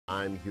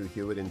I'm Hugh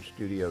Hewitt in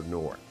Studio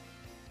North.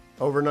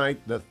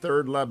 Overnight, the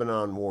Third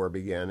Lebanon War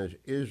began as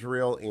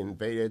Israel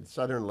invaded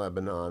southern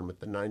Lebanon with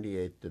the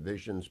 98th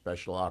Division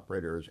Special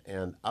Operators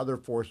and other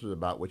forces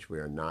about which we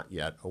are not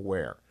yet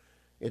aware.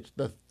 It's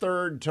the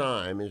third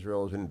time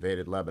Israel has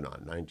invaded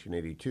Lebanon,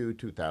 1982,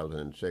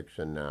 2006,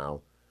 and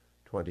now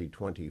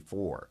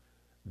 2024.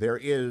 There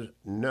is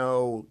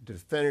no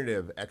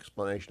definitive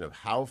explanation of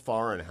how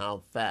far and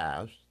how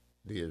fast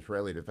the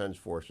Israeli Defense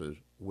Forces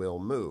will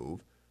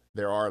move.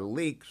 There are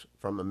leaks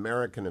from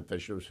American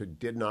officials who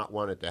did not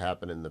want it to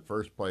happen in the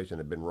first place and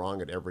have been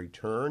wrong at every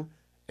turn.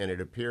 And it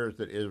appears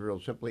that Israel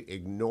is simply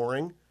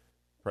ignoring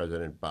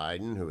President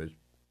Biden, who is,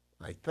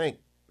 I think,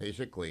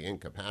 basically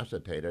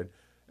incapacitated,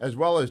 as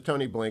well as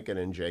Tony Blinken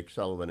and Jake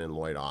Sullivan and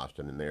Lloyd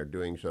Austin. And they are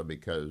doing so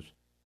because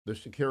the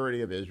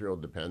security of Israel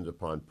depends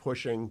upon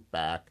pushing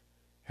back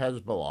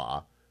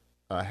Hezbollah,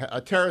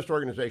 a terrorist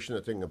organization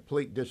that's in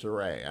complete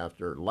disarray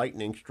after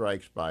lightning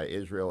strikes by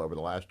Israel over the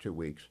last 2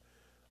 weeks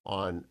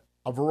on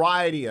a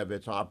variety of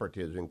its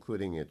operatives,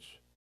 including its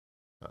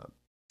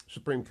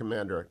Supreme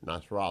Commander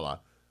Nasrallah,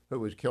 who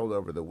was killed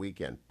over the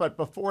weekend. But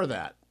before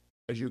that,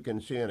 as you can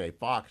see in a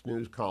Fox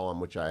News column,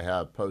 which I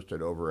have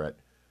posted over at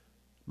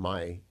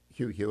my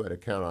Hugh Hewitt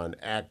account on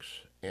X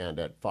and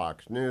at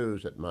Fox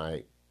News at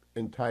my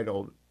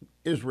entitled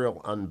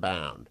Israel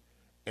Unbound,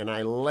 and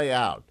I lay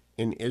out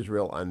in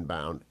Israel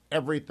Unbound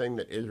everything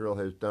that Israel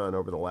has done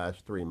over the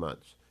last 3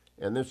 months.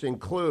 And this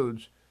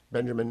includes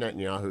Benjamin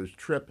Netanyahu's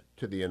trip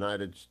to the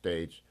United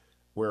States,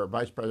 where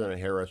Vice President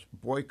Harris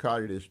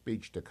boycotted his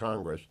speech to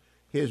Congress,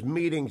 his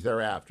meetings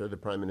thereafter, the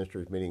Prime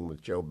Minister's meeting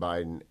with Joe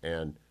Biden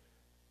and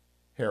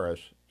Harris,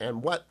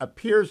 and what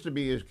appears to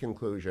be his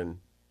conclusion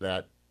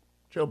that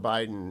Joe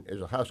Biden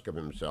is a husk of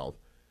himself,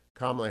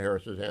 Kamala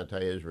Harris is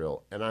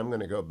anti-Israel, and I'm going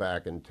to go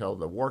back and tell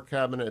the War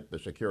Cabinet, the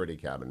Security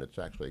Cabinet it's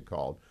actually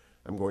called,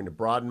 I'm going to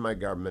broaden my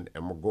government,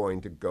 and we're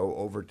going to go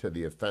over to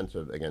the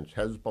offensive against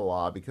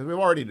Hezbollah because we've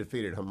already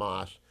defeated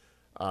Hamas.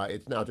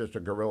 It's now just a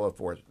guerrilla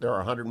force. There are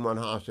 101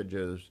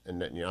 hostages,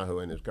 and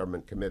Netanyahu and his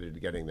government committed to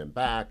getting them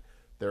back.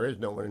 There is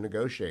no one to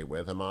negotiate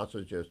with. Hamas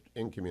is just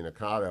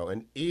incommunicado.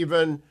 And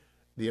even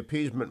the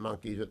appeasement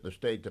monkeys at the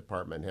State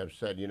Department have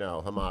said,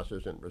 Hamas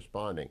isn't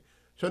responding.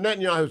 So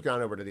Netanyahu's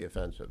gone over to the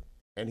offensive.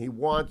 And he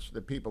wants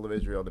the people of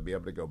Israel to be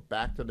able to go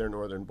back to their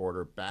northern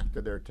border, back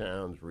to their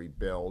towns,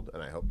 rebuild.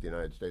 And I hope the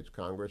United States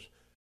Congress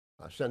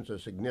sends a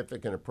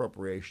significant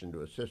appropriation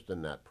to assist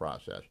in that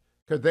process.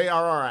 Because they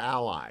are our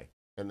ally,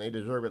 and they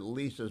deserve at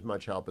least as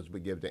much help as we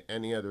give to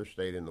any other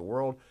state in the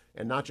world.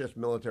 And not just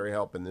military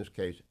help, in this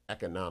case,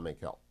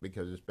 economic help,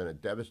 because it's been a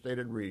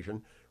devastated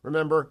region.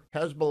 Remember,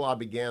 Hezbollah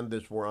began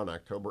this war on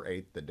October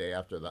 8th, the day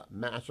after the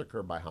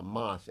massacre by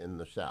Hamas in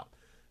the south.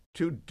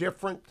 Two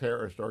different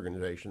terrorist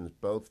organizations,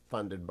 both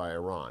funded by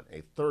Iran.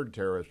 A third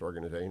terrorist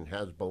organization,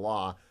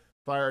 Hezbollah,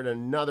 fired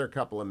another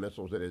couple of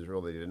missiles at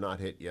Israel. They did not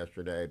hit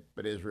yesterday,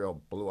 but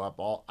Israel blew up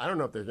all. I don't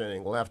know if there's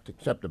anything left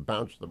except to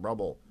bounce the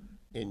rubble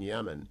in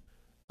Yemen.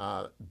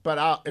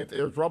 But if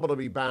there's rubble to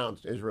be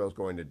bounced, Israel's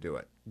going to do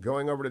it.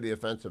 Going over to the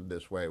offensive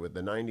this way with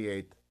the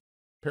 98th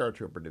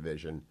Paratrooper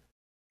Division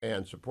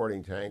and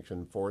supporting tanks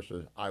and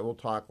forces. I will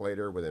talk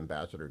later with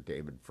Ambassador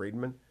David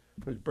Friedman.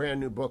 His brand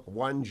new book,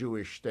 One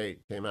Jewish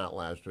State, came out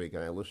last week,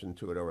 and I listened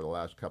to it over the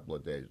last couple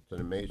of days. It's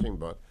an amazing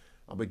book.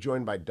 I'll be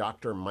joined by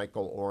Dr.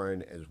 Michael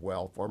Oren as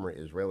well, former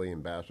Israeli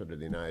ambassador to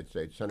the United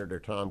States. Senator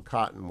Tom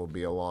Cotton will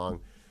be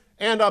along.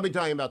 And I'll be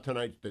talking about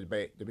tonight's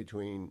debate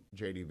between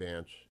J.D.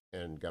 Vance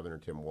and Governor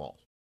Tim Walz.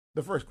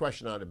 The first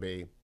question ought to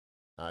be,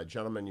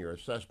 gentlemen, your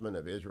assessment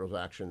of Israel's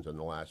actions in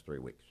the last 3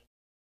 weeks.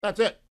 That's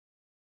it.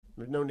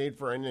 There's no need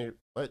for any.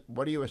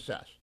 What do you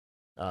assess?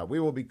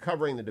 We will be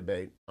covering the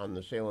debate on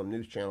the Salem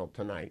News Channel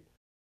tonight,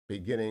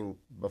 beginning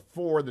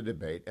before the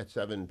debate at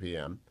 7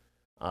 p.m.,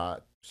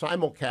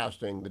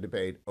 simulcasting the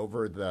debate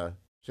over the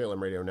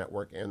Salem Radio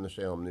Network and the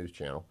Salem News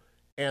Channel,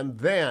 and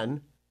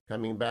then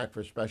coming back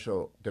for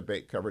special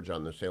debate coverage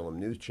on the Salem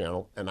News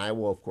Channel. And I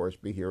will, of course,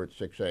 be here at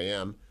 6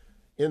 a.m.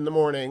 in the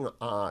morning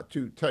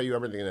to tell you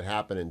everything that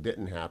happened and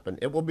didn't happen.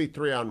 It will be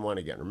 3-on-1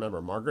 again.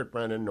 Remember, Margaret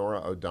Brennan,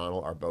 Nora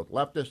O'Donnell are both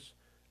leftists.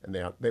 And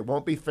they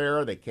won't be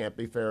fair. They can't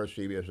be fair.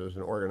 CBS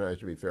isn't organized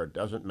to be fair. It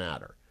doesn't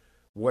matter.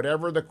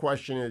 Whatever the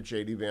question is,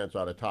 J.D. Vance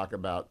ought to talk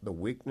about the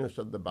weakness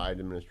of the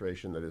Biden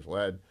administration that has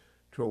led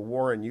to a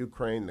war in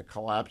Ukraine, the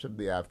collapse of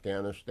the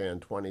Afghanistan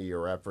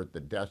 20-year effort, the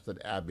deaths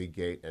at Abbey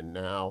Gate, and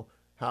now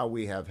how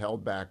we have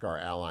held back our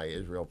ally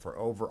Israel for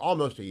over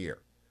almost a year.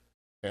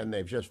 And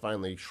they've just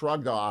finally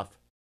shrugged off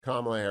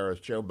Kamala Harris,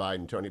 Joe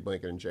Biden, Tony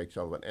Blinken, and Jake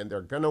Sullivan. And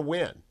they're going to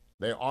win.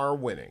 They are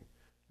winning.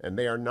 And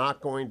they are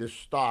not going to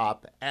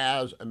stop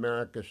as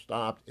America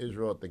stopped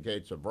Israel at the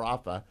gates of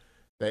Rafah.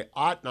 They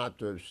ought not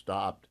to have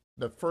stopped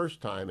the first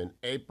time in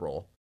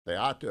April. They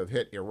ought to have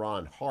hit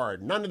Iran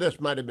hard. None of this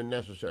might have been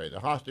necessary.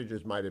 The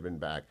hostages might have been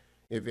back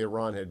if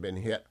Iran had been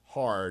hit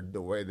hard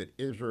the way that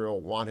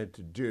Israel wanted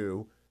to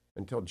do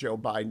until Joe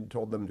Biden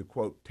told them to,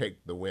 quote,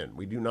 take the win.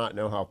 We do not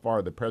know how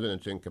far the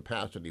president's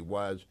incapacity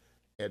was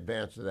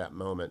advanced to that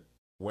moment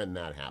when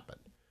that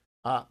happened.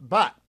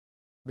 But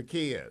the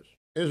key is,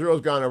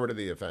 Israel's gone over to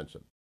the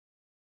offensive.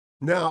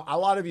 Now, a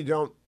lot of you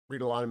don't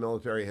read a lot of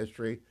military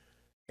history,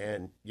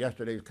 and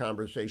yesterday's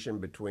conversation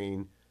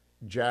between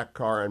Jack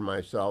Carr and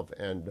myself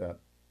and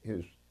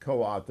his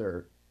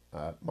co-author,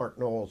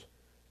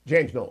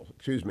 James Knowles,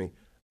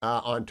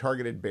 on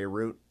Targeted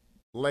Beirut,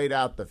 laid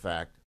out the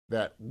fact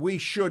that we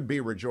should be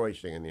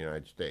rejoicing in the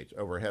United States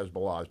over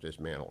Hezbollah's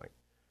dismantling.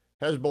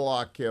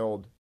 Hezbollah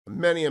killed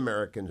many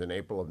Americans in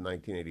April of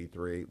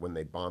 1983 when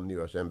they bombed the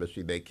U.S.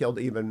 Embassy. They killed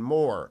even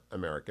more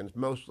Americans,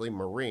 mostly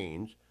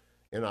Marines,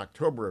 in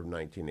October of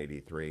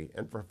 1983.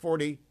 And for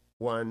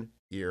 41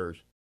 years,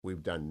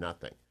 we've done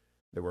nothing.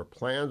 There were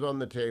plans on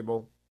the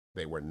table.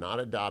 They were not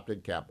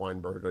adopted. Cap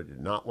Weinberger did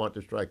not want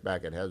to strike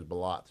back at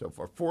Hezbollah. So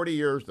for 40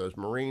 years, those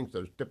Marines,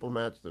 those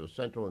diplomats, those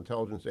Central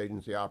Intelligence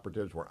Agency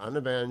operatives were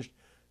unavenged.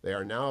 They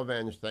are now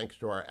avenged thanks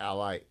to our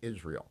ally,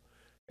 Israel.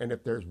 And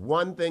if there's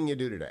one thing you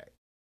do today,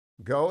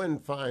 go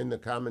and find the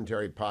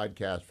commentary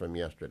podcast from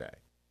yesterday.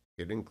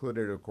 It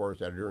included, of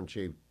course,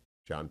 Editor-in-Chief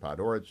John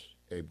Podhoretz,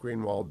 Abe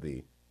Greenwald,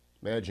 the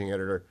managing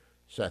editor,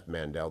 Seth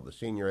Mandel, the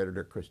senior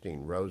editor,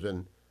 Christine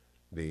Rosen,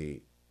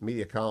 the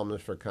media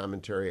columnist for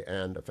commentary,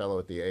 and a fellow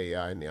at the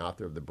AEI and the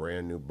author of the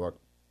brand new book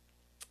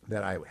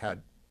that I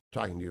had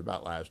talking to you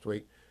about last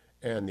week,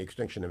 and The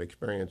Extinction of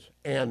Experience,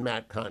 and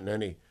Matt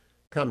Continenti,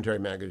 Commentary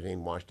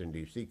Magazine, Washington,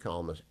 D.C.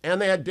 columnist.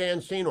 And they had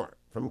Dan Senor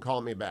from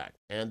Call Me Back.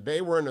 And they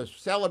were in a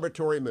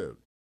celebratory mood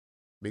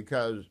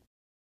because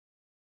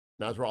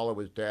Nasrallah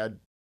was dead.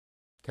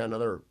 10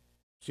 other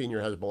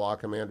senior Hezbollah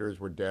commanders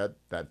were dead.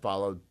 That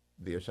followed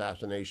the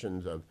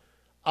assassinations of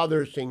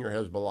other senior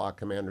Hezbollah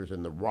commanders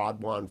in the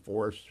Radwan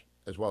force,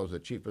 as well as the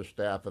chief of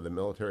staff of the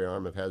military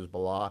arm of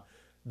Hezbollah.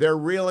 They're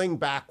reeling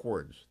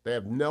backwards. They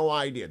have no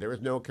idea. There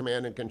is no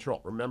command and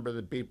control. Remember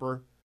the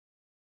beeper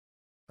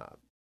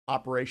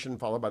operation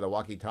followed by the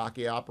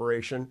walkie-talkie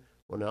operation?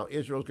 Well, now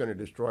Israel's going to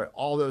destroy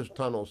all those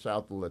tunnels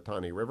south of the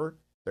Litani River.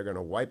 They're going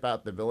to wipe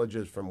out the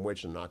villages from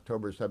which an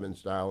October 7th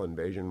style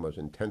invasion was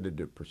intended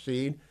to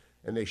proceed.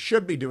 And they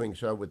should be doing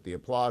so with the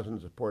applause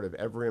and support of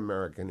every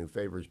American who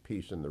favors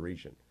peace in the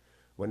region.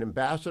 When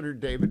Ambassador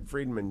David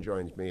Friedman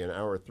joins me in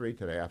hour 3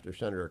 today after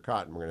Senator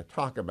Cotton, we're going to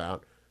talk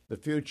about the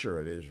future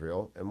of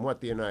Israel and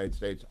what the United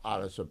States ought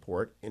to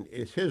support. And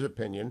it's his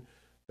opinion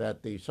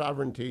that the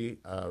sovereignty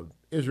of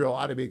Israel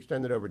ought to be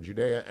extended over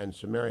Judea and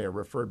Samaria,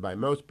 referred by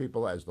most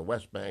people as the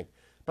West Bank.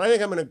 But I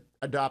think I'm going to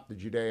adopt the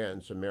Judea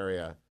and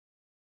Samaria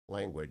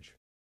language.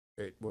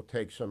 It will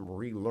take some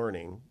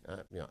relearning.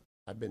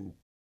 I've been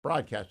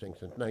broadcasting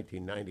since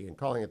 1990 and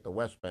calling it the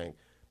West Bank.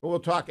 But we'll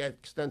talk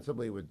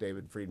extensively with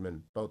David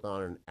Friedman, both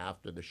on and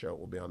after the show. It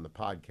will be on the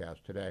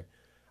podcast today.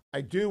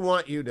 I do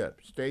want you to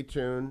stay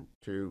tuned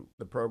to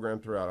the program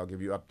throughout. I'll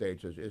give you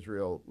updates as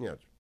Israel,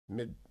 it's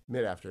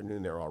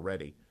mid-afternoon there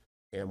already,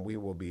 and we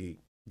will be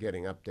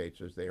getting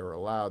updates as they are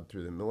allowed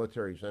through the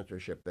military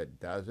censorship that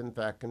does, in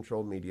fact,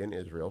 control media in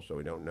Israel, so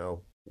we don't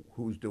know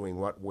who's doing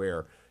what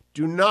where.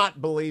 Do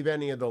not believe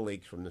any of the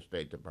leaks from the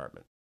State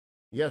Department.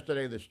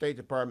 Yesterday, the State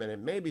Department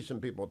and maybe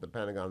some people at the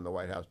Pentagon and the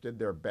White House did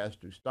their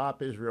best to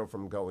stop Israel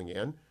from going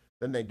in.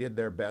 Then they did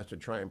their best to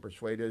try and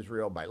persuade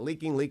Israel by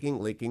leaking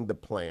the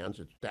plans.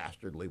 It's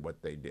dastardly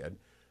what they did.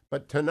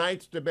 But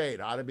tonight's debate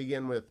ought to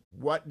begin with,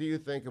 what do you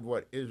think of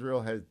what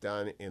Israel has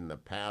done in the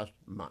past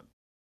month?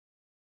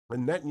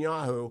 When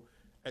Netanyahu,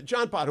 and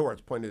John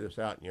Podhoretz pointed this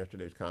out in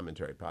yesterday's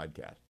commentary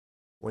podcast,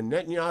 when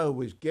Netanyahu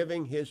was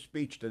giving his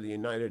speech to the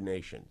United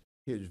Nations,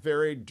 his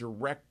very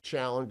direct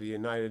challenge to the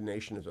United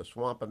Nations is a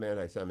swamp of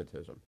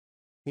anti-Semitism,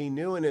 he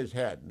knew in his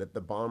head that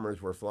the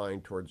bombers were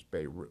flying towards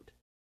Beirut.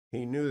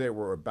 He knew they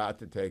were about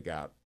to take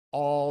out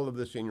all of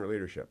the senior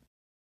leadership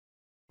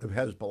of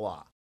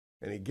Hezbollah.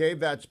 And he gave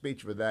that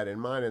speech with that in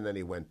mind, and then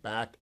he went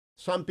back.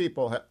 Some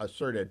people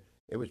asserted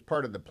it was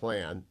part of the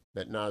plan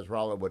that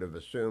Nasrallah would have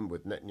assumed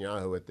with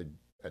Netanyahu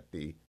at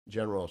the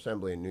General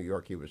Assembly in New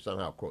York he was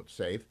somehow, quote,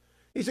 safe.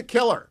 He's a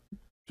killer,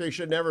 so he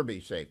should never be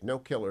safe. No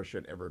killer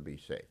should ever be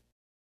safe.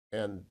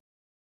 And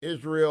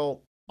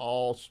Israel,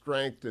 all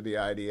strength to the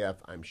IDF.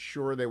 I'm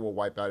sure they will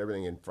wipe out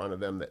everything in front of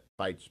them that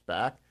fights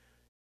back.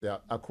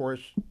 Of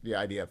course, the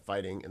IDF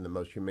fighting in the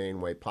most humane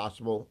way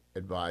possible,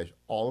 advised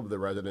all of the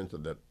residents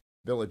of the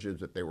villages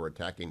that they were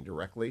attacking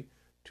directly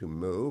to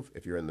move.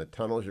 If you're in the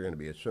tunnels, you're going to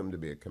be assumed to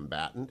be a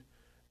combatant.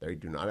 They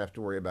do not have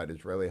to worry about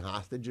Israeli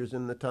hostages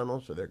in the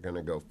tunnels, so they're going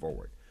to go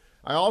forward.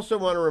 I also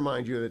want to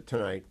remind you that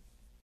tonight,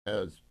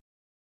 as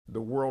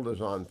the world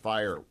is on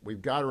fire,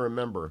 we've got to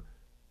remember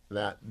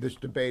that this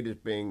debate is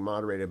being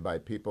moderated by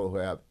people who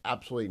have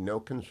absolutely no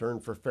concern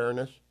for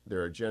fairness.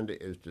 Their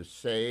agenda is to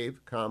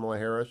save Kamala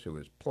Harris, who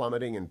is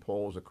plummeting in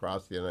polls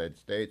across the United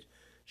States.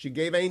 She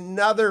gave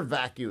another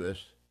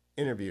vacuous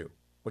interview,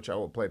 which I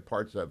will play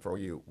parts of for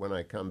you when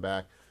I come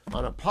back,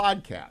 on a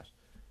podcast.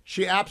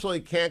 She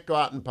absolutely can't go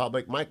out in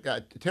public.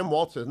 Tim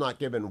Walz has not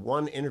given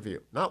one interview,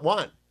 not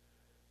one.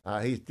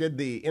 He did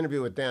the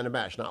interview with Dan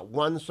Abash, not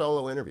one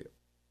solo interview.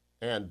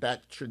 And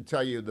that should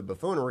tell you the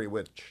buffoonery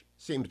which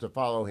seems to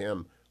follow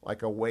him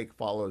like a wake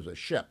follows a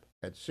ship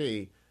at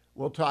sea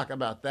We'll talk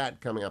about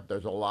that coming up.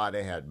 There's a lot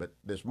ahead. But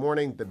this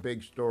morning, the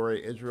big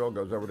story, Israel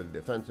goes over to the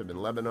defensive in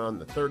Lebanon,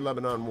 the third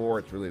Lebanon war.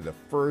 It's really the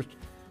first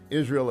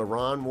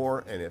Israel-Iran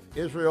war. And if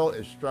Israel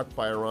is struck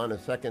by Iran a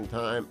second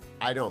time,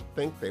 I don't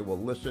think they will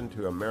listen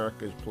to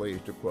America's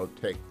pleas to, quote,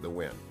 take the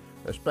win,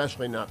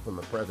 especially not from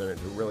a president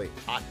who really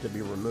ought to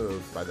be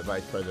removed by the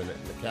vice president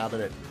and the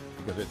cabinet,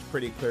 because it's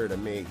pretty clear to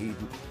me he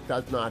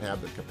does not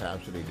have the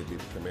capacity to be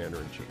the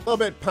commander-in-chief. A little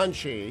bit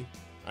punchy.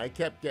 I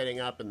kept getting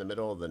up in the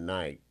middle of the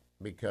night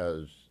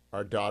because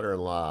our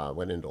daughter-in-law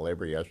went into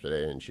labor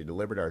yesterday, and she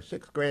delivered our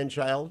sixth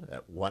grandchild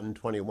at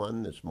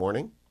 1:21 this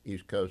morning,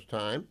 East Coast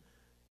time.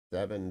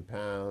 7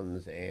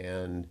 pounds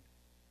and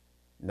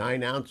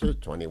 9 ounces,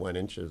 21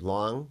 inches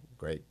long.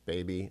 Great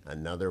baby.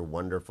 Another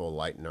wonderful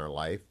light in our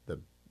life. The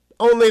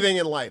only thing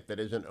in life that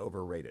isn't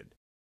overrated,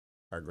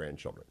 our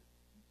grandchildren.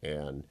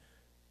 And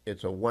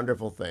it's a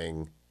wonderful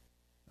thing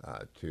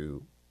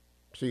to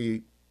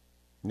see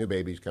new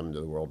babies come into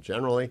the world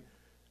generally.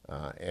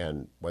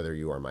 And whether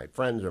you are my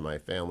friends or my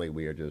family,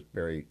 we are just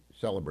very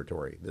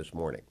celebratory this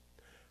morning.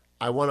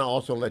 I want to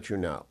also let you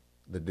know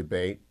the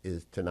debate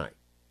is tonight.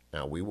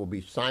 Now, we will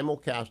be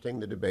simulcasting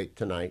the debate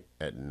tonight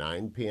at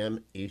 9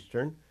 p.m.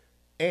 Eastern,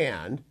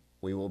 and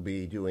we will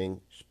be doing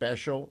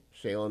special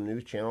Salem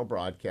News Channel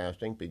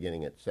broadcasting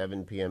beginning at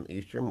 7 p.m.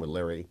 Eastern with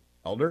Larry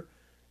Elder.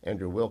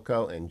 Andrew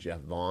Wilco and Jeff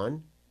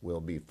Vaughn will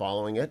be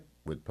following it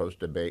with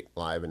post-debate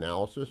live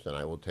analysis, and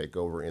I will take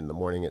over in the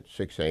morning at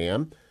 6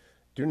 a.m.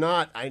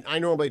 I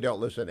normally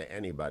don't listen to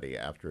anybody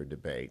after a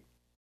debate,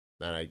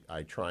 and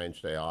I try and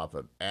stay off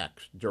of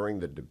X during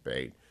the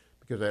debate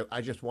because I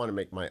just want to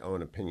make my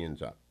own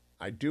opinions up.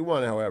 I do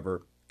want to,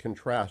 however,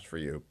 contrast for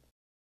you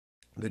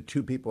the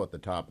two people at the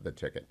top of the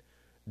ticket.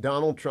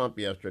 Donald Trump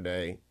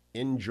yesterday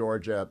in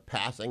Georgia,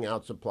 passing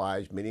out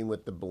supplies, meeting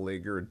with the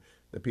beleaguered,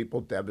 the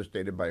people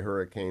devastated by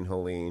Hurricane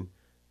Helene.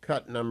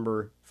 Cut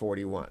number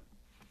 41.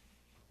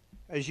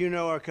 As you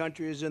know, our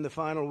country is in the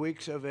final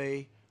weeks of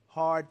a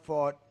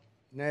hard-fought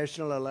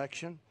national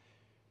election.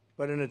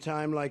 But in a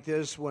time like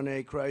this, when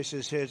a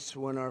crisis hits,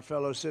 when our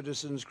fellow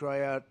citizens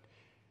cry out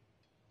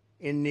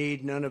in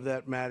need, none of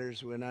that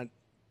matters. We're not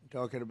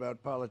talking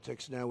about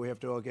politics now. We have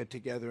to all get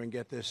together and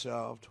get this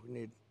solved. We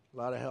need a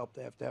lot of help.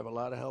 They have to have a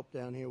lot of help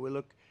down here. We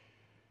look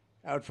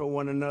out for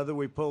one another.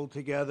 We pull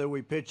together.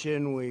 We pitch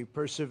in. We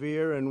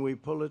persevere, and we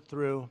pull it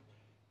through.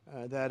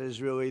 That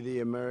is really the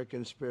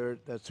American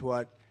spirit. That's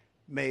what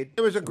made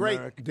It was a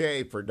great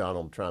day for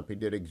Donald Trump. He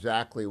did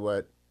exactly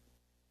what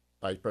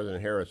Vice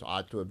President Harris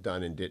ought to have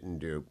done and didn't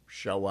do,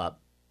 show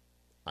up.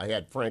 I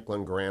had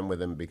Franklin Graham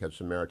with him because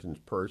Samaritan's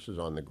Purse is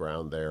on the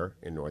ground there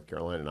in North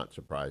Carolina. Not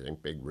surprising.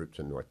 Big roots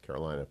in North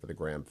Carolina for the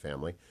Graham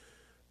family.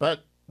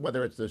 But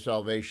whether it's the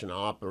Salvation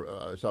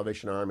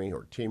Army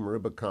or Team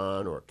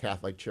Rubicon or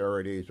Catholic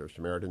Charities or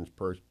Samaritan's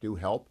Purse do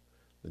help.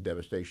 The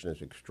devastation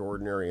is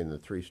extraordinary in the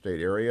three-state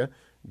area,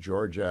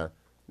 Georgia,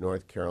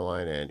 North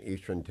Carolina, and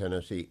eastern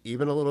Tennessee.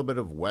 Even a little bit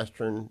of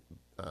western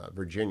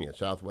Virginia.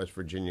 Southwest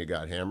Virginia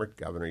got hammered.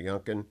 Governor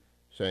Youngkin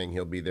saying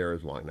he'll be there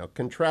as long. Now,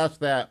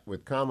 contrast that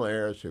with Kamala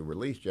Harris, who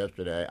released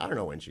yesterday, I don't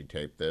know when she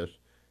taped this,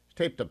 she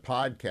taped a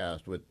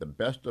podcast with the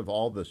best of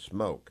all the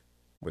smoke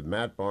with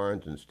Matt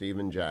Barnes and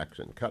Steven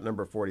Jackson. Cut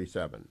number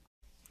 47.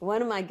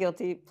 One of my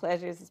guilty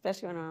pleasures,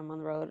 especially when I'm on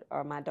the road,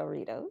 are my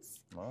Doritos.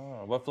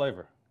 Oh, what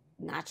flavor?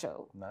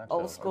 Nacho.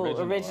 Old school,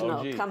 original.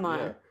 OG, Come on.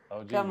 Yeah.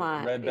 OG. Come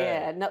on. Red bag.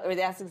 Yeah, no,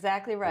 that's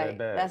exactly right. Red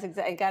bag. That's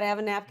exactly. Got to have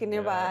a napkin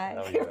nearby.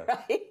 Oh, yeah.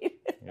 Right?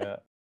 Yeah.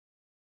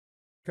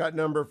 Cut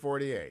number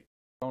 48.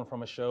 Going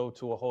from a show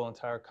to a whole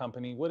entire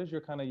company, what is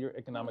your your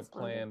economic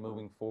plan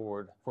moving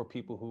forward for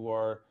people who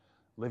are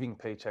living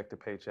paycheck to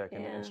paycheck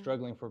and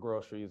struggling for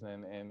groceries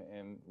and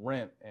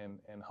rent and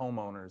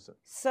homeowners?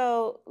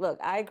 So, look,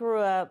 I grew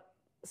up,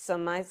 so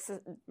my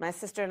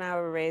sister and I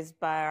were raised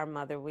by our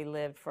mother. We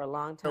lived for a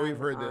long time. Oh, we've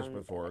heard this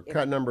before.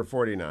 Cut number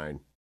 49.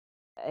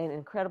 An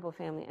incredible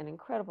family and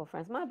incredible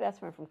friends. My best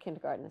friend from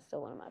kindergarten is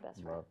still one of my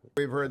best friends.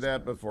 We've heard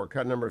that before.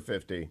 Cut number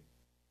 50.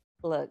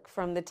 Look,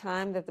 from the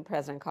time that the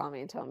president called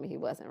me and told me he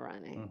wasn't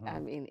running, I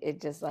mean,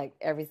 it just like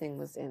everything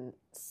was in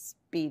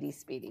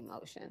speedy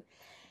motion.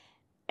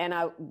 And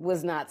I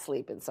was not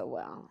sleeping so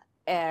well.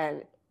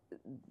 And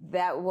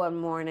that one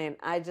morning,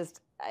 I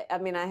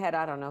had,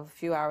 I don't know, a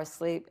few hours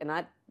sleep. And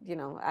I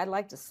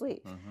like to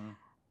sleep.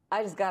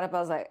 I just got up,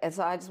 and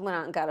so I just went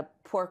out and got a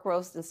pork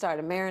roast and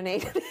started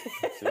marinating.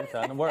 See,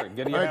 time to work.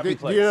 Get in your happy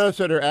place. Do you notice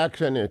that her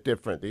accent is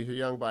different? These are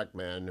young black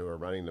men who are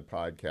running the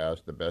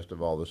podcast, The Best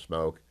of All the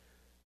Smoke.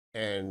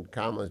 And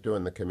Kamala's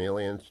doing the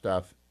chameleon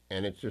stuff,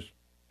 and it's just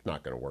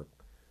not going to work.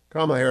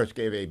 Kamala Harris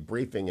gave a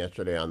briefing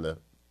yesterday on the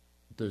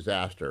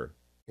disaster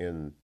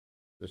in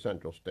the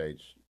Central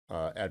States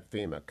at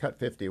FEMA. Cut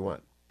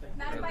 51.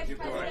 Madam Vice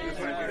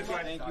President.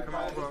 Thank you. Come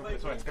on, bro.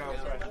 This way. Go.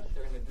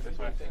 This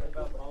way.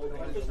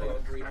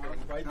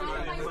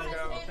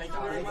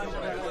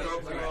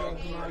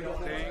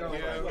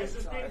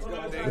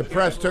 The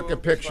press took a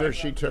picture.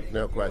 She took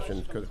no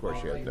questions because, of course,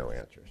 she has no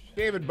answers.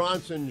 David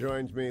Bahnsen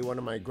joins me, one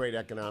of my great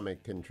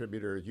economic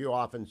contributors. You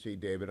often see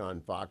David on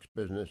Fox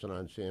Business and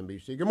on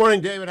CNBC. Good morning,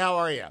 David. How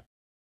are you?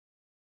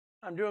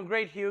 I'm doing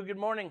great, Hugh. Good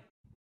morning.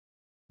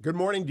 Good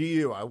morning to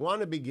you. I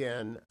want to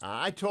begin.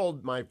 I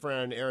told my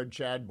friend Aaron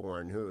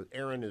Chadbourne, who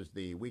Aaron is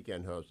the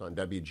weekend host on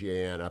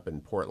WGAN up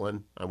in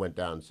Portland. I went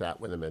down and sat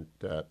with him at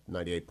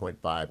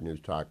 98.5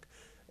 News Talk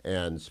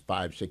and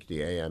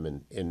 560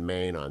 AM in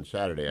Maine on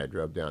Saturday. I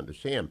drove down to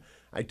see him.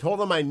 I told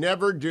him I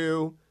never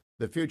do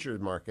the futures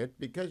market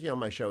because,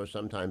 my show is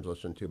sometimes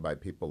listened to by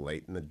people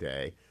late in the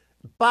day.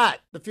 But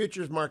the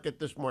futures market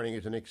this morning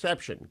is an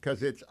exception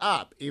because it's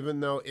up, even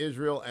though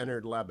Israel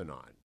entered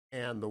Lebanon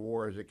and the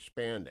war is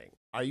expanding.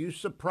 Are you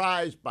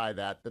surprised by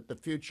that the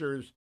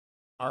futures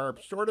are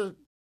sort of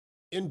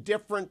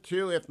indifferent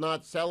to, if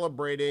not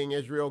celebrating,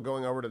 Israel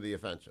going over to the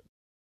offensive?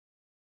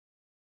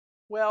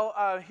 Well,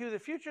 Hugh, the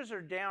futures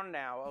are down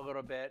now a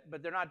little bit,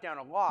 but they're not down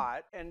a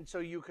lot. And so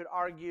you could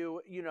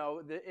argue,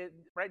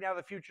 right now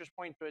the futures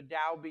point to a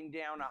Dow being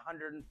down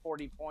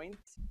 140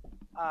 points,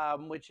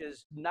 which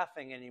is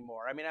nothing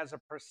anymore. I mean, as a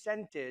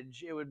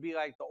percentage, it would be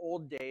like the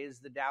old days,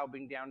 the Dow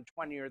being down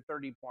 20 or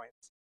 30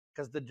 points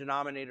because the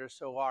denominator is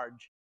so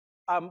large.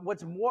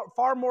 What's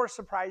far more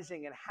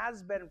surprising, and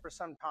has been for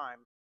some time,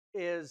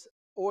 is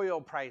oil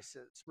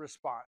prices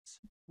response,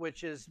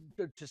 which is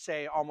to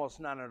say almost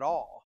none at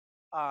all.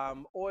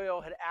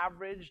 Oil had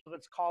averaged,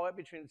 let's call it,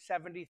 between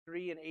 $73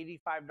 and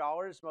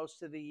 $85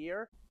 most of the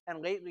year.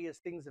 And lately, as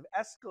things have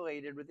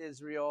escalated with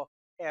Israel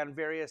and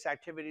various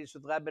activities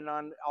with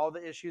Lebanon, all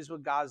the issues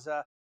with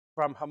Gaza,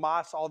 from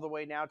Hamas all the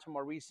way now to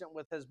more recent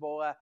with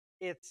Hezbollah,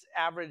 it's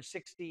averaged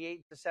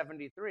 68 to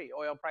 73.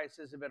 Oil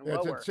prices have been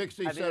lower. It's at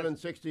 67,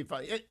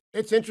 65.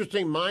 It's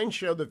interesting. Mine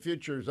show the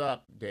futures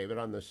up, David,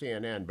 on the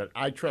CNN, but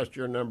I trust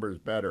your numbers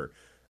better.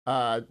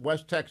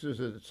 West Texas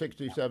is at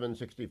 67,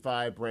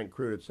 65. Brent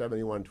crude at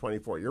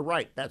 71.24. You're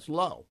right. That's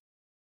low.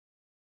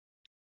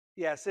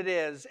 Yes, it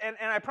is. And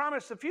I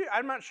promise the future,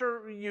 I'm not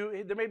sure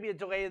there may be a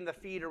delay in the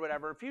feed or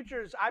whatever.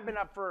 Futures, I've been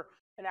up for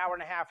an hour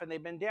and a half and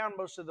they've been down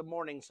most of the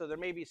morning. So there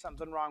may be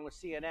something wrong with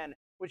CNN,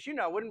 which,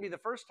 wouldn't be the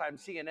first time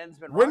CNN's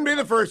been wrong. Wouldn't be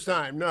the first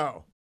time.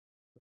 No.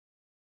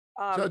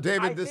 So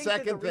David, the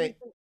second thing,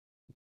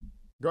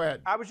 go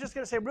ahead. I was just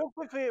going to say real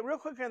quickly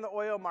on the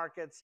oil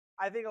markets.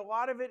 I think a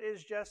lot of it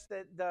is just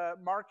that the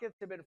markets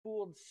have been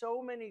fooled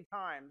so many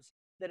times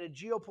that a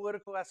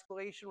geopolitical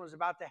escalation was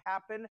about to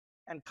happen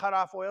and cut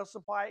off oil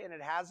supply, and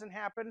it hasn't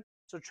happened.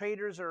 So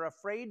traders are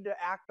afraid to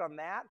act on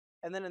that.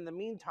 And then in the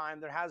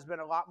meantime, there has been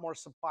a lot more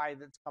supply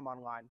that's come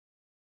online.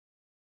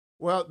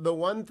 Well, the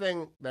one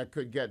thing that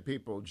could get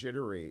people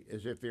jittery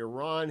is if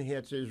Iran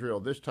hits Israel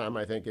this time,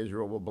 I think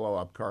Israel will blow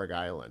up Karg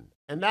Island.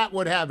 And that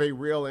would have a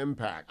real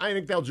impact. I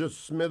think they'll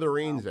just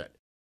smithereens it.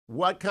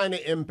 What kind of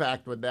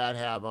impact would that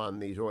have on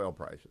these oil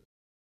prices?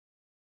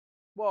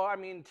 Well, I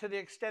mean, to the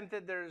extent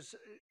that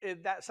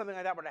something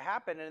like that were to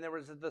happen, and there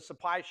was the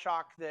supply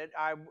shock that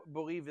I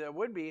believe there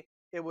would be,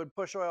 it would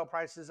push oil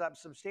prices up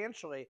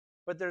substantially.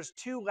 But there's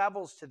two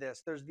levels to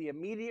this. There's the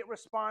immediate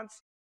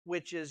response,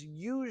 which is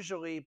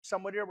usually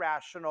somewhat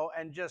irrational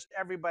and just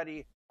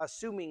everybody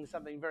assuming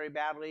something very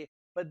badly.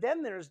 But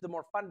then there's the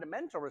more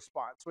fundamental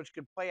response, which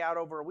could play out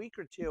over a week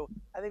or two.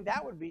 I think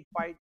that would be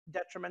quite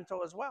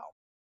detrimental as well.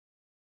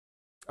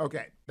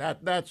 Okay,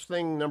 that's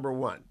thing number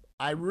one.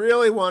 I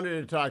really wanted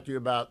to talk to you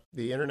about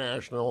the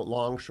International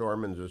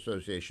Longshoremen's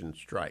Association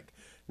strike.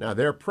 Now,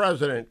 their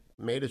president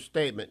made a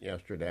statement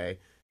yesterday.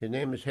 His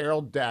name is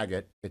Harold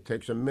Daggett. It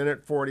takes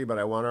 1:40, but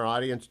I want our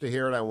audience to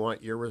hear it. I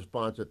want your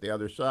response at the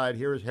other side.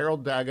 Here is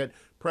Harold Daggett,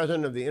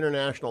 president of the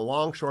International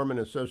Longshoremen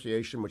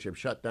Association, which have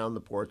shut down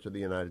the ports of the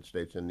United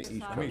States and the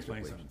East Coast. Let me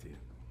explain something to you.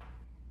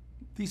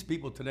 These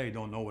people today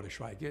don't know what a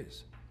strike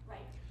is. Right.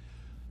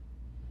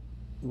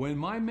 When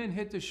my men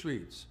hit the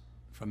streets,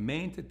 from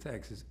Maine to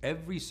Texas,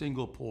 every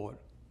single port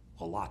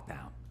will lock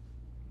down.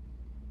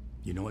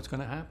 You know what's going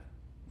to happen?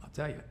 I'll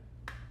tell you.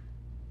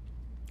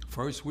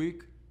 First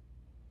week,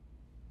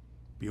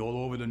 be all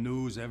over the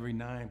news every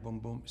night, boom,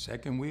 boom.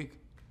 Second week,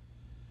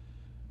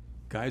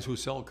 guys who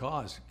sell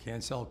cars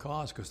can't sell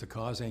cars because the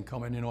cars ain't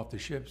coming in off the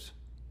ships.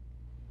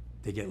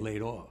 They get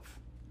laid off.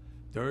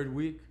 Third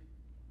week,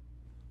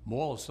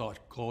 malls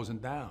start closing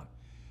down.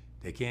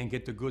 They can't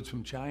get the goods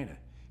from China.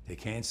 They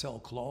can't sell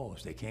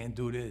clothes. They can't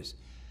do this.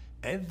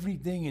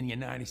 Everything in the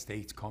United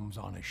States comes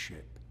on a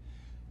ship.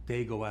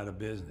 They go out of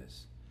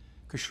business.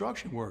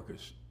 Construction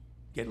workers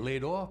get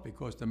laid off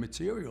because the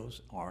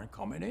materials aren't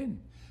coming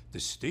in. The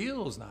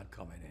steel's not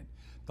coming in.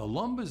 The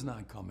lumber's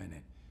not coming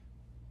in.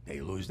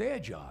 They lose their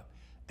job.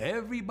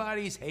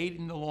 Everybody's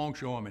hating the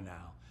longshoremen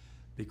now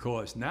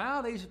because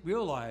now they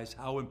realize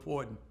how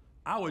important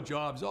our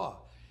jobs are.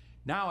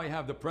 Now I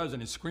have the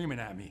president screaming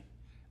at me,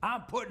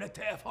 I'm putting a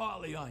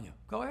Taft-Hartley on you.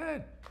 Go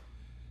ahead.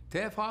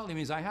 Taft-Hartley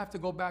means I have to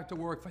go back to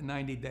work for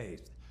 90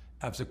 days.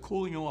 That's a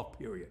cooling off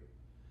period.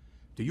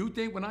 Do you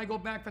think when I go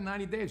back for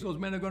 90 days, those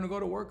men are going to go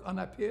to work on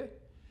that pier?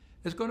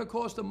 It's going to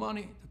cost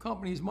the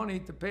companies money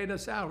to pay their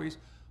salaries.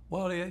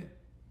 Well, they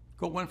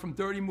went from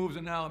 30 moves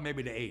an hour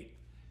maybe to 8.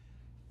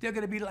 They're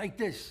going to be like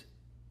this.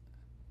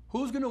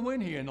 Who's going to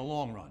win here in the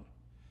long run?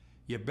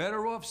 You're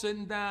better off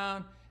sitting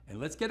down and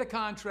let's get a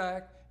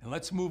contract and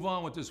let's move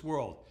on with this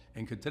world.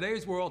 And in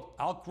today's world,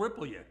 I'll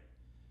cripple you.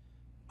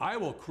 I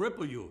will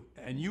cripple you,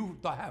 and you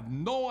have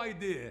no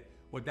idea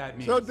what that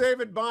means. So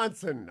David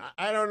Bahnsen,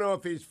 I don't know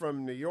if he's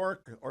from New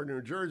York or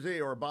New Jersey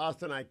or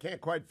Boston. I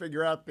can't quite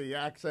figure out the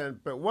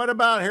accent. But what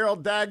about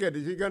Harold Daggett?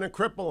 Is he going to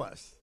cripple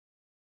us?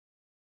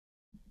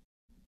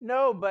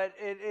 No, but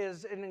it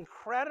is an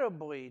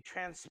incredibly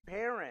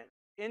transparent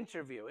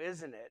interview,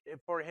 isn't it?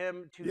 For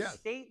him to Yes.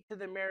 state to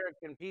the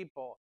American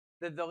people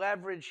that the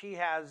leverage he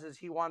has is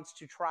he wants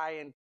to try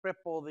and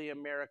cripple the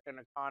American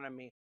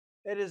economy.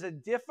 It is a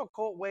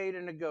difficult way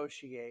to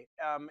negotiate.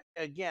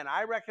 Again,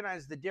 I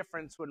recognize the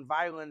difference when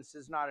violence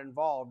is not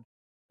involved,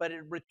 but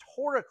it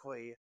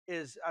rhetorically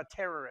is a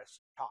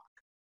terrorist talk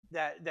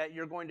that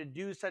you're going to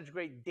do such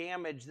great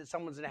damage that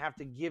someone's going to have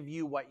to give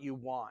you what you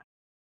want.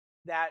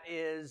 That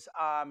is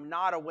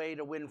not a way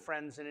to win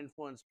friends and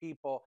influence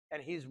people.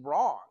 And he's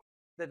wrong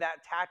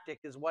that tactic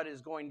is what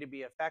is going to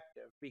be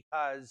effective,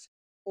 because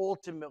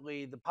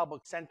ultimately the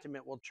public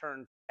sentiment will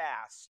turn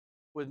fast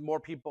with more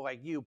people like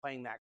you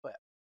playing that clip.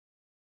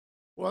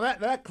 Well,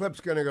 that clip's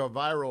going to go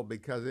viral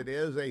because it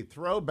is a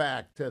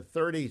throwback to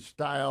 30s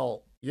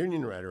style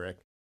union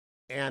rhetoric.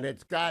 And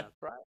it's got,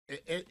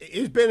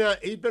 he's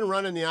been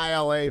running the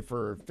ILA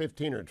for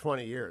 15 or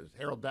 20 years.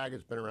 Harold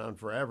Daggett's been around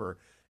forever.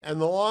 And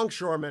the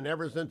longshoremen,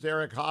 ever since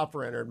Eric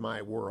Hoffer entered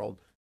my world,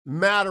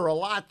 matter a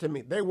lot to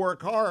me. They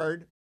work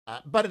hard,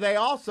 but they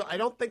also, I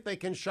don't think they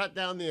can shut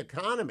down the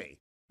economy.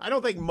 I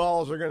don't think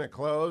malls are going to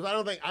close. I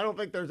don't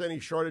think there's any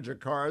shortage of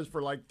cars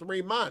for like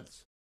 3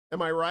 months.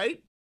 Am I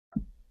right?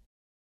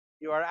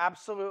 You are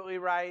absolutely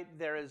right.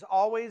 There is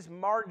always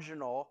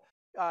marginal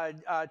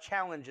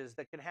challenges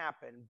that can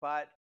happen,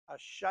 but a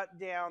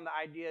shutdown, the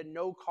idea,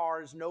 no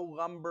cars, no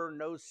lumber,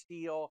 no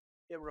steel,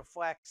 it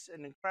reflects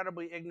an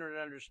incredibly ignorant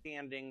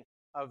understanding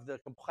of the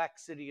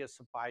complexity of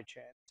supply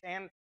chains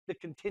and the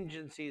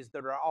contingencies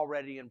that are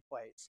already in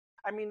place.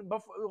 I mean,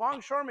 before,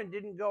 longshoremen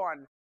didn't go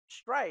on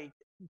strike.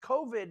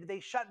 COVID, they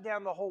shut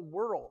down the whole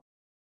world,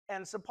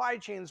 and supply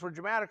chains were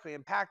dramatically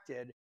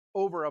impacted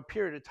over a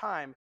period of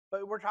time.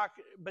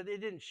 But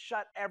it didn't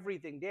shut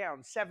everything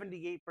down.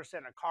 78%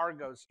 of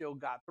cargo still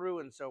got through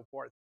and so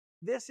forth.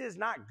 This is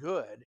not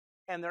good.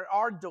 And there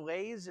are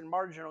delays and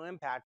marginal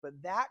impact, but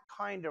that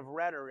kind of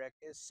rhetoric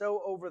is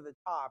so over the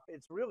top,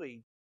 it's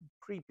really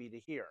creepy to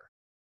hear.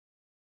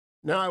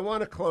 Now, I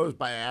want to close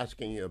by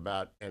asking you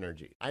about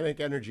energy. I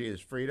think energy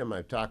is freedom.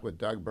 I've talked with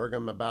Doug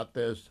Burgum about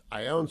this.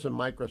 I own some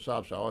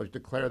Microsoft, so I always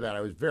declare that.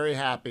 I was very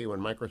happy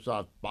when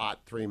Microsoft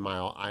bought 3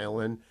 Mile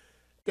Island.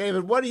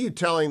 David, what are you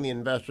telling the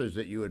investors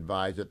that you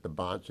advise at the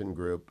Bahnsen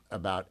Group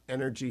about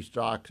energy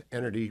stocks,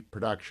 energy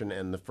production,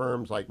 and the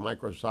firms like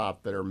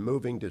Microsoft that are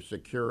moving to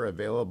secure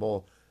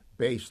available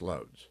base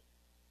loads?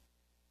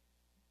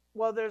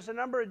 Well, there's a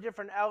number of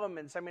different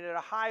elements. I mean, at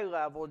a high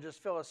level,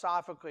 just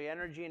philosophically,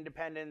 energy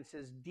independence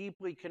is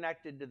deeply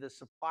connected to the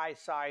supply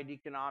side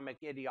economic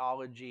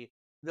ideology.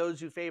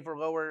 Those who favor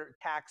lower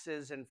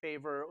taxes and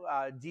favor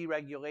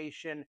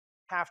deregulation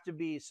have to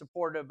be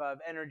supportive of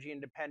energy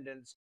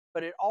independence.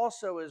 But it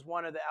also is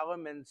one of the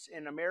elements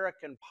in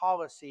American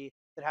policy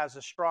that has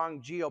a strong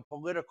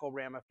geopolitical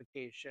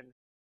ramification.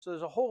 So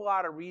there's a whole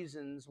lot of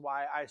reasons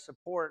why I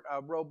support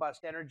a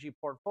robust energy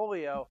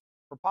portfolio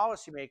for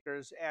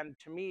policymakers. And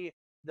to me,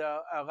 the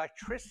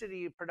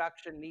electricity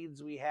production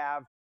needs we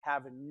have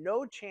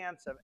no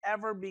chance of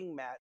ever being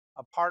met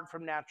apart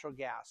from natural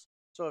gas.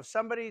 So if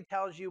somebody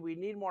tells you we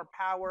need more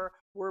power,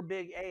 we're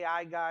big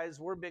AI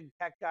guys, we're big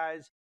tech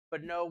guys,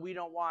 but no, we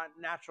don't want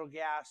natural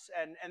gas.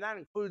 And that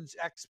includes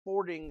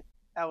exporting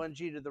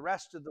LNG to the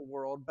rest of the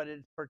world, but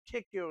it's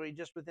particularly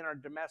just within our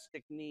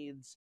domestic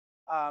needs.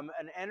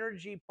 An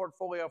energy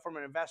portfolio from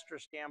an investor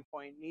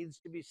standpoint needs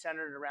to be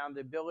centered around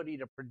the ability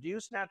to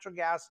produce natural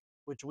gas,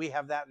 which we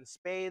have that in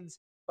spades,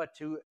 but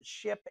to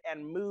ship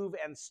and move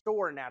and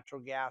store natural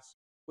gas,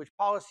 which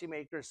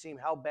policymakers seem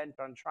hell-bent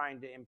on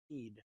trying to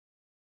impede.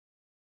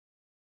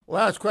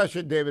 Last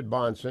question, David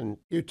Bahnsen.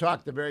 You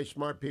talk to very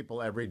smart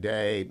people every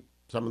day.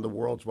 Some of the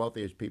world's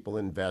wealthiest people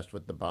invest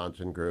with the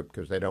Bahnsen Group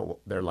because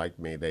they're like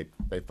me. They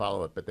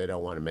follow it, but they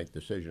don't want to make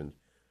decisions.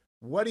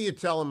 What do you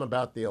tell them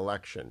about the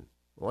election?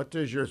 What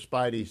does your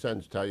spidey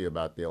sense tell you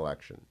about the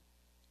election?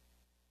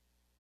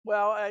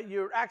 Well,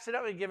 you're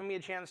accidentally giving me a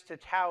chance to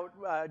tout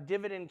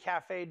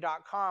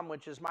dividendcafe.com,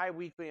 which is my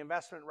weekly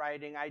investment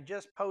writing. I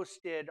just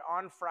posted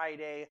on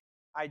Friday,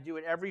 I do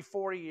it every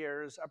 4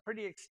 years, a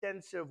pretty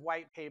extensive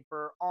white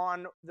paper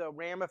on the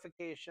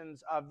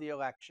ramifications of the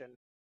election.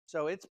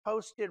 So it's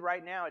posted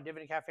right now at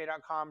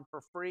dividendcafe.com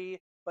for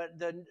free. But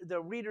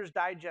the Reader's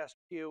Digest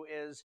view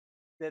is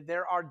that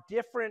there are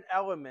different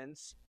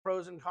elements,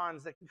 pros and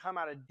cons, that can come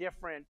out of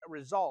different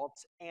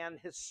results. And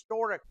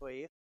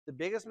historically, the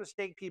biggest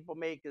mistake people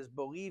make is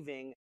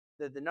believing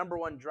that the number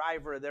one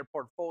driver of their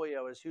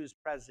portfolio is who's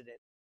president.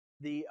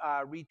 The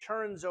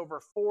returns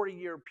over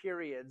 4-year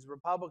periods,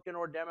 Republican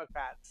or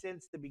Democrat,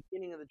 since the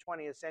beginning of the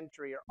 20th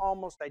century are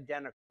almost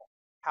identical.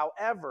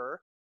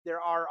 However, there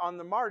are on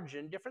the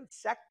margin different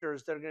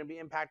sectors that are going to be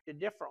impacted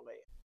differently.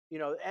 You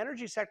know, the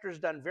energy sector has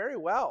done very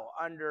well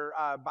under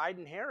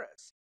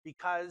Biden-Harris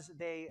because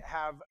they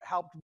have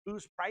helped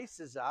boost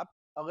prices up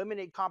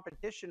eliminate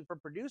competition for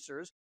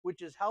producers,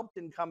 which has helped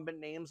incumbent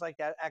names like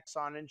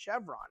Exxon and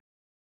Chevron.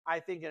 I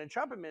think in a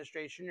Trump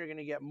administration, you're going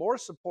to get more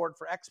support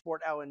for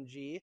export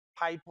LNG,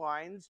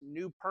 pipelines,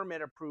 new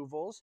permit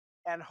approvals,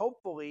 and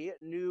hopefully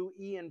new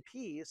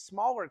E&P,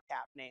 smaller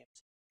cap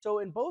names. So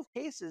in both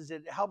cases,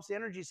 it helps the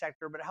energy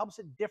sector, but it helps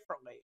it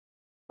differently.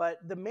 But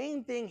the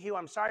main thing, Hugh,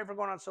 I'm sorry for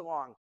going on so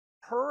long,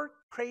 her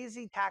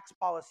crazy tax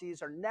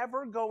policies are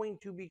never going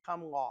to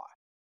become law.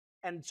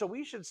 And so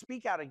we should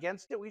speak out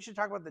against it. We should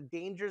talk about the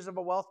dangers of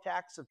a wealth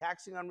tax, of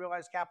taxing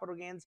unrealized capital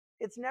gains.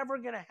 It's never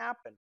going to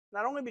happen.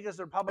 Not only because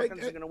the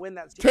Republicans are going to win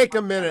that seat. Take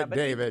a minute,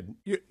 David.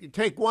 You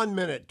take 1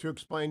 minute to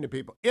explain to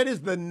people. It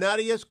is the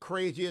nuttiest,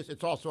 craziest.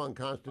 It's also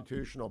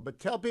unconstitutional. But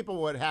tell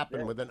people what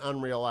happened with an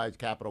unrealized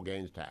capital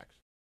gains tax.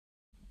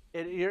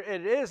 It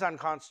is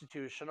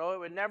unconstitutional. It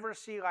would never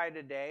see light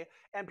of day.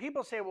 And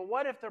people say, well,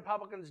 what if the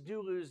Republicans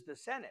do lose the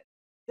Senate?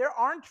 There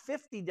aren't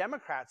 50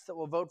 Democrats that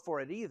will vote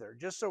for it either,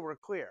 just so we're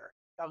clear.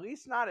 At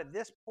least not at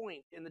this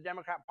point in the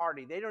Democrat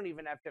Party. They don't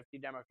even have 50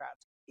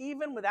 Democrats.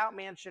 Even without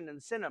Manchin and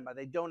Sinema,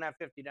 they don't have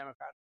 50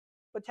 Democrats.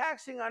 But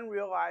taxing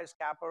unrealized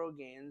capital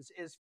gains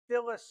is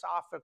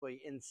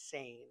philosophically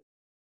insane.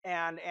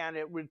 And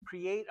it would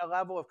create a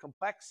level of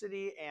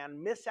complexity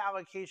and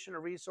misallocation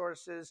of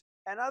resources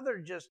and other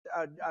just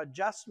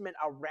adjustment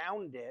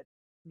around it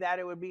that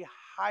it would be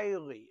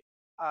highly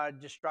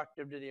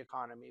destructive to the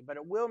economy. But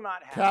it will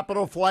not happen.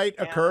 Capital flight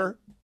occur?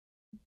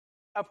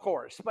 Of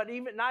course, but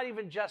not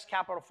even just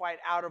capital flight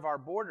out of our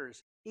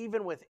borders,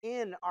 even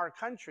within our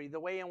country, the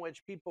way in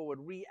which people would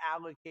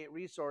reallocate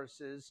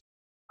resources.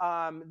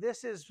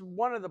 This is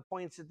one of the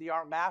points that the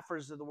art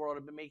laughers of the world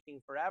have been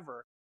making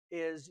forever,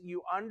 is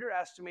you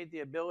underestimate the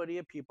ability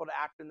of people to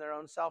act in their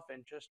own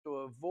self-interest to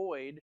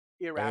avoid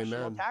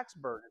irrational tax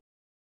burden.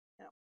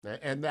 Yeah.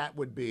 And that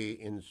would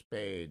be in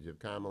spades if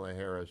Kamala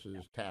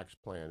Harris's tax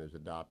plan is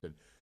adopted.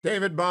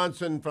 David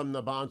Bahnsen from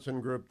the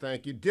Bahnsen Group,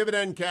 thank you.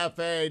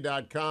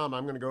 DividendCafe.com.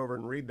 I'm going to go over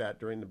and read that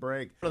during the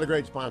break. One of the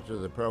great sponsors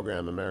of the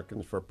program,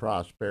 Americans for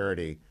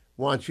Prosperity,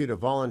 wants you to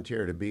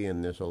volunteer to be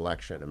in this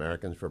election.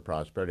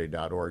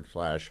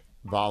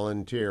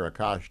 AmericansForProsperity.org/volunteer.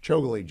 Akash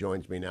Chogley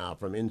joins me now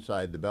from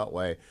inside the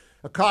Beltway.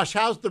 Akash,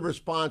 how's the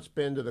response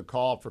been to the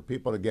call for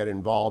people to get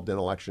involved in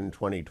election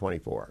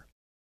 2024?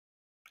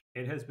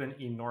 It has been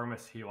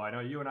enormous, Hugh. I know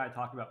you and I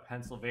talked about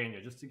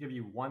Pennsylvania. Just to give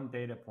you one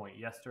data point,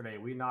 yesterday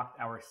we knocked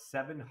our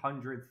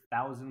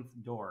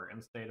 700,000th door in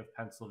the state of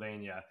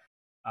Pennsylvania.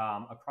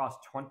 Across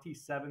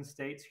 27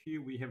 states,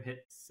 Hugh, we have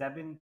hit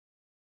 17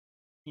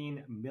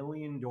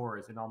 million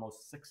doors in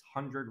almost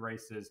 600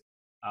 races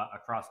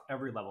across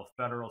every level,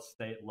 federal,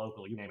 state,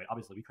 local, you name it.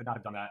 Obviously, we could not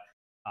have done that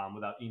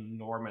without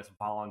enormous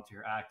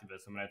volunteer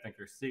activism. And I think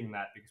they're seeing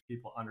that because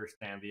people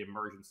understand the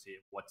emergency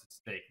of what's at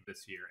stake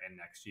this year and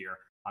next year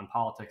on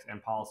politics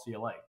and policy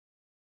alike.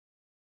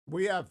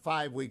 We have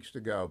 5 weeks to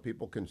go.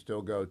 People can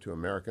still go to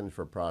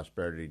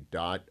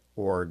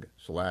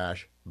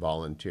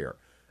AmericansForProsperity.org/volunteer.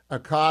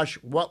 Akash,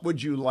 what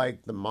would you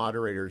like the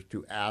moderators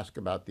to ask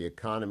about the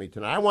economy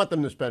tonight? I want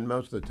them to spend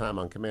most of the time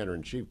on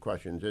Commander-in-Chief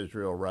questions,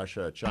 Israel,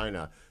 Russia,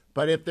 China.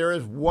 But if there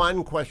is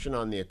one question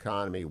on the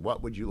economy,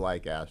 what would you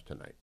like asked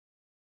tonight?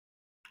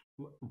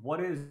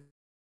 What is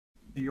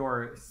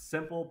your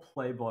simple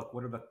playbook?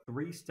 What are the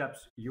 3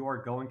 steps you are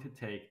going to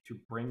take to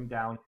bring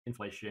down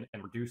inflation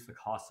and reduce the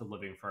cost of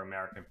living for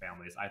American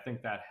families? I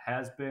think that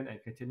has been and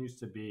continues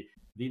to be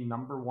the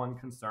 #1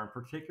 concern,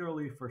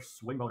 particularly for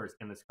swing voters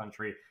in this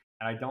country.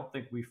 And I don't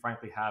think we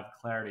frankly have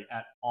clarity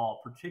at all,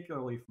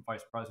 particularly from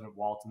Vice President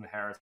Walz and the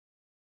Harris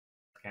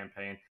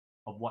campaign,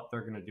 of what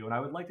they're going to do. And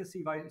I would like to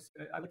see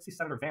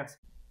Senator Vance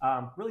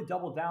really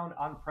double down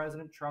on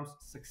President Trump's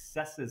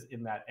successes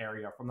in that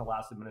area from the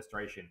last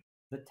administration.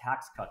 The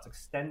tax cuts,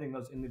 extending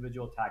those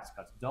individual tax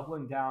cuts,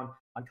 doubling down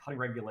on cutting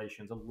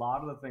regulations, a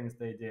lot of the things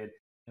they did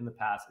in the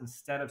past,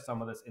 instead of some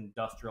of this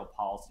industrial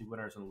policy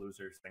winners and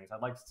losers things.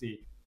 I'd like to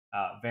see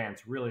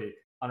Vance really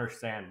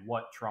understand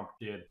what Trump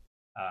did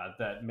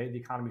that made the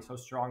economy so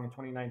strong in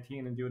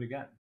 2019 and do it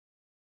again.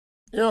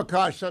 You know,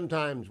 Akash,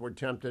 sometimes we're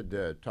tempted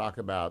to talk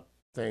about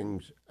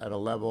things at a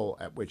level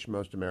at which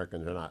most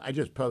Americans are not. I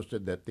just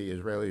posted that the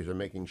Israelis are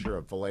making sure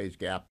a Falaise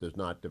Gap does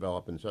not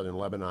develop in southern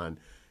Lebanon.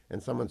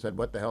 And someone said,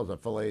 what the hell's a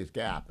Falaise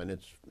Gap? And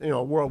it's,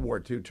 a World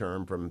War II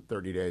term from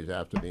 30 days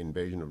after the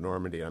invasion of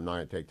Normandy. I'm not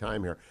going to take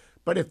time here.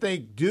 But if they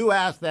do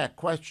ask that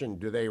question,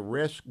 do they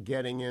risk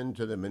getting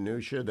into the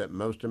minutia that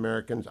most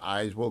Americans'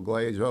 eyes will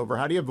glaze over?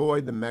 How do you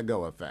avoid the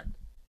Mego effect?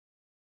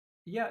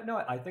 Yeah,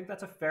 no, I think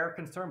that's a fair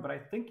concern, but I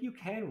think you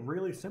can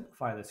really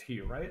simplify this,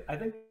 Hugh, right? I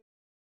think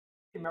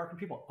the American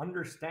people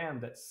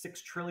understand that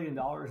 $6 trillion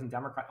in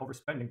Democrat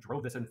overspending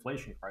drove this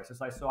inflation crisis.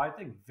 So I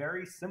think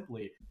very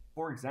simply,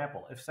 for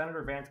example, if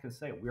Senator Vance can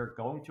say, we are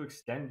going to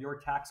extend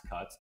your tax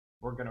cuts,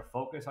 we're going to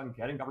focus on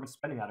getting government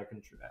spending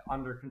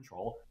under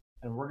control,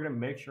 and we're going to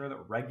make sure that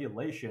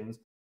regulations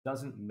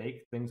doesn't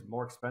make things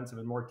more expensive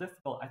and more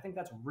difficult. I think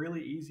that's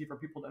really easy for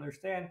people to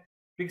understand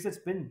because it's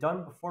been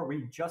done before.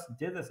 We just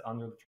did this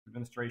under the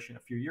administration a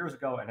few years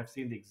ago and have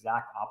seen the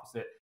exact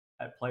opposite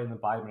at play in the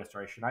Biden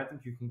administration. I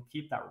think you can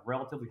keep that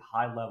relatively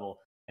high level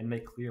and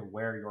make clear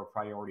where your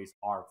priorities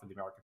are for the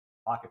American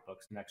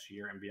pocketbooks next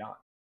year and beyond.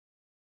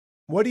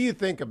 What do you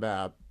think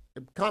about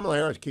Kamala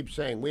Harris keeps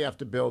saying we have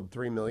to build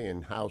 3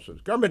 million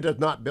houses. Government does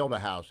not build a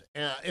house.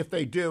 If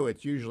they do,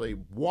 it's usually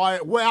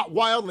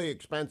wildly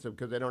expensive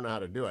because they don't know how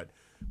to do it.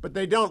 But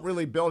they don't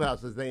really build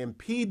houses. They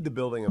impede the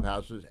building of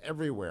houses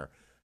everywhere.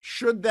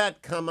 Should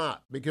that come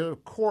up? Because,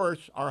 of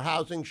course, our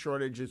housing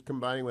shortage is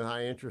combining with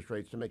high interest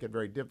rates to make it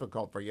very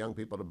difficult for young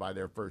people to buy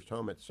their first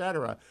home, et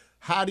cetera.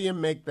 How do you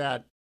make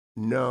that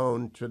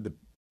known to the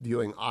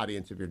viewing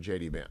audience of your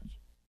J.D. Vance?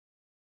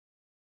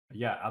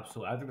 Yeah,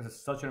 absolutely. I think this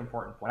is such an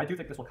important point. I do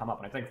think this will come up,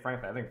 and I think,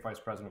 frankly, Vice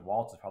President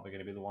Walz is probably going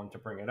to be the one to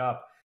bring it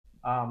up.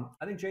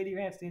 I think J.D.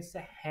 Vance needs to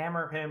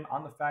hammer him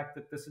on the fact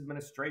that this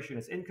administration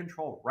is in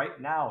control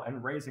right now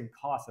and raising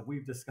costs that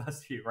we've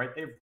discussed here, right?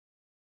 They've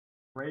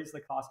raised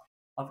the cost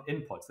of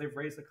inputs. They've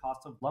raised the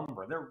cost of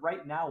lumber. They're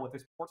right now with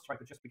this port strike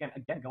that just began,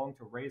 again, going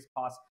to raise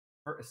costs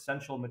for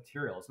essential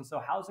materials. And so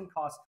housing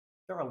costs,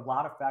 there are a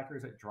lot of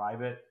factors that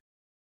drive it,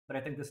 but I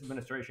think this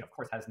administration, of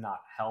course, has not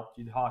helped.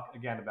 You talk,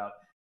 again, about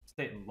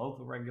state and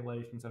local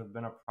regulations that have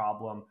been a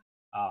problem.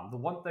 The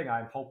one thing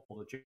I'm hopeful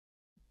that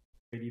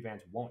J.D.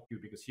 Vance won't do,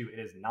 because Hugh, it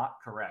is not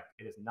correct.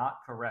 It is not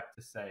correct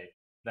to say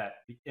that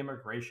the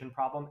immigration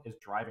problem is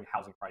driving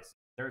housing prices.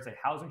 There is a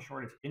housing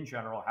shortage in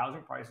general.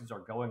 Housing prices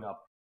are going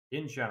up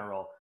in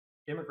general.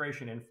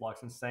 Immigration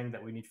influx and saying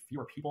that we need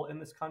fewer people in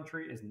this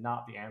country is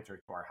not the answer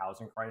to our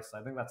housing crisis.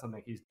 I think that's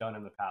something he's done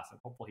in the past, and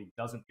hopefully he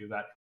doesn't do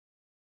that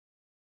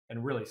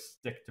and really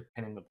stick to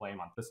pinning the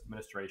blame on this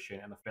administration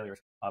and the failures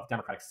of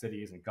Democratic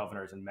cities and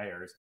governors and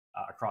mayors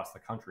across the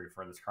country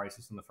for this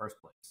crisis in the first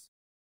place.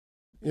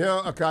 You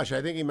know, Akash,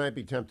 I think he might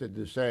be tempted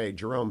to say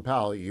Jerome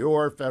Powell,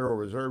 your Federal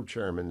Reserve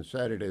Chairman,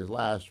 said at his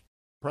last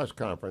press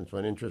conference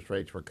when interest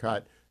rates were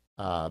cut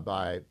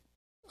by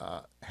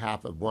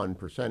half of 1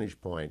 percentage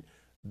point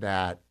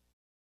that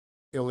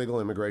illegal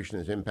immigration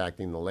is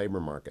impacting the labor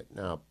market.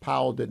 Now,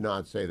 Powell did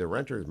not say the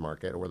renters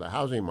market or the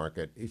housing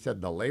market. He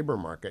said the labor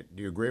market.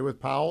 Do you agree with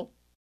Powell?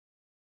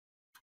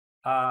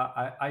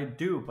 I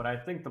do, but I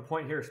think the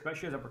point here,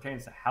 especially as it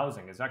pertains to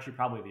housing, is actually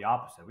probably the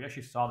opposite. We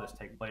actually saw this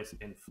take place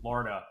in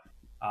Florida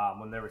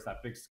when there was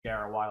that big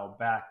scare a while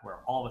back where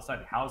all of a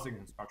sudden housing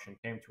construction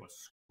came to a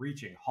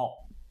screeching halt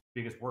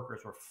because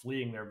workers were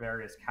fleeing their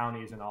various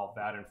counties and all of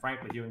that. And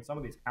frankly, in some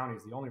of these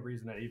counties, the only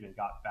reason it even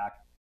got back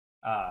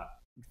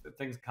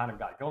things kind of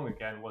got going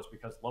again was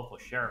because local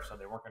sheriffs said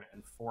they weren't going to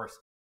enforce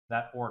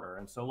that order.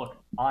 And so look,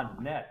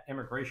 on net,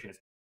 immigration is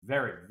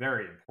very,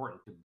 very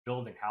important to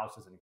building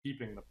houses and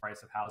keeping the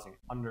price of housing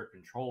under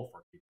control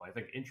for people. I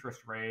think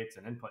interest rates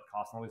and input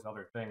costs and all these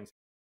other things,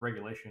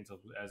 regulations,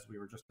 as we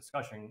were just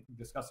discussing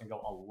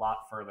go a lot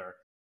further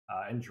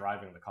in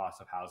driving the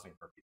cost of housing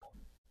for people.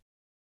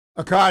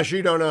 Akash,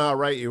 you don't know how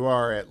right you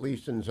are, at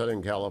least in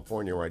Southern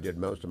California, where I did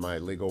most of my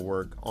legal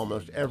work.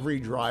 Almost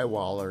every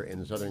drywaller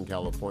in Southern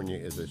California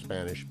is a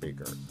Spanish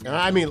speaker. And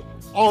I mean,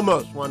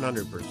 almost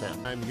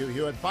 100%. I'm Hugh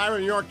Hewitt.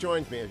 Byron York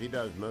joins me, as he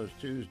does most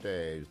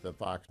Tuesdays. The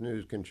Fox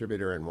News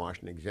contributor and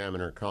Washington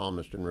Examiner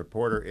columnist and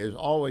reporter is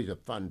always a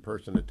fun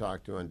person to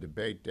talk to on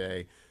debate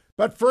day.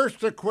 But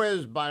first, a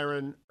quiz,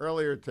 Byron.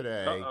 Earlier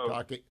today,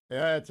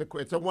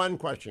 it's a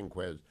one-question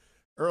quiz.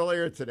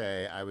 Earlier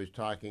today, I was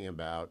talking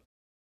about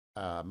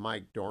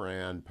Mike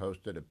Doran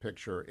posted a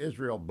picture.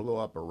 Israel blew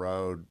up a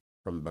road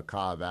from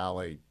Bekaa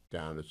Valley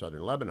down to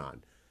southern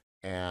Lebanon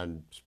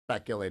and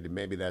speculated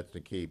maybe that's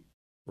to keep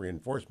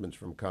reinforcements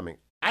from coming.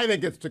 I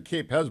think it's to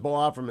keep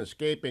Hezbollah from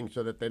escaping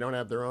so that they don't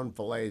have their own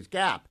Falaise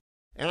Gap.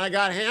 And I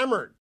got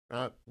hammered.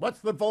 What's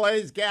the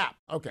Falaise Gap?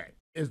 Okay.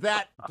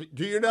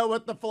 Do you know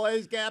what the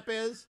Falaise Gap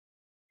is?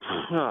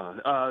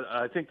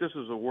 I think this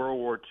is a World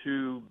War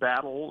II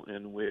battle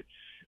in which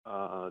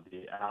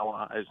the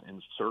Allies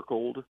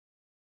encircled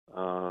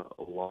a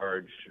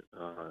large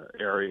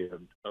area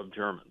of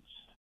Germans.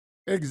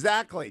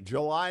 Exactly.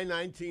 July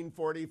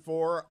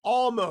 1944,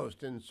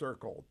 almost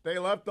encircled. They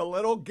left a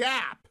little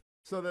gap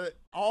so that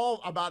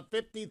about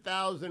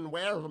 50,000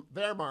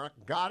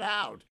 Wehrmacht got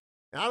out.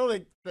 And I don't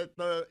think that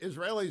the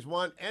Israelis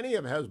want any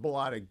of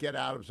Hezbollah to get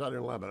out of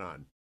southern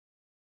Lebanon.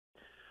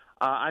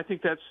 I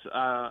think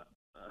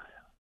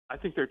I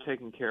think they're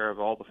taking care of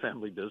all the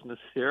family business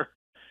here.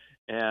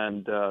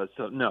 And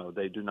so, no,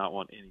 they do not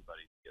want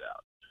anybody to get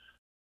out.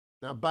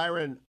 Now,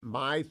 Byron,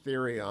 my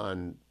theory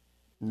on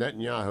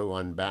Netanyahu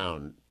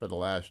Unbound for the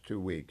last 2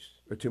 weeks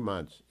or 2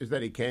 months is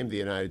that he came to the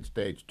United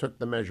States, took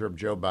the measure of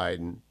Joe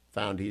Biden,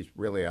 found he's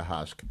really a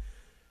husk,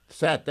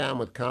 sat down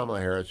with Kamala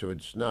Harris, who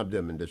had snubbed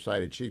him, and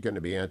decided she's going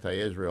to be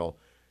anti-Israel.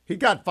 He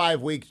got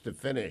 5 weeks to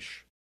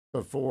finish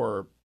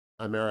before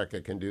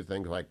America can do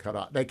things like cut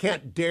off. They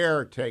can't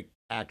dare take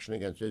action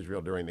against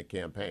Israel during the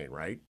campaign,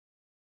 right?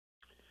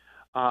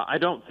 I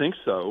don't think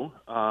so.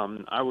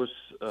 I was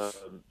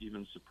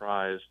even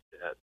surprised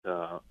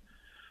at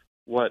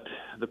what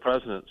the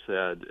president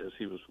said as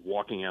he was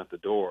walking out the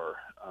door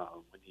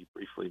when he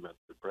briefly met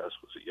the press.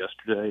 Was it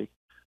yesterday?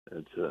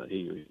 That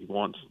he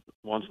wants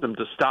them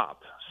to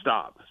stop.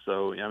 stop.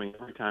 So, I mean,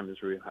 every time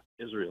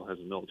Israel has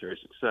a military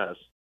success,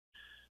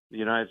 the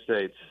United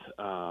States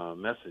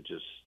message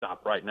is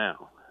stop right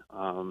now.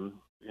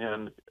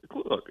 And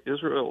look,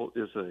 Israel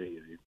is a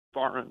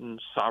foreign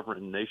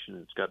sovereign nation.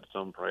 It's got its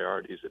own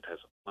priorities. It has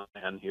a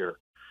plan here,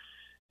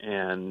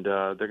 and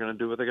they're going to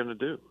do what they're going to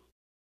do.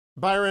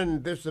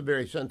 Byron, this is a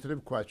very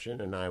sensitive question,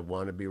 and I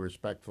want to be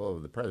respectful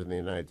of the President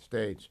of the United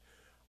States.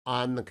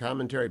 On the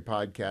Commentary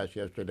podcast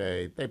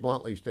yesterday, they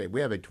bluntly state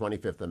we have a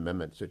 25th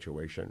Amendment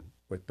situation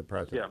with the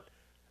President.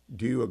 Yeah.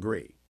 Do you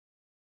agree?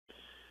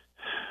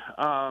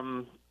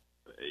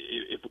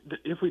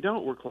 If we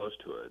don't, we're close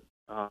to it.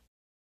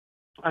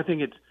 I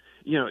think it's,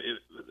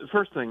 the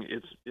first thing,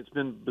 it's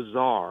been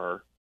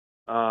bizarre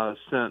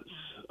since,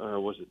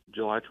 was it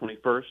July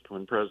 21st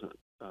when President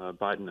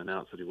Biden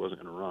announced that he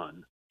wasn't going to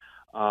run.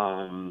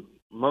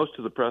 Most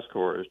of the press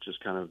corps has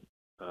just kind of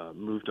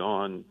moved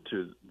on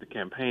to the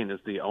campaign as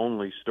the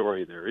only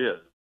story there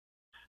is.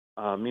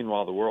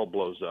 Meanwhile, the world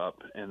blows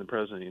up and the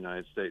President of the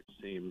United States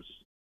seems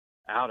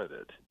out of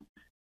it.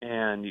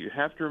 And you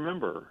have to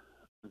remember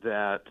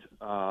that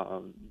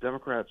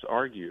Democrats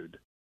argued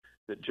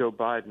that Joe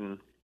Biden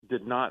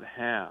did not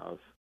have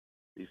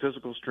the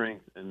physical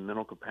strength and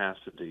mental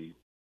capacity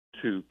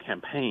to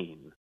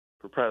campaign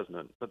for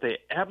president, but they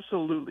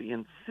absolutely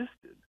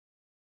insisted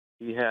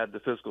he had the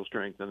physical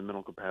strength and the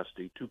mental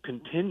capacity to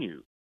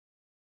continue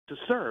to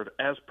serve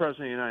as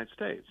president of the United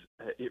States.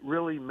 It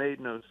really made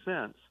no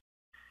sense,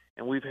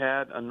 and we've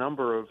had a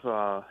number of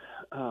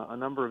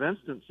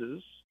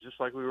instances, just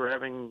like we were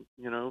having,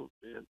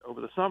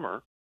 over the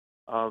summer,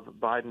 of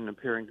Biden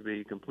appearing to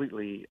be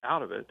completely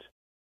out of it.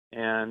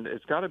 And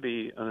it's got to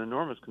be an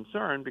enormous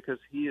concern because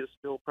he is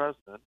still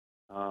president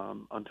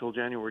until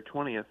January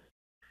 20th,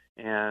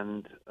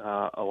 and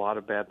a lot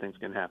of bad things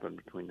can happen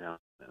between now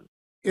and then.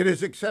 It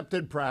is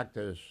accepted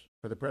practice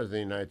for the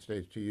President of the United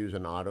States to use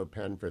an auto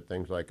pen for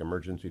things like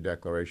emergency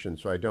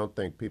declarations. So I don't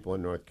think people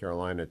in North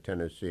Carolina,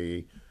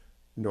 Tennessee,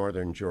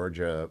 Northern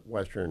Georgia,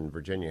 Western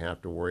Virginia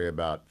have to worry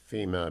about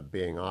FEMA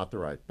being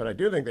authorized. But I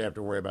do think they have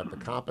to worry about the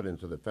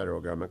competence of the federal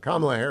government.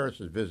 Kamala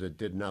Harris's visit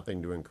did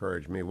nothing to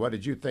encourage me. What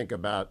did you think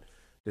about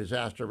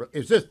disaster?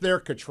 Is this their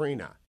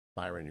Katrina,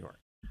 Byron York?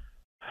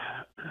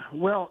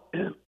 Well,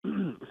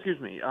 excuse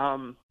me.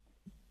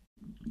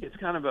 It's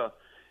kind of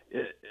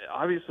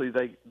obviously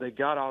they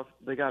got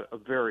a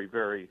very,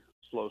 very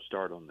slow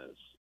start on this,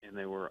 and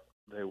they were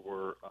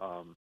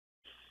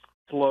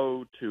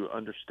slow to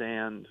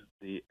understand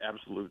the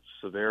absolute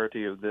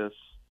severity of this,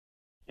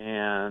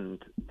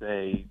 and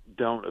they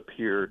don't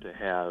appear to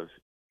have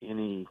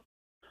any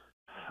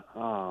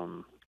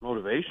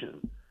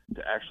motivation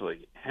to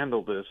actually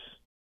handle this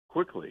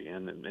quickly.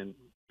 And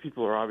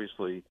people are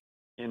obviously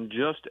in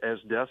just as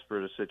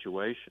desperate a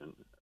situation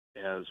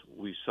as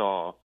we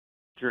saw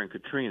during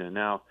Katrina.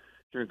 Now,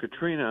 during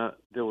Katrina,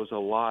 there was a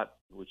lot,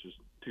 which is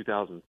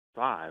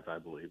 2005, I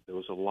believe, there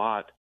was a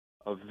lot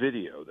of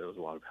video. There was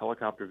a lot of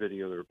helicopter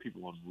video. There were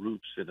people on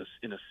roofs in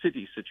a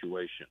city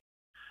situation.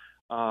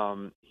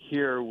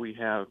 Here we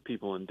have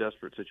people in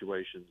desperate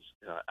situations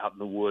out in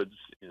the woods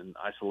in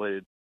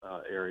isolated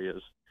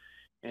areas,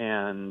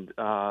 and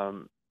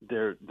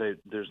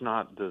there's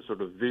not the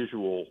sort of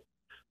visual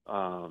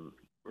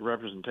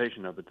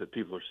representation of it that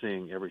people are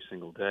seeing every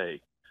single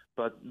day.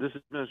 But this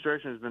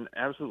administration has been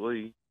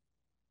absolutely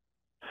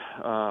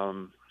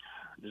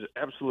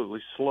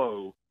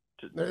slow.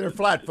 They're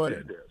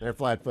flat-footed. They're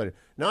flat-footed.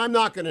 Now, I'm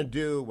not going to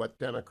do what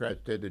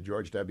Democrats did to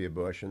George W.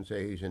 Bush and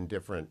say he's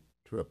indifferent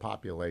to a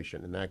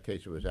population. In that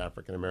case, it was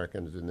African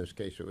Americans. In this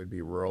case, it would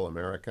be rural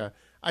America.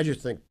 I just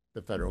think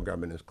the federal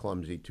government is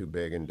clumsy, too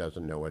big, and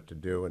doesn't know what to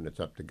do, and it's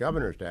up to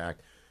governors to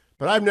act.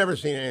 But I've never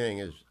seen anything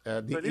as the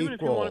equal. But even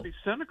if you want to be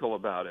cynical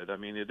about it, I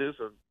mean, it is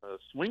a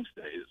swing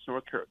state.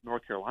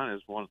 North Carolina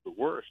is one of the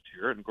worst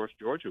here, and of course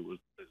Georgia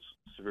is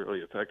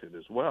severely affected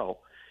as well.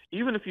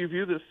 Even if you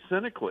view this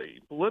cynically,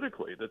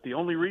 politically, that the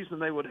only reason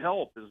they would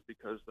help is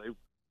because they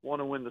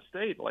want to win the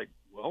state,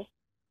 well,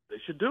 they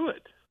should do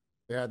it.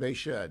 Yeah, they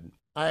should.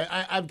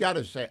 I've got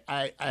to say,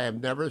 I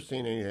have never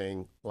seen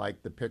anything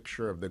like the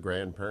picture of the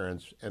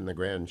grandparents and the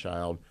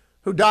grandchild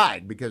who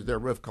died because their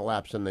roof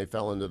collapsed and they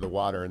fell into the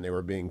water and they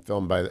were being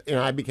filmed by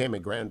I became a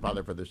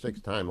grandfather for the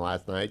 6th time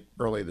last night,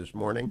 early this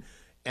morning,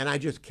 and I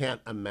just can't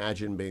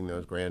imagine being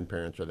those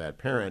grandparents or that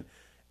parent.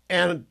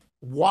 And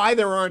why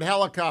there aren't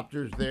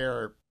helicopters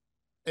there,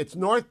 it's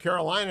North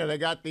Carolina. They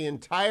got the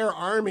entire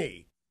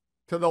army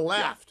to the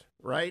left,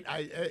 right?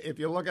 If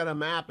you look at a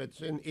map,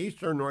 it's in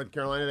eastern North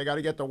Carolina. They got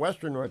to get to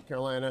western North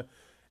Carolina.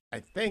 I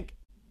think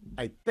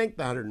the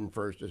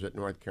 101st is at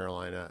North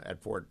Carolina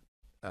at Fort.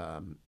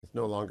 It's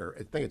no longer.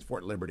 I think it's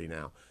Fort Liberty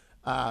now.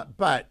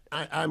 But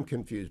I'm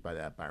confused by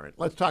that, Byron.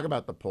 Let's talk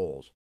about the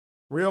polls.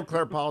 Real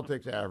Clear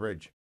Politics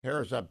average: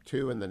 Harris up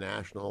 2 in the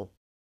national,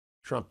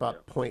 Trump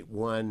up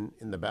 0.1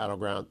 in the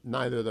battleground.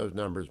 Neither of those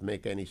numbers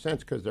make any sense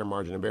because they're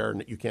margin of error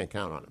and you can't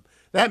count on them.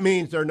 That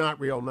means they're not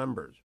real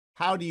numbers.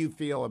 How do you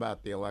feel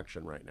about the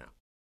election right now?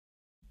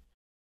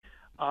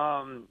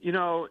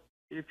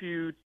 If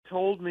you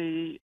told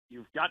me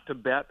you've got to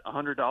bet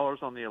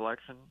 $100 on the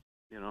election,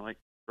 like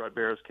Brett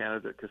Baer's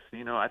candidate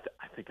Casino, I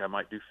think I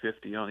might do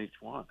 50 on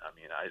each one. I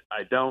mean,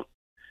 I don't.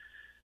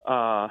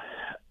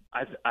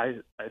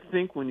 I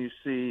think when you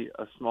see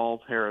a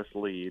small Harris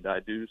lead, I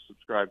do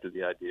subscribe to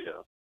the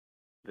idea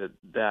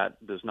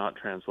that does not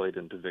translate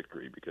into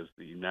victory, because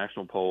the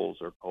national polls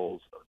are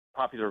polls of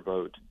popular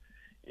vote,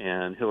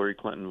 and Hillary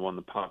Clinton won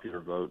the popular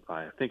vote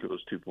by, I think it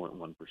was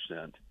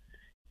 2.1%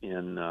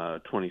 in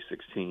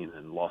 2016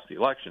 and lost the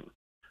election.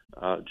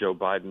 Joe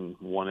Biden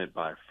won it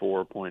by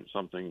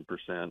 4-point-something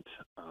percent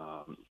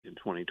in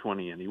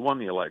 2020, and he won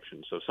the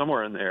election. So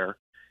somewhere in there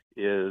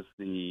is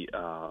the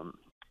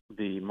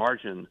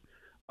margin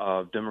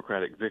of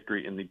Democratic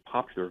victory in the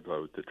popular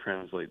vote that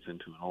translates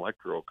into an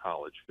electoral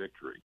college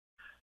victory.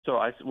 So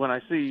when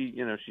I see,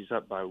 she's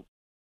up by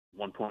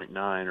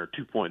 1.9 or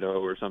 2.0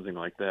 or something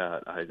like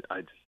that, I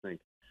just think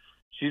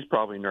she's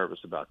probably nervous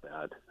about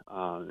that.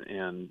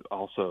 And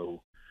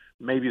also,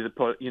 maybe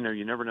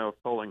you never know if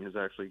polling has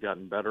actually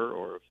gotten better,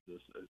 or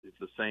if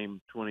the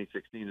same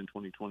 2016 and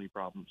 2020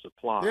 problems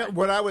apply. Yeah,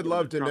 what I would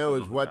love to know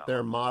is what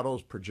their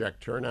models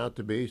project turnout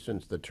to be,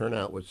 since the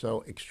turnout was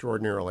so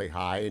extraordinarily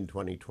high in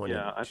 2020.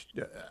 Yeah,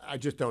 I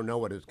just don't know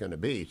what it's going to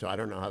be, so I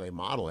don't know how they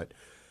model it.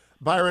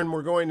 Byron,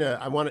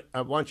 I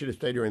want you to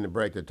stay during the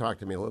break to talk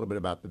to me a little bit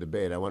about the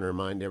debate. I want to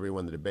remind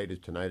everyone the debate is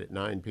tonight at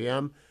 9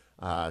 p.m.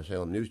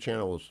 Salem News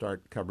Channel will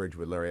start coverage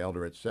with Larry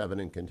Elder at 7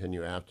 and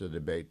continue after the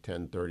debate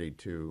 10:30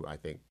 to, I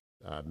think,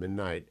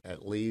 midnight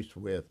at least,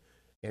 with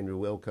Andrew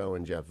Wilco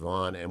and Jeff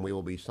Vaughn. And we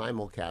will be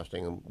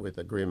simulcasting with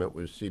agreement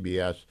with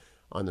CBS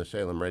on the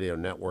Salem Radio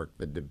Network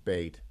the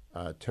debate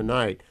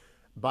tonight.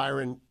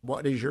 Byron,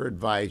 what is your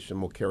advice,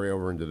 and we'll carry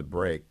over into the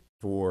break,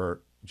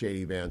 for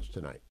J.D. Vance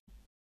tonight?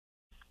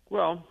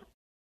 Well,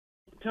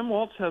 Tim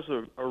Walz has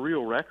a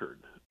real record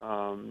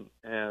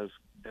as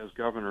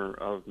governor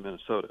of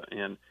Minnesota,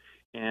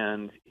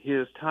 and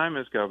his time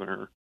as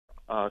governor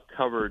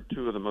covered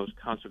two of the most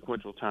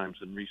consequential times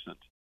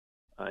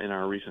in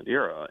our recent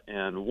era,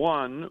 and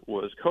one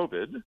was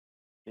COVID,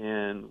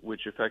 and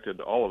which affected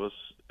all of us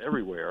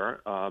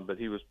everywhere. But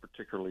he was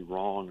particularly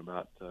wrong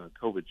about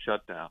COVID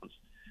shutdowns.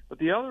 But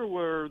the other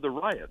were the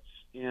riots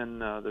in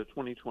the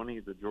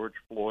 2020, the George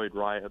Floyd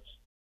riots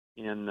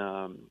in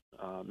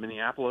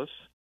Minneapolis,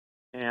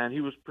 and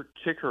he was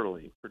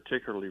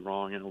particularly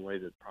wrong in a way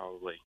that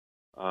probably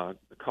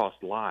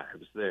cost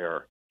lives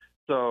there.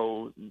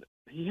 So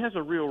he has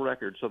a real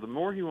record. So the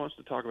more he wants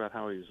to talk about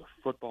how he was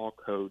a football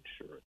coach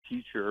or a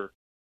teacher,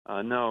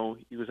 no,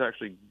 he was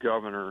actually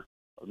governor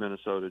of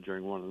Minnesota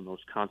during one of the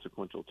most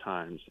consequential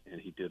times, and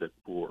he did a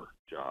poor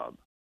job.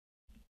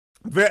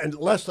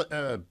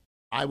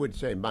 I would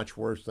say much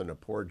worse than a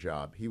poor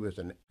job. He was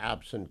an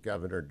absent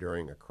governor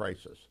during a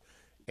crisis.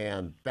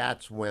 And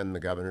that's when the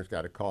governor's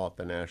got to call up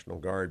the National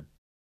Guard.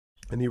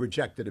 And he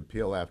rejected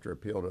appeal after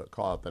appeal to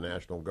call up the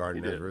National Guard.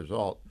 And as a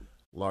result,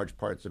 large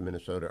parts of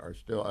Minnesota are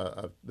still,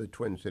 the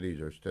Twin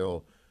Cities are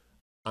still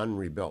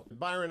unrebuilt.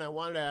 Byron, I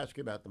wanted to ask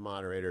you about the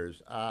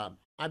moderators.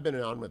 I've been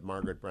on with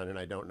Margaret Brennan.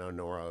 I don't know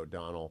Nora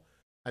O'Donnell.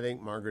 I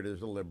think Margaret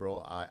is a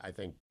liberal. I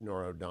think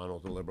Nora O'Donnell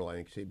is a liberal. I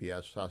think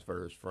CBS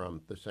suffers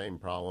from the same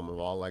problem of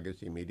all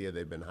legacy media.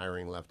 They've been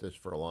hiring leftists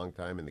for a long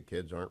time, and the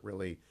kids aren't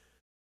really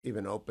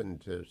even open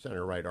to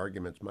center-right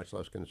arguments, much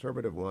less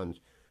conservative ones.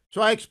 So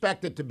I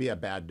expect it to be a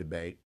bad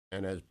debate,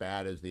 and as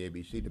bad as the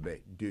ABC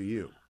debate. Do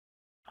you?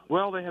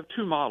 Well, they have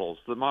two models.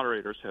 The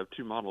moderators have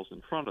two models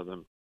in front of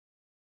them.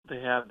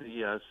 They have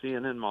the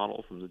CNN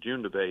model from the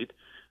June debate,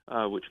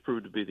 which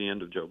proved to be the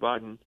end of Joe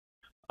Biden,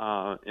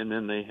 and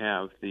then they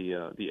have the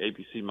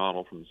ABC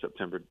model from the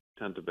September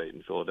 10th debate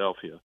in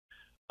Philadelphia,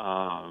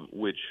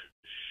 which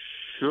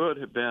should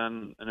have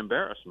been an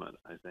embarrassment,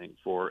 I think,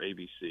 for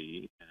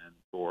ABC and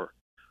for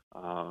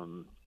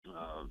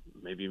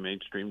maybe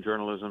mainstream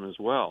journalism as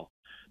well.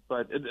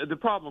 But the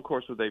problem, of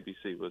course, with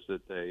ABC was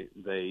that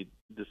they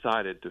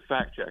decided to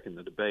fact-check in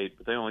the debate,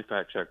 but they only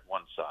fact-checked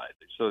one side.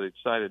 So they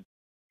decided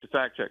to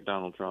fact-check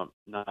Donald Trump,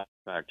 not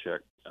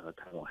fact-check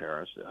Kamala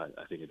Harris.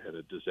 I think it had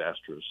a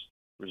disastrous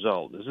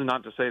result. This is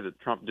not to say that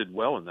Trump did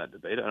well in that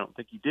debate. I don't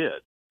think he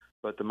did.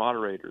 But the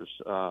moderators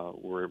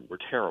were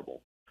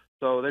terrible.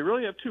 So they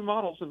really have two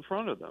models in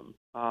front of them,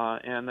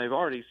 and they've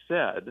already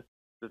said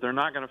that they're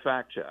not going to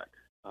fact-check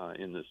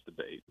in this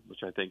debate, which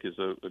I think is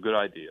a good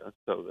idea.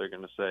 So they're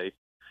going to say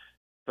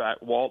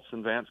Waltz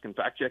and Vance can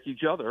fact-check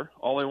each other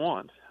all they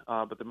want,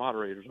 but the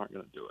moderators aren't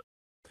going to do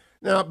it.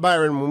 Now,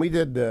 Byron, when we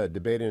did the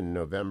debate in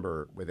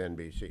November with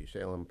NBC,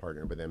 Salem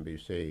partnered with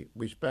NBC,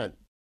 we spent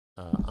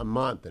a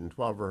month and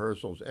 12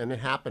 rehearsals, and it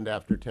happened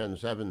after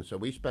 10/7, so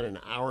we spent an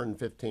hour and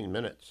 15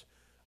 minutes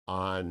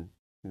on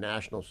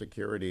national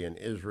security in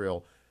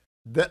Israel.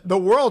 The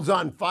world's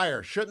on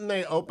fire. Shouldn't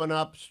they open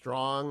up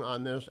strong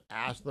on this?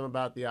 Ask them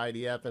about the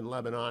IDF in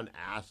Lebanon.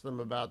 Ask them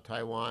about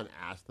Taiwan.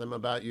 Ask them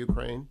about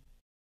Ukraine.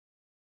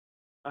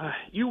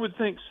 You would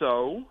think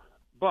so,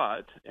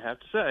 but I have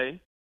to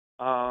say,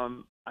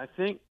 I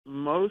think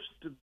most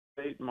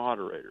debate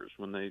moderators,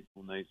 when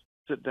they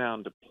sit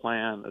down to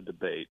plan a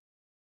debate,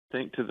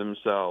 think to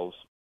themselves,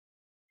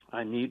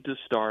 I need to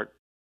start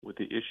with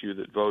the issue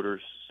that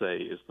voters say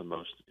is the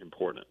most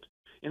important.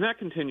 And that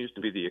continues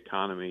to be the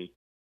economy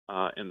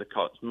and the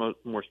cost,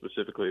 more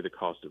specifically, the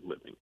cost of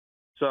living.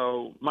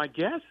 So my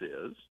guess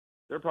is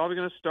they're probably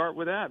going to start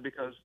with that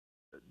because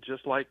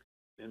just like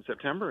in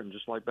September and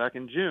just like back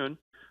in June,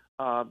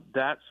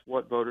 that's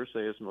what voters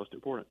say is most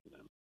important to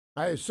them.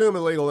 I assume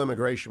illegal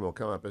immigration will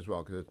come up as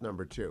well because it's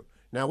number 2.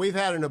 Now, we've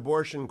had an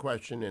abortion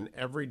question in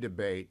every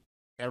debate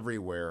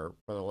everywhere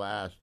for the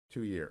last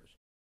 2 years.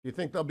 Do you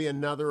think there'll be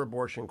another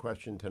abortion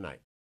question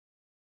tonight?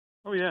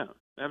 Oh, yeah,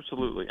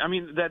 absolutely. I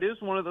mean, that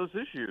is one of those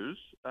issues.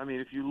 I mean,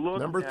 if you look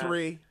number at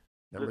three,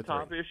 the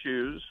top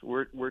issues,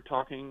 we're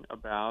talking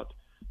about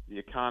the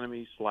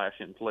economy /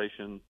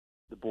 inflation,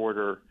 the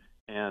border,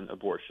 and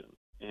abortion.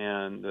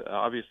 And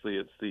obviously,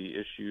 it's the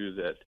issue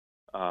that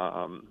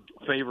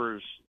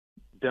favors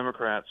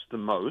Democrats the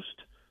most.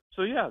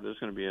 So, yeah, there's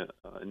going to be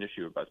an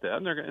issue about that.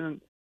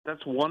 And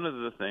that's one of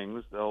the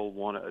things they'll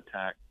want to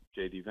attack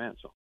J.D. Vance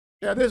on.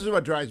 Yeah, this is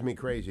what drives me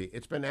crazy.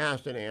 It's been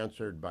asked and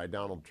answered by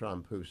Donald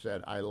Trump, who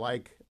said, I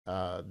like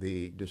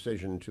the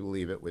decision to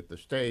leave it with the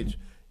states.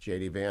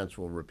 J.D. Vance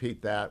will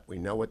repeat that. We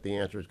know what the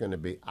answer is going to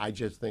be. I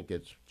just think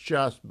it's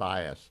just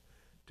bias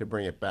to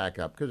bring it back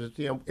up because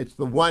it's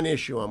the one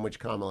issue on which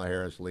Kamala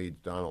Harris leads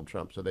Donald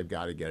Trump, so they've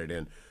got to get it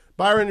in.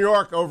 Byron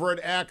York over at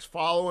X,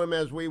 follow him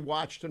as we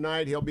watch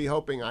tonight. He'll be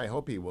I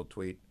hope he will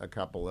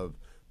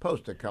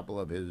post a couple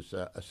of his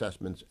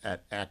assessments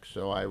at X,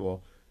 so I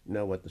will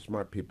know what the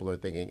smart people are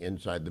thinking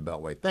inside the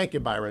Beltway. Thank you,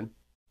 Byron.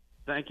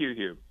 Thank you,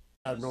 Hugh.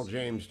 Admiral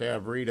James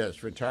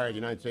Stavridis, retired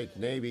United States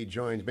Navy,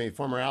 joins me,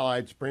 former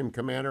Allied Supreme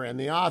Commander and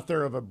the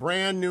author of a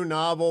brand new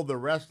novel, The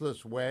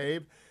Restless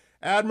Wave.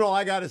 Admiral,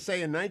 I got to say,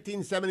 in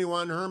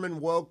 1971, Herman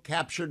Wouk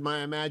captured my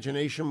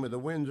imagination with The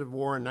Winds of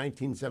War. In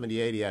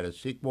 1978, he had a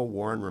sequel,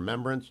 War and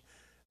Remembrance.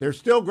 They're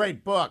still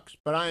great books,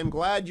 but I am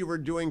glad you were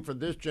doing for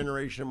this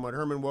generation what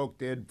Herman Wouk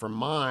did for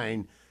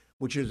mine,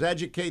 which is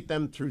educate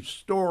them through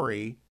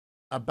story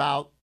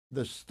about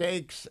the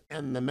stakes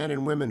and the men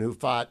and women who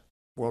fought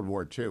World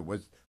War II.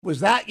 Was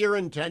that your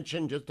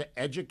intention, just to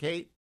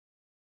educate?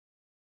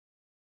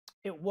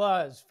 It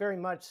was, very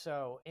much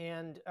so.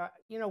 And,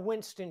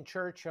 Winston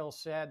Churchill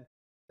said,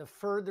 the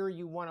further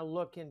you want to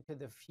look into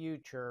the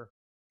future,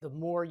 the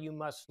more you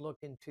must look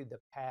into the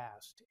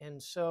past.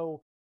 And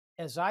so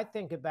as I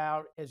think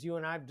about, as you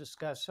and I've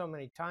discussed so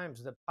many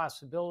times, the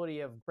possibility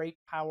of great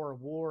power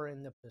war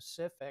in the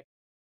Pacific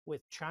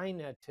with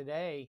China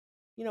today,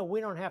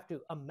 we don't have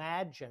to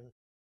imagine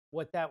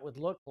what that would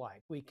look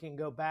like. We can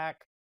go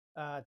back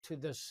to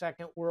the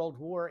Second World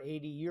War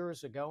 80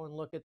 years ago and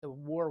look at the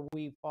war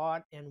we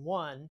fought and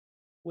won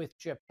with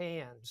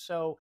Japan.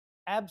 So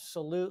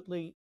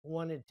absolutely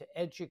wanted to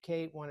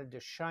educate, wanted to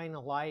shine a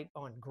light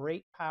on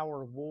great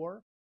power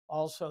war,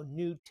 also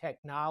new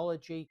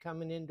technology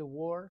coming into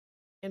war.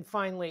 And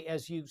finally,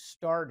 as you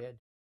started,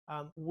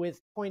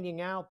 with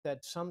pointing out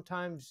that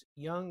sometimes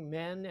young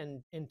men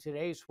and in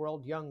today's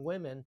world, young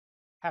women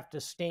have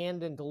to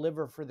stand and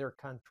deliver for their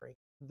country.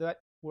 That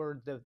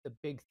were the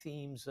big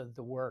themes of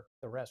the work,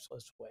 The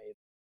Restless Wave.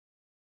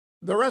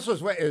 The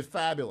Restless Wave is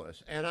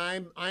fabulous, and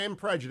I am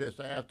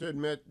prejudiced. I have to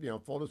admit,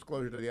 full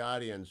disclosure to the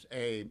audience,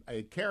 a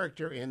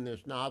character in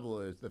this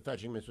novel is the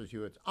fetching Mrs.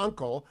 Hewitt's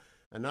uncle.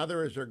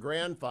 Another is her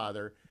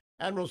grandfather.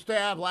 Admiral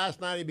Stav, last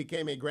night he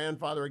became a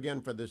grandfather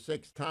again for the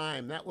 6th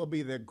time. That will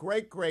be the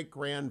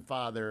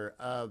great-great-grandfather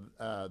of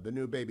the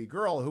new baby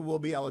girl who will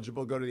be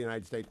eligible to go to the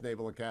United States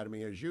Naval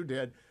Academy, as you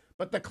did.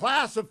 But the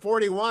class of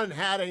 41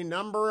 had a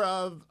number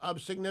of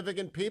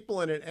significant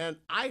people in it. And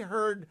I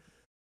heard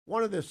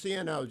one of the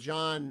CNOs,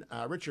 John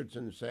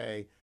Richardson,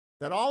 say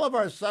that all of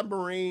our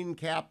submarine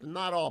captains,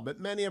 not all,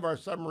 but many of our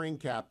submarine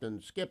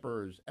captains,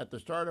 skippers at the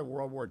start of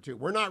World War II,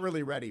 were not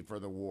really ready for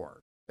the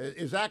war.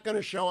 Is that going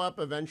to show up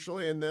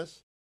eventually in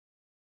this?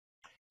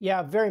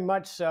 Yeah, very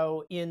much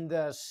so in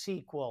the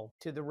sequel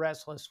to The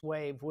Restless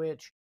Wave,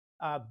 which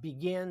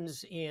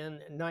begins in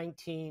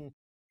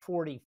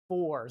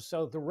 1944.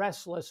 So The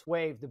Restless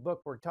Wave, the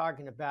book we're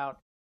talking about,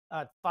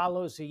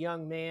 follows a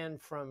young man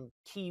from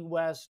Key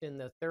West in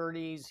the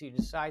 30s. He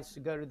decides to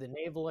go to the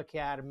Naval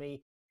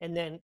Academy, and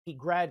then he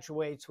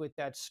graduates with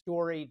that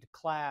storied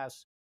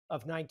class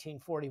of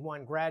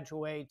 1941,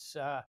 graduates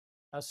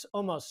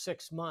almost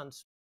 6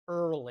 months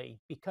early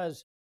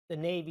because the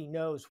Navy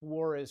knows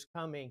war is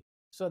coming.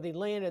 So they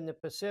land in the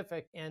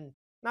Pacific, and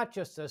not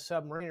just the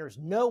submariners,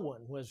 no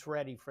one was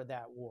ready for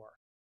that war.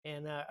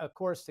 And of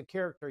course, the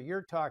character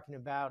you're talking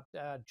about,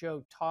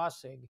 Joe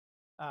Taussig,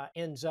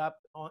 ends up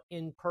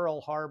in Pearl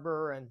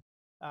Harbor and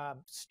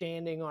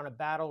standing on a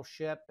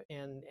battleship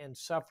and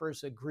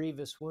suffers a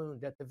grievous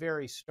wound at the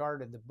very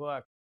start of the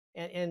book.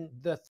 And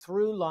the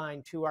through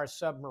line to our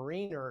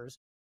submariners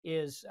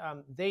is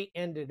they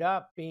ended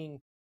up being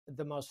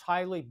the most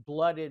highly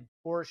blooded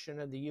portion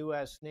of the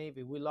U.S.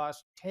 Navy. We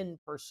lost 10%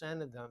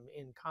 of them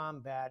in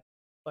combat,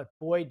 but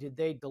boy, did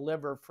they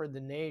deliver for the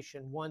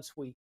nation once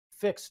we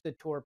fixed the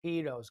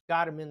torpedoes,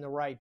 got them in the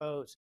right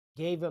boats,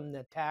 gave them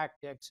the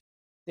tactics.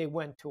 They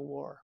went to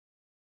war.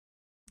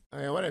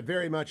 What I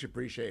very much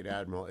appreciate,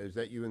 Admiral, is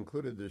that you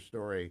included this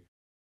story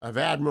of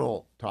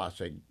Admiral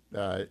Taussig,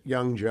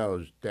 young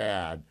Joe's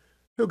dad,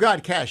 who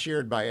got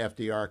cashiered by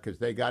FDR because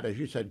they got, as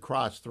you said,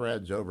 cross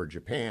threads over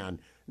Japan.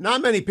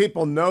 Not many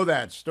people know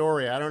that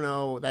story. I don't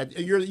know that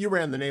you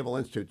ran the Naval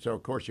Institute, so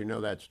of course you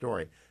know that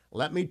story.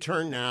 Let me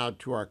turn now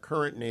to our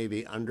current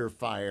Navy under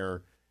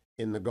fire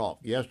in the Gulf.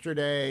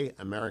 Yesterday,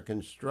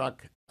 Americans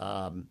struck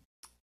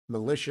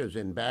militias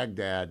in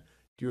Baghdad.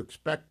 Do you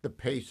expect the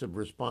pace of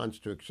response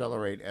to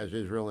accelerate as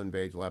Israel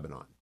invades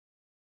Lebanon?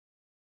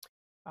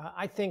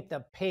 I think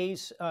the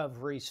pace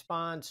of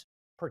response,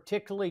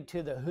 particularly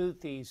to the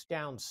Houthis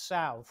down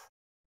south,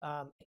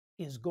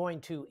 is going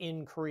to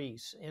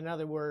increase. In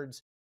other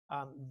words,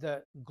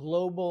 the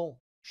global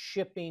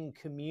shipping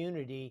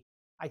community,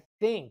 I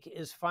think,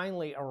 is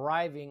finally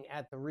arriving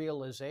at the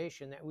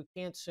realization that we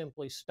can't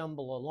simply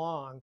stumble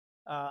along,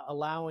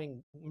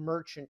 allowing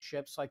merchant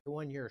ships like the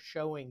one you're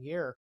showing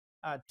here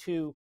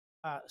to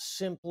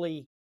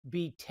simply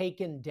be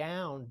taken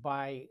down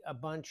by a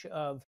bunch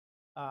of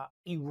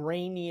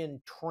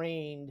Iranian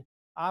trained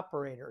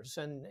operators.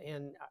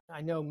 And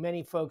I know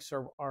many folks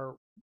are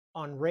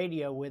on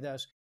radio with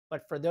us,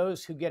 but for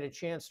those who get a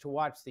chance to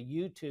watch the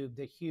YouTube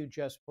that Hugh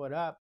just put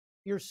up,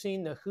 you're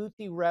seeing the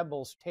Houthi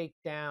rebels take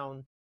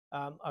down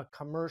a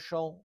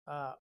commercial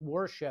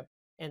warship.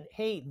 And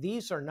hey,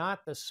 these are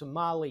not the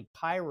Somali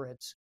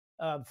pirates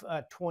of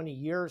 20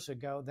 years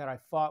ago that I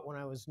fought when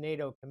I was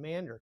NATO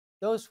commander.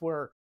 Those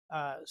were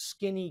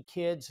skinny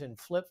kids in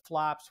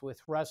flip-flops with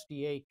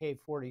rusty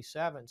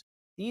AK-47s.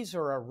 These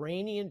are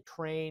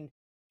Iranian-trained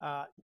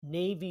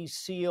Navy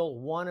SEAL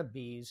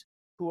wannabes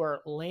who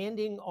are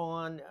landing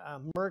on a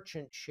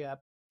merchant ship,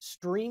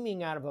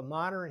 streaming out of a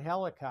modern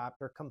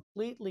helicopter,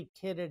 completely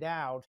kitted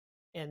out,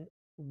 and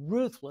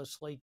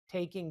ruthlessly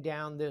taking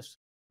down this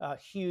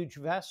huge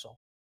vessel.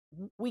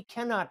 We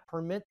cannot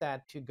permit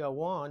that to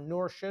go on,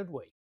 nor should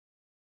we.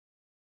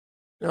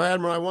 Now,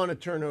 Admiral, I want to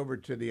turn over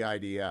to the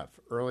IDF.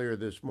 Earlier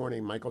this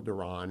morning, Michael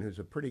Duran, who's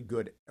a pretty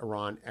good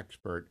Iran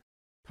expert,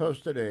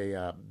 posted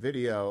a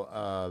video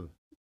of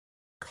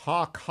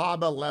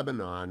Kaba,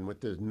 Lebanon,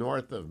 which is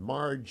north of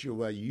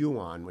Marjua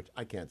Yuan, which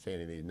I can't say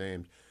any of these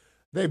names.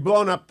 They've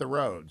blown up the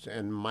roads,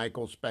 and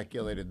Michael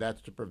speculated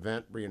that's to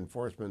prevent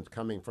reinforcements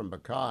coming from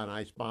Bekaa, and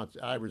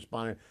I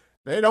responded,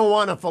 they don't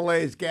want a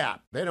Falaise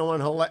Gap. They don't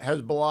want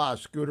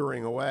Hezbollah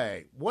scootering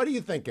away. What do you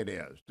think it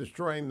is,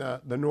 destroying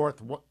the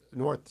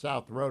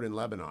north-south road in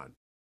Lebanon?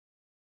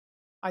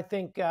 I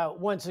think,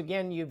 once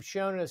again, you've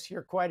shown us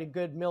you're quite a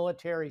good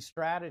military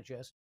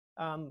strategist.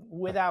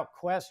 Without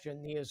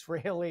question, the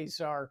Israelis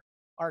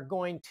are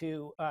going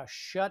to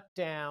shut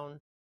down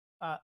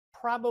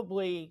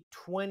probably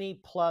 20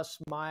 plus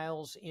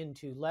miles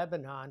into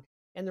Lebanon.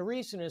 And the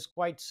reason is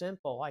quite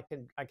simple. I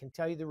can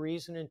tell you the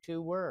reason in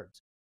 2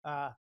 words.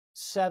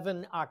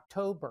 7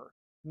 October,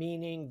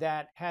 meaning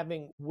that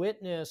having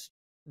witnessed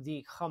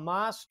the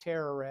Hamas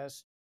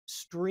terrorists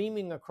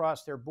streaming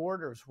across their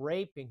borders,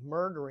 raping,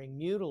 murdering,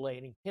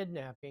 mutilating,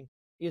 kidnapping,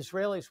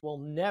 Israelis will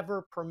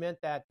never permit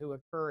that to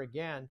occur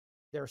again.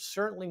 They're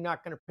certainly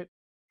not going to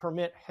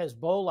permit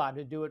Hezbollah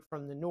to do it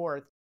from the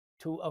north.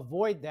 To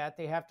avoid that,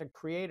 they have to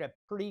create a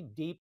pretty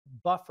deep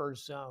buffer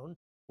zone,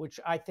 which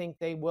I think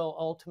they will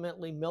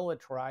ultimately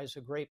militarize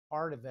a great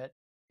part of it.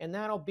 And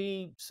that'll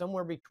be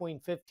somewhere between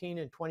 15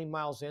 and 20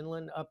 miles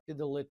inland up to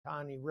the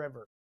Litani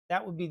River.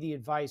 That would be the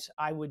advice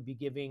I would be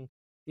giving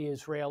the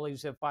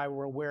Israelis if I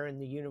were wearing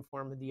the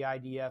uniform of the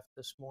IDF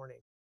this morning.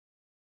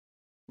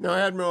 Now,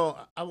 Admiral,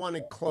 I want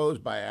to close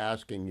by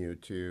asking you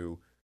to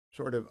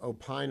sort of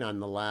opine on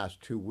the last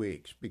 2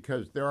 weeks,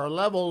 because there are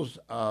levels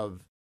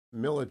of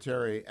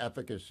military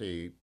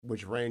efficacy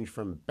which range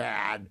from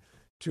bad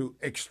to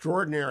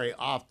extraordinary,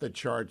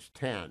 off-the-charts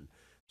 10.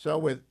 So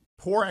with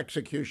poor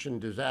execution,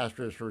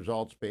 disastrous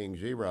results being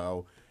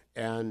 0,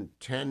 and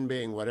 10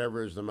 being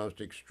whatever is the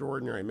most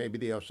extraordinary, maybe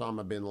the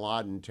Osama bin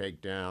Laden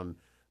takedown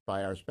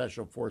by our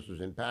special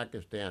forces in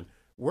Pakistan.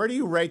 Where do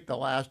you rate the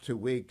last 2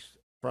 weeks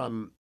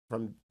from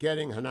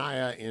getting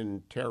Hanaya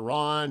in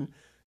Tehran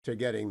to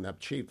getting the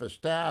chief of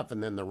staff,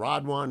 and then the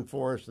Radwan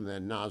force, and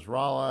then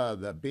Nasrallah,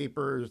 the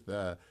beepers,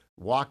 the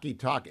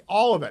walkie-talkie,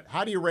 all of it?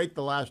 How do you rate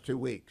the last 2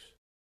 weeks?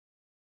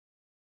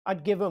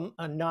 I'd give them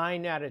a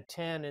 9 out of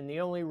 10. And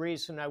the only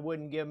reason I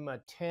wouldn't give them a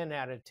 10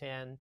 out of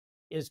 10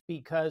 is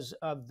because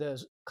of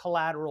the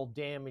collateral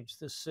damage,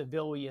 the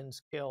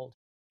civilians killed.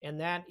 And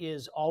that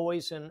is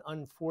always an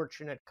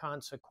unfortunate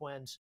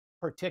consequence,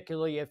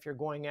 particularly if you're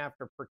going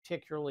after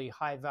particularly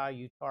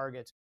high-value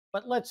targets.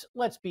 But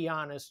let's be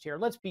honest here.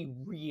 Let's be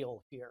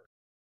real here.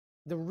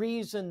 The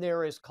reason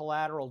there is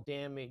collateral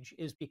damage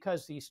is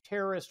because these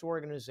terrorist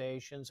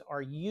organizations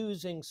are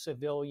using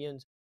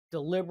civilians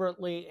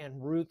deliberately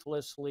and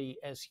ruthlessly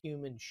as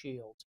human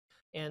shields.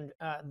 And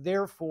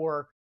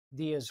therefore,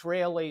 the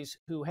Israelis,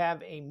 who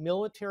have a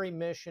military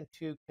mission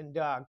to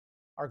conduct,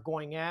 are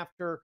going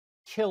after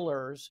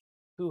killers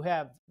who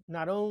have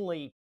not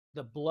only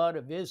the blood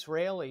of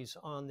Israelis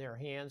on their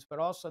hands, but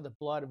also the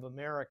blood of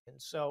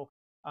Americans. So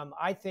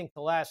I think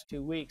the last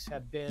 2 weeks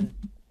have been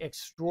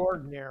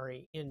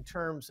extraordinary in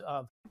terms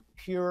of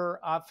pure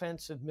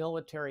offensive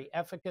military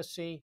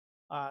efficacy.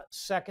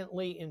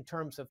 Secondly, in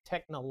terms of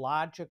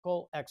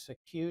technological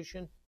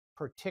execution,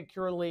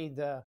 particularly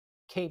the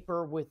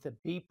caper with the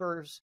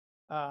beepers.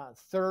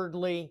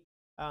 Thirdly,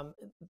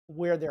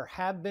 where there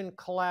have been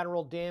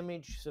collateral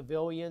damage,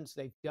 civilians,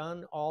 they've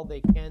done all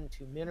they can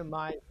to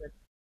minimize it.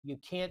 You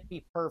can't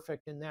be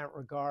perfect in that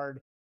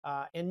regard.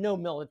 And no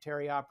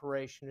military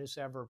operation is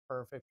ever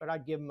perfect, but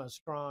I'd give them a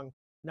strong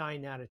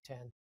 9 out of 10.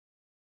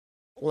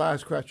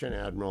 Last question,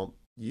 Admiral.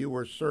 You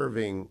were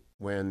serving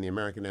when the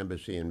American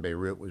embassy in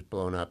Beirut was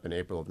blown up in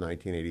April of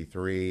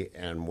 1983,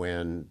 and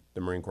when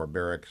the Marine Corps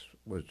barracks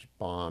was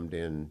bombed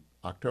in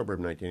October of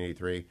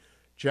 1983.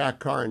 Jack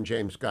Carr and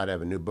James Scott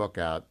have a new book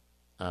out,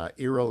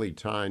 eerily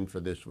timed for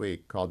this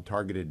week, called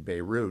Targeted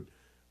Beirut,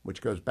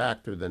 which goes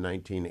back to the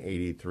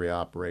 1983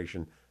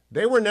 operation.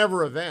 They were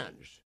never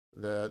avenged.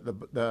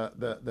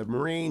 The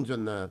Marines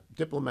and the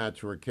diplomats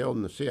who were killed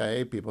and the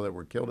CIA people that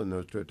were killed in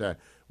those two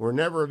attacks were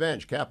never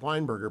avenged. Cap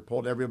Weinberger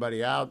pulled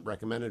everybody out,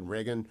 recommended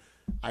Reagan.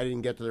 I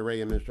didn't get to the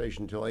Reagan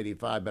administration until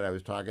 '85, but I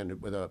was talking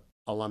with a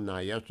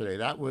alumni yesterday.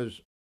 That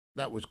was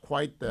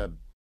quite the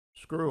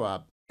screw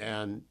up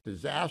and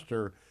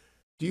disaster.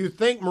 Do you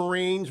think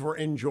Marines were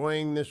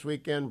enjoying this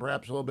weekend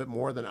perhaps a little bit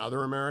more than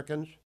other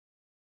Americans?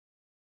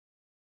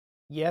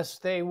 Yes,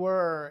 they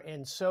were,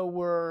 and so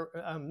were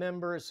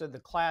members of the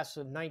class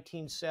of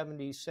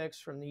 1976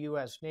 from the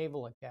U.S.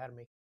 Naval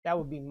Academy. That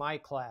would be my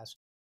class.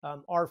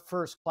 Our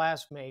first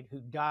classmate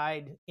who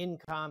died in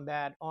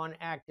combat on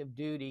active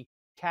duty,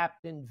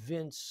 Captain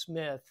Vince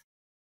Smith.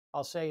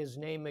 I'll say his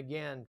name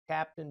again,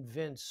 Captain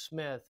Vince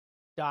Smith,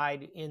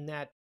 died in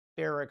that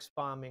barracks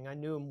bombing. I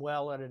knew him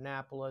well at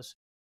Annapolis.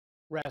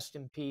 Rest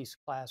in peace,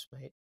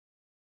 classmate.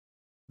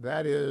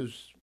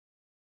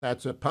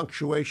 That's a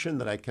punctuation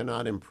that I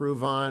cannot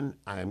improve on.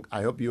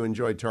 I hope you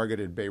enjoyed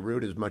Targeted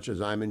Beirut as much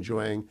as I'm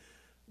enjoying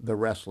The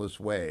Restless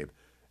Wave.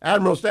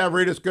 Admiral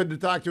Stavridis, good to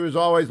talk to you as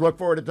always. Look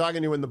forward to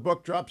talking to you when the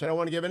book drops. I don't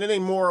want to give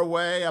anything more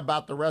away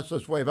about The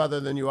Restless Wave other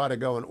than you ought to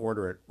go and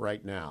order it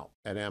right now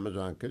at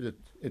Amazon, because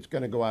it's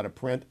going to go out of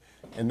print,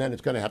 and then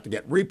it's going to have to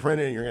get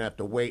reprinted, and you're going to have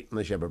to wait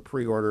unless you have a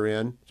pre-order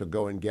in. So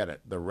go and get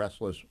it, The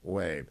Restless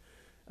Wave.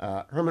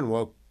 Herman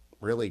Wouk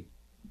really...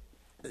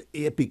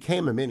 it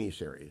became a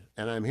miniseries,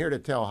 and I'm here to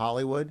tell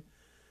Hollywood,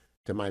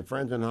 to my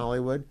friends in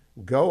Hollywood,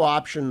 go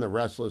option The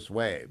Restless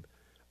Wave.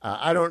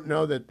 I don't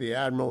know that the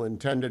Admiral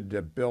intended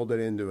to build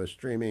it into a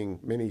streaming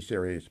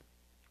miniseries.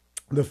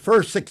 The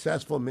first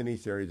successful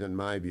miniseries, in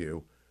my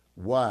view,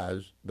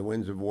 was The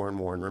Winds of War and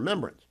War and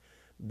Remembrance.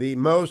 The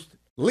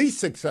least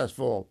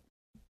successful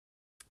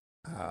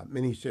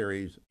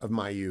miniseries of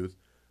my youth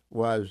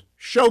was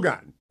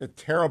Shogun. It's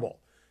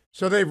terrible.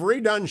 So they've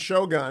redone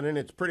Shogun, and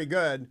it's pretty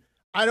good.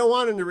 I don't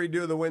want him to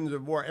redo The Winds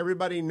of War.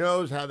 Everybody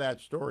knows how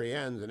that story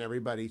ends, and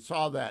everybody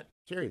saw that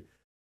series.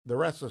 The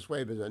Restless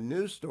Wave is a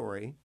new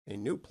story, a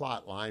new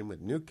plot line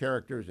with new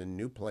characters in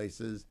new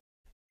places,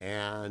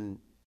 and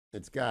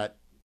it's got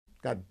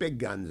big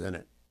guns in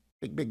it.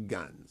 Big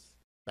guns.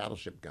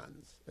 Battleship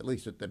guns, at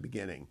least at the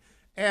beginning.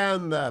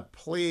 And the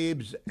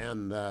plebes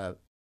and the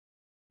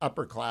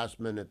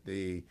upperclassmen at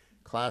the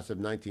class of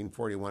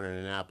 1941 in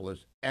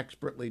Annapolis,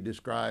 expertly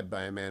described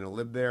by a man who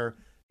lived there.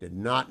 Did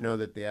not know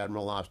that the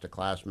Admiral lost a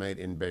classmate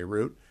in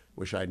Beirut.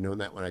 Wish I'd known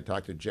that when I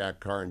talked to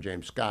Jack Carr and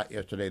James Scott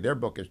yesterday. Their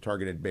book is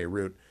Targeted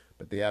Beirut,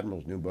 but the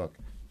Admiral's new book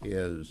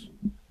is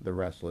The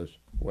Restless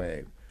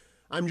Wave.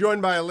 I'm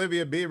joined by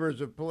Olivia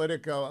Beavers of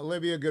Politico.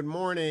 Olivia, good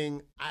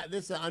morning.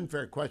 This is an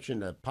unfair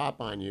question to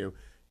pop on you.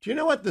 Do you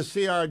know what the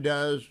CR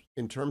does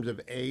in terms of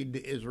aid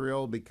to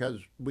Israel? Because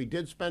we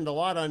did spend a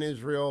lot on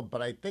Israel,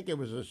 but I think it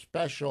was a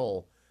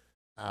special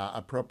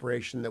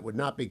appropriation that would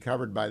not be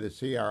covered by the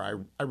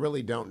CR. I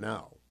really don't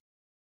know.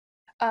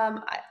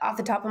 Off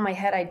the top of my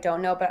head, I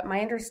don't know, but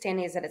my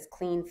understanding is that it's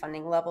clean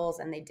funding levels,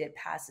 and they did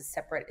pass a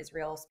separate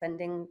Israel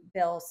spending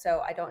bill.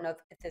 So I don't know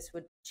if this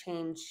would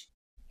change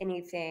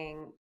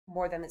anything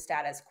more than the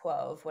status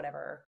quo of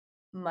whatever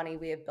money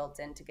we have built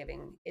into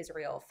giving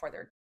Israel for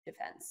their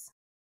defense.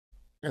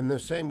 And the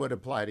same would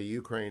apply to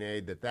Ukraine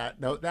aid,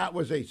 that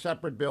was a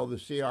separate bill. The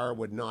CR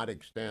would not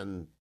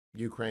extend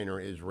Ukraine or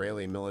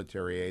Israeli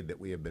military aid that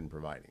we have been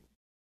providing.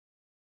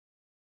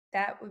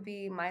 That would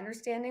be my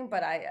understanding,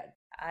 but I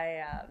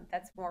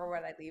that's more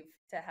what I leave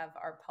to have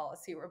our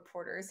policy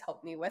reporters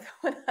help me with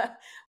when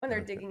they're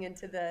digging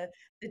into the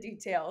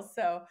details.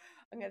 So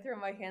I'm going to throw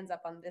my hands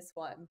up on this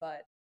one.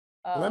 But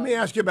let me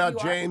ask you about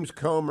James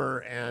Comer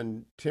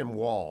and Tim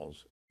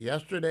Walz.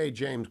 Yesterday,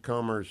 James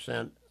Comer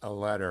sent a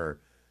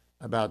letter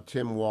about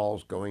Tim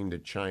Walz going to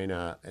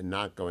China and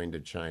not going to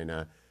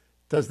China.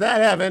 Does that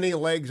have any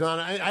legs on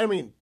it? I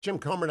mean, Jim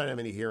Comer doesn't have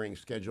any hearings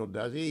scheduled,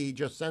 does he? He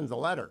just sends a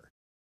letter.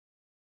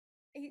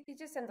 He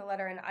just sent a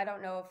letter, and I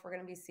don't know if we're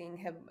going to be seeing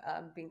him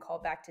being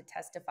called back to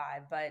testify,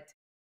 but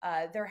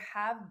there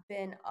have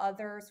been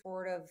other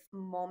sort of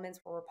moments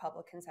where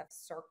Republicans have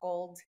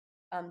circled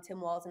Tim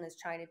Walz and his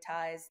China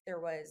ties. There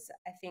was,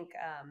 I think,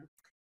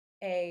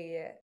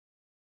 a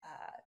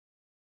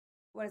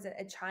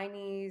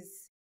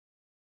Chinese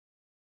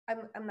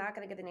I'm not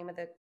going to get the name of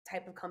the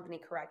type of company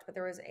correct, but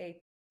there was a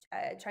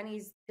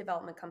Chinese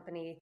development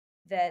company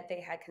that they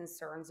had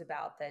concerns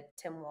about that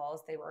Tim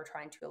Walz, they were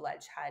trying to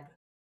allege, had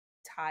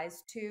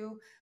ties to,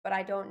 but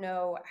I don't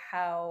know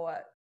how.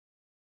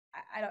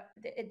 I don't.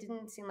 It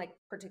didn't seem like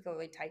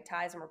particularly tight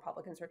ties, and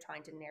Republicans were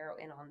trying to narrow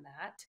in on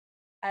that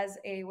as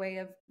a way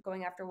of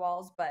going after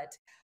Walz. But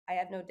I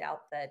have no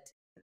doubt that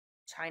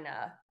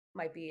China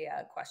might be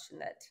a question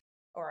that,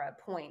 or a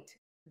point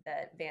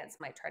that Vance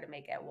might try to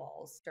make at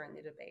Walz during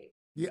the debate.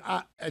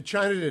 Yeah,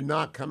 China did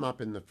not come up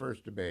in the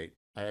first debate.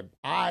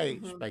 I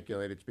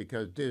speculate it's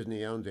because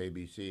Disney owns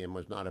ABC and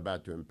was not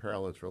about to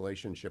imperil its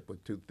relationship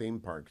with two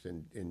theme parks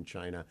in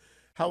China.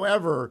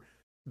 However,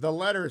 the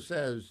letter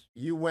says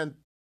you went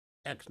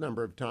X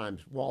number of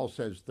times. Walz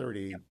says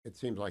 30. Yep. It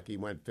seems like he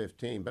went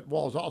 15. But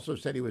Walz also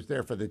said he was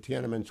there for the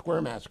Tiananmen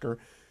Square massacre.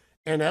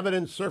 And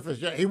evidence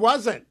surfaced. He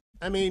wasn't.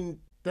 I mean,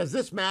 does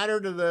this matter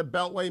to the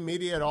Beltway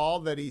media at all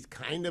that he's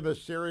kind of a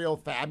serial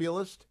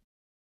fabulist?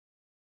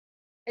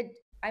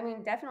 I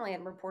mean, definitely.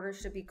 And reporters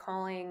should be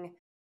calling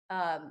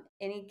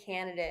any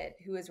candidate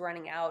who is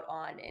running out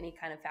on any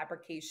kind of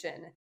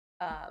fabrication.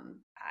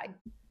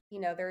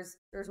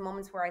 There's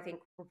moments where I think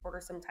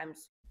reporters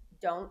sometimes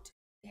don't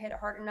hit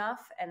hard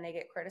enough and they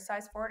get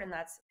criticized for it, and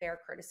that's fair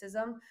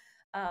criticism.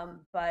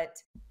 But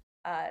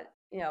I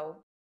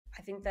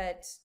think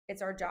that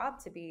it's our job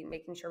to be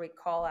making sure we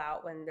call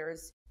out when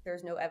there's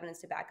no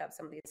evidence to back up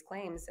some of these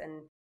claims.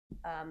 And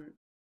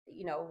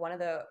one of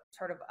the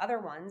sort of other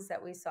ones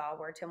that we saw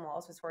where Tim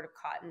Walz was sort of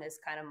caught in this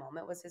kind of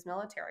moment was his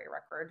military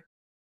record.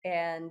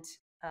 And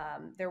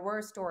there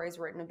were stories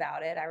written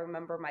about it. I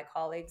remember my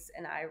colleagues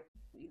and I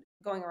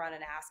going around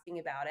and asking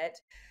about it.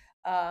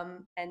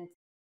 And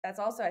that's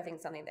also, I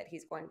think, something that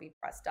he's going to be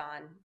pressed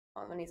on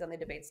when he's on the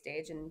debate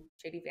stage. And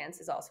J.D.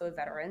 Vance is also a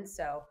veteran,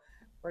 so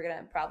we're going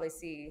to probably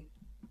see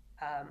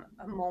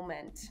a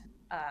moment,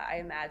 I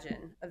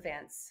imagine, of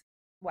Vance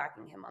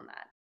whacking him on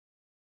that.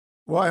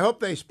 Well, I hope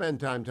they spend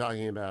time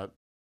talking about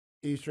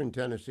Eastern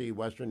Tennessee,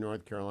 Western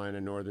North Carolina,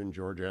 Northern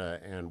Georgia,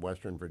 and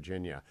Western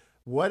Virginia.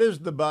 What is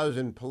the buzz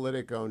in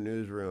Politico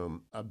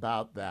newsroom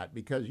about that?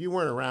 Because you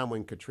weren't around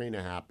when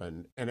Katrina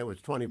happened, and it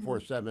was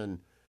 24/7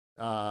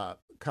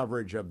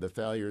 coverage of the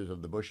failures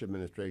of the Bush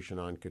administration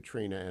on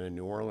Katrina and in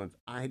New Orleans.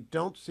 I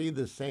don't see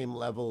the same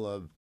level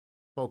of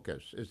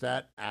focus. Is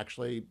that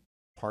actually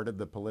part of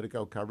the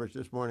Politico coverage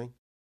this morning?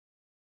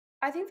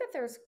 I think that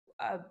there's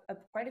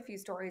quite a few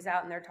stories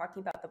out, and they're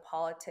talking about the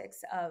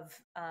politics of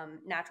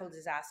natural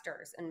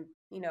disasters. And,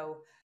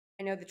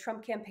 I know the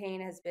Trump campaign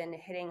has been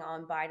hitting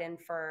on Biden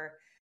for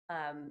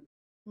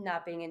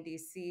not being in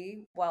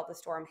D.C. while the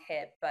storm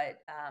hit, but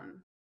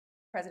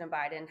President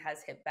Biden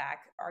has hit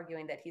back,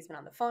 arguing that he's been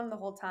on the phone the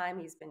whole time.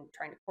 He's been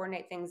trying to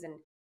coordinate things, and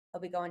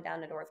he'll be going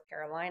down to North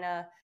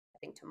Carolina, I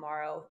think,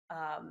 tomorrow.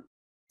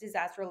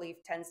 Disaster relief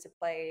tends to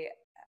play,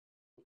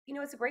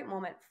 it's a great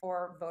moment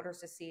for voters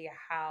to see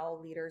how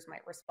leaders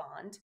might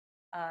respond.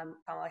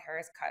 Kamala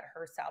Harris cut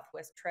her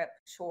Southwest trip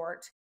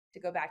short to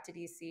go back to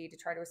D.C. to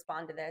try to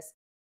respond to this.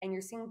 And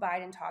you're seeing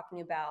Biden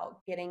talking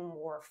about getting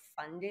more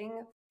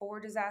funding for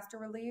disaster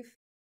relief.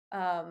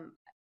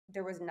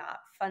 There was not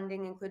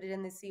funding included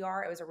in the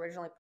CR. It was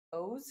originally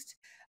proposed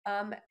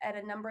at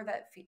a number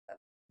that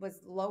was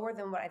lower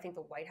than what I think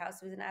the White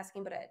House was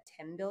asking, but at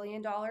 $10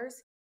 billion.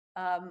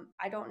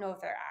 I don't know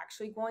if they're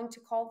actually going to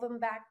call them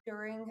back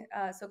during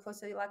so close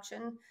to the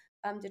election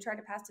to try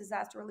to pass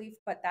disaster relief,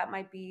 but that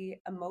might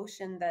be a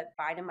motion that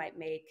Biden might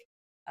make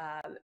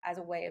as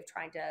a way of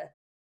trying to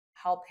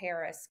help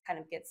Harris kind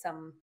of get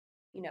some,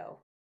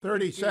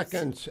 30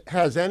 seconds.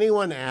 Has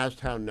anyone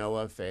asked how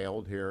NOAA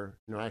failed here?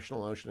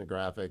 National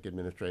Oceanographic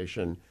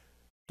Administration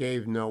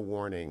gave no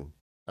warning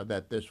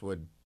that this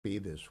would be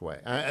this way.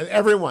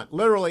 Everyone,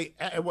 literally,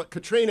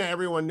 Katrina,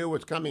 everyone knew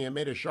was coming. It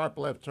made a sharp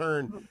left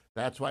turn.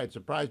 That's why it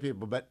surprised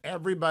people. But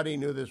everybody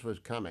knew this was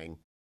coming.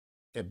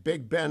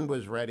 Big Bend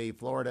was ready.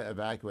 Florida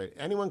evacuated.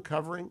 Anyone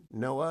covering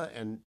NOAA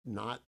and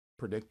not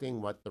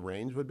predicting what the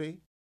range would be?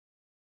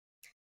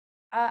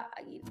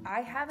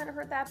 I haven't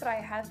heard that, but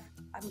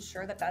I'm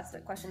sure that that's the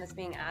question that's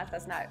being asked.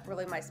 That's not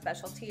really my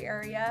specialty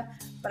area,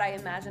 but I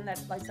imagine that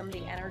like some of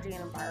the energy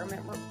and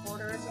environment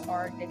reporters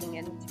are digging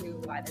into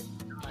why this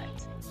is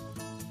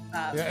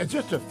not. Yeah, it's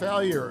just a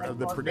failure of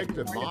the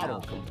predictive model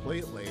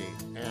completely,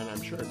 and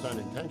I'm sure it's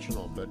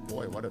unintentional, but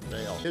boy, what a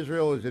fail.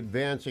 Israel is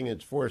advancing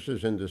its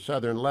forces into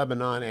southern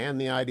Lebanon,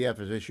 and the IDF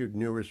has issued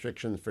new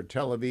restrictions for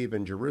Tel Aviv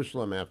and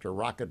Jerusalem after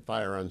rocket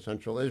fire on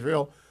central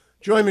Israel.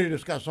 Join me to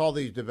discuss all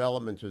these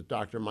developments is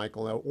Dr.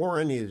 Michael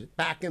Oren. He is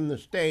back in the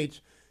States.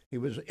 He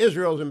was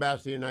Israel's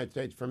ambassador to the United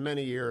States for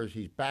many years.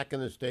 He's back in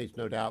the States,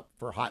 no doubt,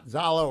 for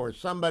Hatzala or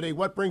somebody.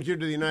 What brings you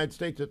to the United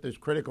States at this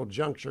critical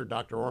juncture,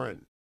 Dr.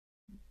 Oren?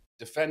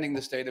 Defending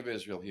the state of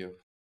Israel, Hugh.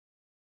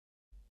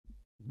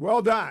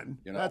 Well done.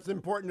 That's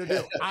important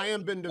to do. I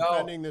have been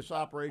defending this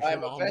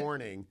operation all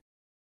morning.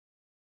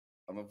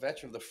 I'm a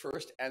veteran of the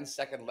First and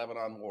Second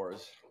Lebanon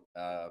Wars.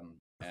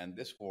 And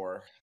this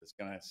war is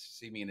going to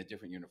see me in a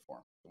different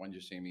uniform, the one you're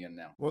seeing me in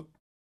now. Well,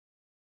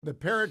 the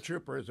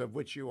paratroopers, of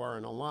which you are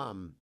an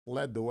alum,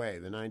 led the way,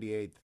 the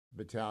 98th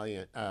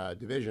Battalion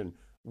Division.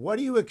 What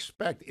do you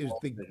expect is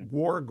the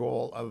war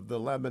goal of the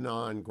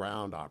Lebanon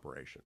ground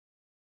operation?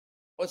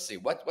 Let's see,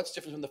 what's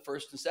different from the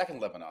first and second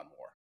Lebanon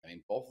war? I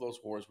mean, both of those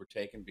wars were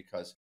taken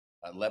because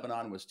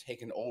Lebanon was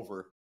taken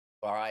over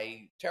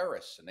by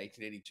terrorists in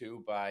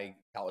 1882 by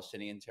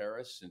Palestinian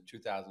terrorists, in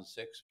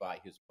 2006 by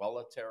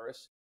Hezbollah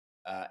terrorists,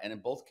 and in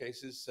both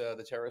cases,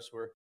 the terrorists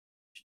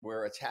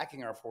were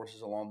attacking our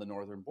forces along the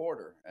northern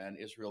border, and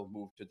Israel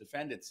moved to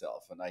defend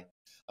itself. And I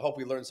hope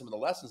we learned some of the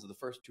lessons of the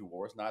first two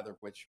wars, neither of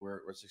which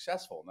were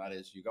successful. And that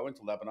is, you go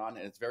into Lebanon,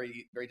 and it's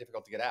very, very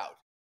difficult to get out.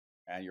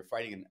 And you're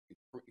fighting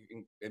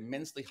in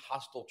immensely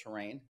hostile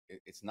terrain.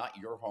 It's not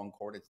your home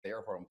court; it's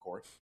their home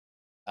court.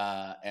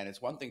 And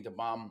it's one thing to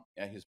bomb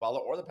Hezbollah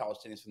or the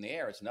Palestinians from the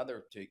air. It's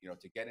another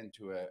to get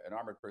into an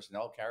armored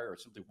personnel carrier or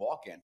simply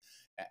walk in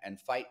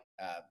and fight.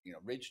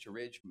 Ridge to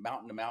ridge,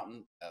 mountain to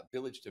mountain,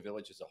 village to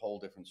village is a whole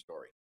different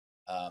story.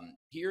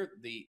 Here,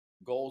 the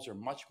goals are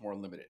much more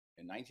limited.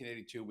 In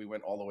 1982, we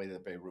went all the way to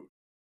Beirut.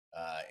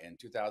 In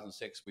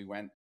 2006, we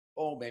went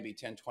maybe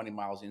 10, 20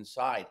 miles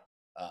inside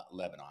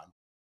Lebanon.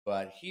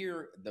 But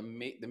here, the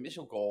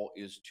missile goal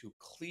is to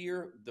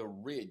clear the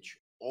ridge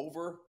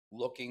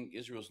overlooking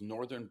Israel's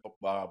northern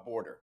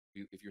border.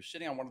 If you're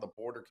sitting on one of the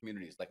border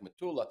communities like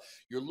Metula,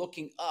 you're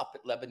looking up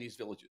at Lebanese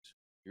villages.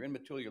 You're in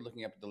Metula, you're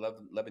looking up at the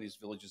Lebanese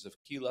villages of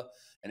Kila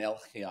and El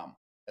Khiam.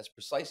 That's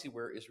precisely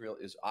where Israel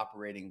is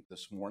operating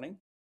this morning,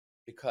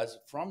 because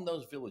from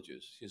those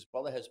villages,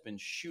 Hezbollah has been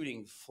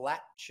shooting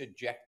flat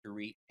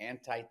trajectory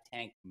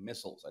anti-tank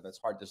missiles. That's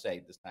hard to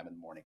say this time in the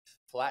morning.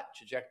 Flat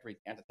trajectory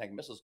anti-tank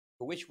missiles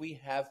for which we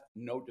have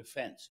no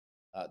defense.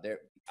 Their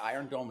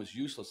Iron Dome is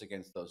useless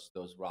against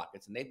those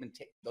rockets, and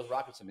those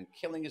rockets have been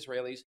killing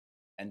Israelis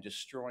and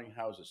destroying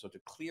houses. So to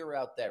clear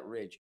out that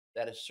ridge,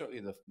 that is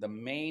certainly the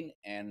main,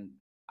 and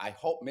I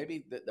hope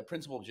maybe the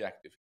principal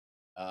objective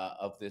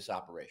of this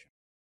operation.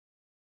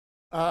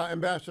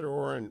 Ambassador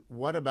Oren,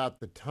 what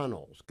about the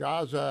tunnels?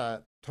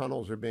 Gaza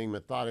tunnels are being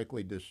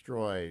methodically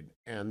destroyed,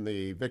 and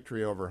the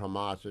victory over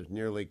Hamas is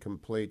nearly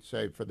complete,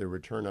 save for the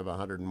return of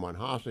 101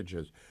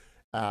 hostages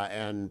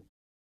and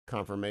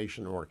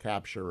confirmation or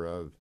capture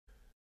of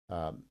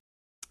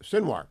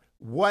Sinwar.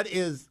 What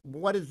is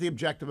the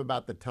objective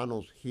about the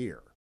tunnels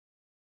here?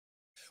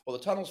 Well,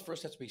 the tunnels,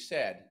 first has to be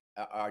said,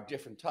 are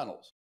different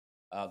tunnels.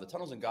 The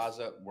tunnels in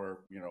Gaza were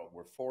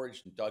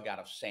forged and dug out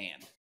of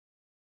sand.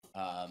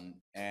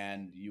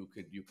 And you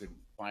could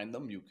find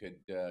them, you could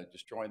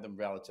destroy them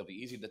relatively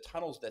easy. The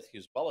tunnels that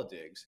Hezbollah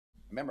digs,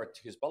 remember,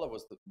 Hezbollah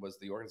was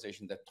the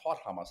organization that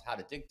taught Hamas how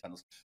to dig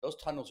tunnels. Those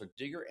tunnels are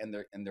bigger, and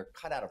they're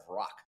cut out of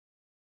rock,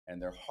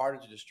 and they're harder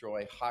to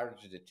destroy, harder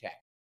to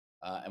detect.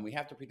 And we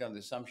have to put on the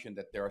assumption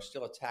that there are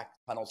still attacked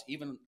tunnels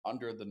even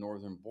under the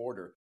northern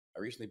border. I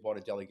recently brought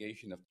a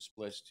delegation of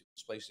displaced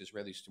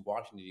Israelis to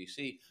Washington,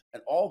 D.C.,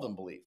 and all of them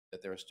believe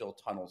that there are still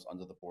tunnels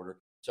under the border.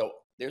 So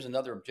there's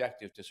another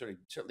objective to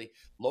certainly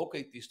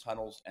locate these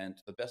tunnels and,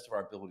 to the best of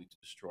our ability, to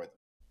destroy them.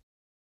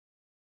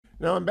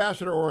 Now,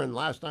 Ambassador Oren,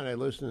 last night I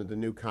listened to the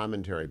new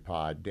commentary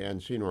pod.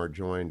 Dan Senor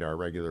joined our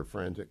regular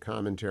friends at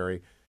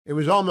Commentary. It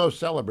was almost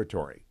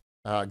celebratory,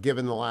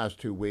 given the last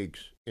 2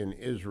 weeks in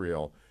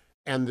Israel.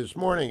 And this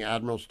morning,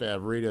 Admiral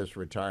Stavridis,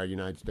 retired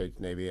United States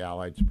Navy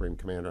Allied Supreme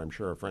Commander, I'm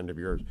sure a friend of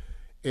yours,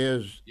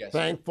 is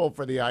thankful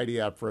for the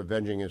IDF for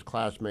avenging his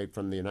classmate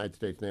from the United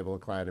States Naval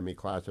Academy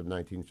class of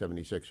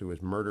 1976, who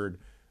was murdered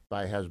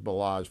by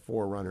Hezbollah's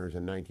forerunners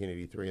in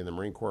 1983 in the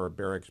Marine Corps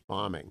barracks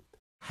bombing.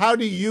 How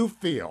do you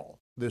feel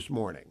this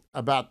morning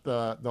about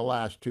the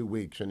last 2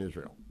 weeks in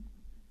Israel?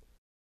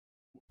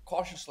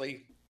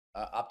 Cautiously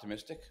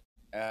optimistic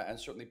and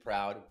certainly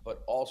proud,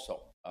 but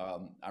also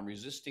I'm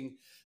resisting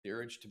the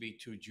urge to be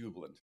too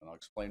jubilant, and I'll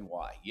explain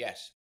why.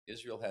 Yes,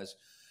 Israel has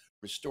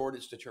restored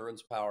its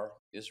deterrence power.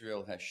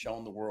 Israel has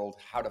shown the world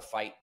how to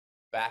fight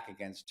back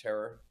against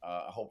terror.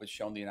 I hope it's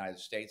shown the United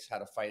States how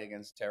to fight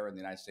against terror, and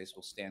the United States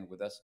will stand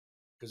with us,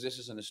 because this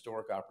is an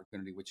historic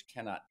opportunity which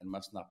cannot and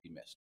must not be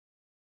missed.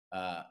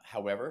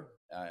 However,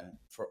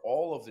 for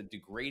all of the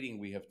degrading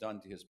we have done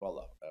to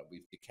Hezbollah,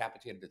 we've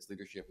decapitated its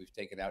leadership, we've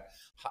taken out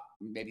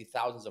maybe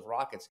thousands of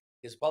rockets.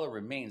 Hezbollah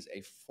remains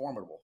a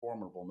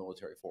formidable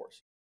military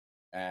force.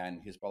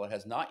 And Hezbollah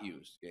has not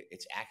used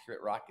its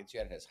accurate rockets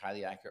yet. It has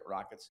highly accurate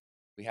rockets.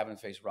 We haven't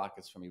faced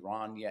rockets from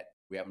Iran yet.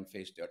 We haven't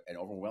faced an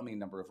overwhelming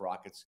number of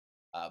rockets,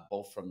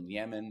 both from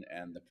Yemen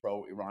and the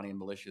pro-Iranian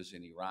militias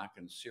in Iraq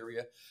and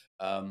Syria.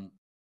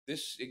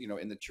 This,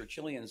 in the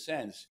Churchillian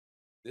sense,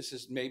 this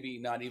is maybe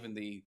not even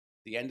the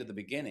end of the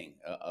beginning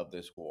of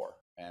this war.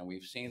 And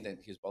we've seen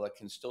that Hezbollah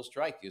can still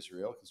strike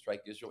Israel. It can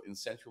strike Israel in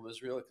central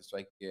Israel. It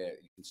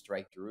can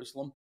strike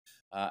Jerusalem.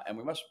 And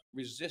we must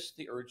resist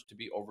the urge to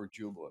be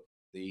overjubilant.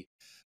 The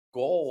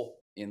goal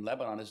in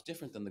Lebanon is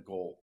different than the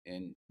goal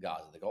in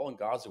Gaza. The goal in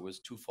Gaza was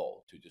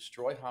twofold: to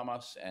destroy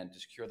Hamas and to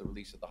secure the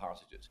release of the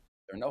hostages.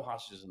 There are no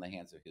hostages in the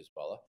hands of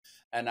Hezbollah.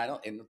 And I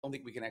don't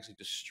think we can actually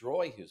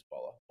destroy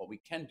Hezbollah. What we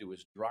can do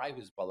is drive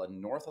Hezbollah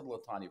north of the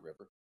Litani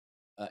River,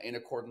 in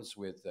accordance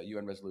with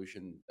UN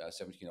Resolution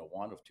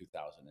 1701 of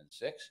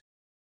 2006,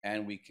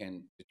 and we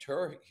can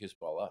deter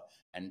Hezbollah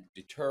and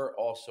deter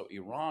also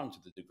Iran to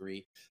the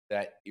degree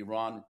that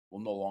Iran will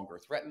no longer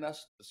threaten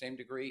us to the same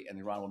degree, and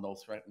Iran will no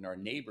threaten our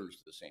neighbors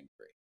to the same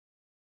degree.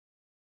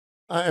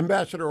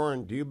 Ambassador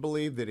Oren, do you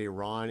believe that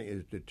Iran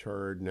is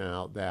deterred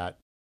now that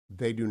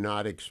they do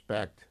not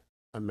expect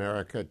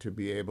America to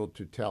be able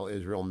to tell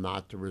Israel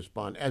not to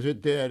respond, as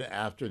it did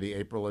after the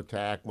April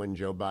attack when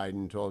Joe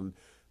Biden told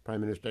Prime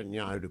Minister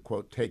Netanyahu to,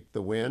 quote, take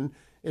the win?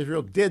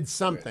 Israel did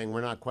something.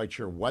 We're not quite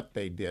sure what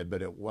they did,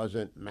 but it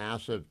wasn't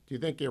massive. Do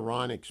you think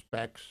Iran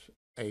expects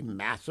a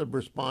massive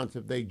response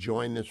if they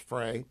join this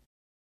fray?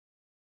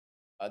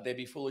 They'd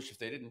be foolish if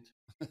they didn't.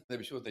 They'd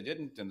be foolish if they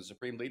didn't. And the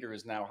supreme leader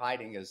is now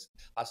hiding as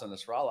Hassan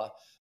Nasrallah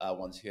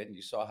once hid, and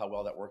you saw how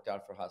well that worked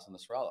out for Hassan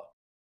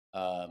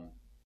Nasrallah.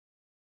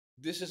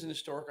 This is an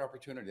historic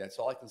opportunity. That's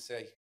all I can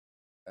say,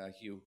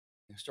 Hugh.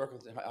 Historical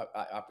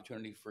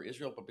opportunity for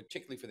Israel, but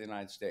particularly for the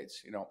United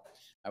States. You know,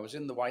 I was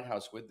in the White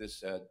House with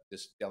this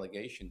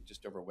delegation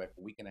just over a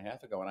week and a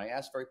half ago, and I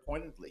asked very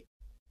pointedly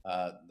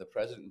the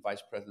president and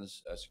vice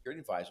president's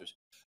security advisors,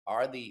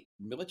 are the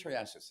military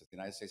assets that the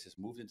United States has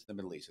moved into the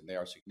Middle East, and they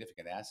are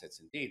significant assets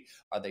indeed,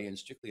 are they in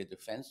strictly a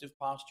defensive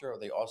posture, or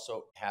they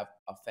also have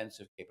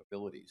offensive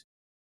capabilities?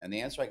 And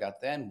the answer I got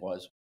then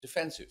was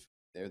defensive.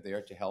 They're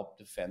there to help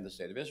defend the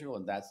state of Israel,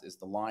 and that is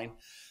the line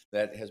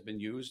that has been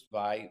used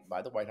by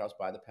the White House,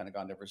 by the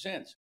Pentagon ever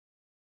since.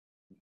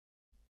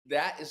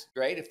 That is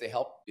great if they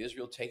help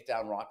Israel take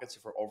down rockets,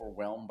 if we're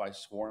overwhelmed by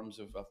swarms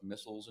of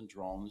missiles and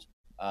drones.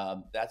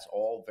 That's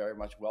all very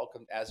much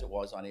welcomed, as it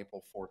was on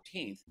April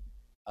 14th.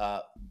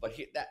 But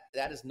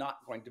that is not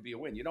going to be a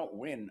win. You don't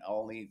win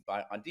only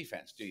on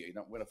defense, do you? You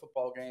don't win a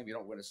football game, you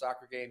don't win a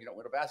soccer game, you don't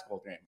win a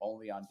basketball game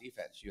only on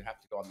defense. You have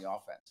to go on the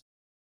offense.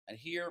 And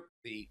here,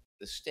 the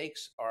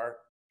stakes are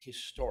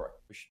historic,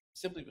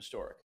 simply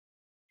historic.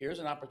 Here's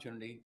an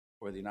opportunity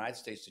for the United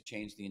States to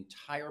change the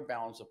entire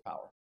balance of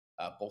power,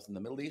 both in the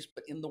Middle East,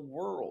 but in the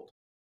world.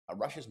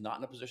 Russia's not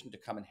in a position to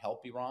come and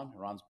help Iran.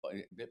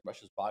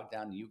 Russia's bogged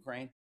down in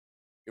Ukraine.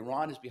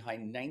 Iran is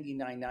behind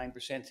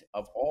 99%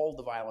 of all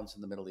the violence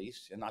in the Middle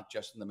East, and not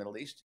just in the Middle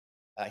East.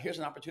 Here's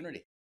an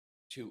opportunity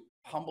to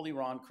humble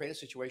Iran, create a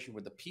situation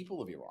where the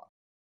people of Iran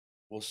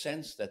will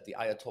sense that the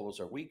Ayatollahs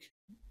are weak,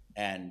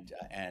 and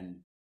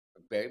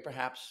very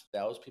perhaps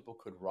those people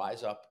could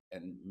rise up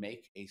and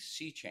make a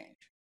sea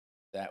change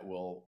that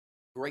will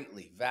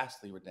greatly,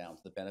 vastly redound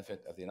to the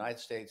benefit of the United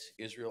States,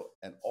 Israel,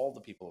 and all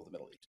the people of the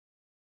Middle East.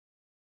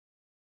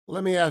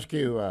 Let me ask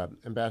you,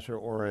 Ambassador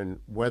Oren,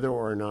 whether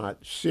or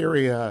not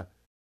Syria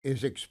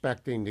is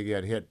expecting to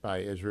get hit by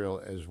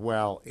Israel as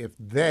well if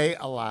they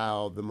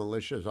allow the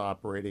militias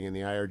operating and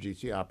the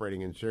IRGC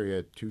operating in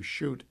Syria to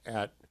shoot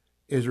at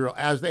Israel,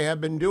 as they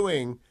have been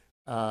doing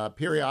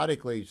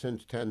periodically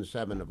since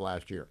 10/7 of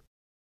last year.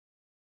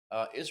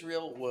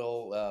 Israel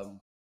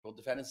will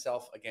defend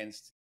itself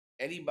against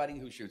anybody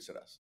who shoots at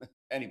us.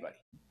 Anybody,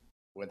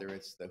 whether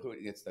it's the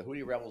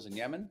Houthi rebels in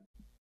Yemen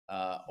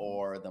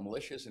or the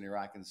militias in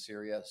Iraq and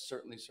Syria.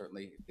 Certainly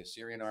the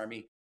Syrian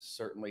army.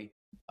 Certainly,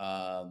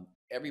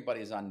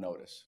 everybody's on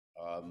notice.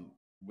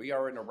 We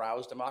are an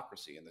aroused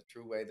democracy in the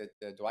true way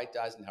that Dwight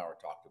Eisenhower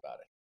talked about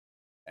it.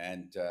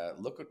 And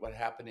look at what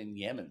happened in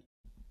Yemen.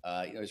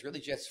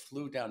 Israeli jets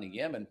flew down to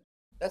Yemen.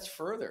 That's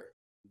further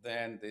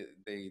than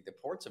the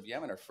ports of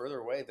Yemen are further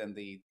away than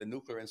the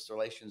nuclear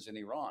installations in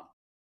Iran.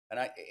 And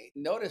I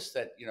noticed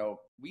that,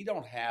 we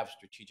don't have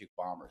strategic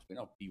bombers. We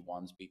don't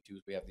B-1s,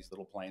 B-2s. We have these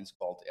little planes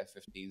called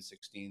F-15s,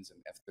 16s,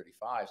 and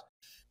F-35s,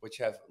 which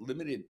have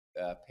limited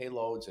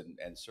payloads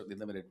and certainly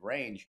limited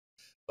range.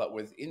 But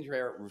with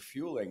inter-air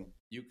refueling,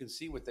 you can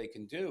see what they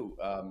can do.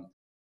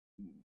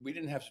 We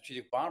didn't have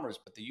strategic bombers,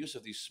 but the use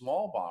of these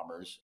small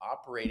bombers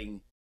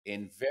operating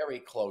in very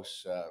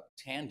close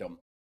tandem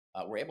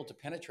were able to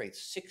penetrate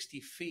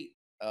 60 feet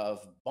of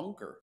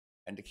bunker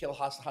and to kill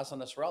Hassan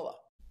Nasrallah.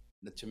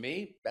 To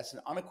me, that's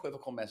an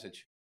unequivocal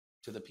message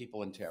to the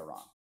people in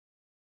Tehran.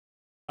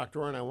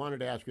 Dr. Oren, I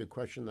wanted to ask you a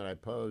question that I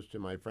posed to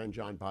my friend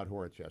John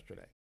Podhoretz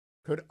yesterday.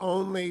 Could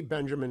only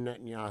Benjamin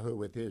Netanyahu,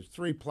 with his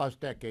 3+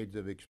 decades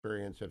of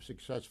experience, have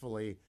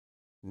successfully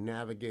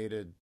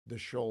navigated the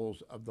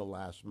shoals of the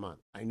last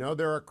month? I know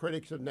there are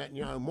critics of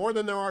Netanyahu more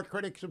than there are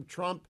critics of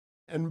Trump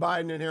and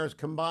Biden and Harris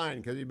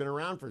combined, because he's been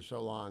around for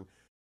so long.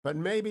 But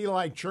maybe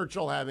like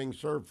Churchill, having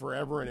served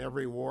forever in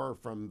every war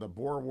from the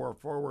Boer War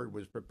forward,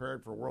 was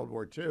prepared for World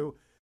War II,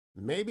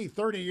 maybe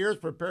 30 years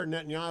prepared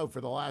Netanyahu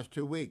for the last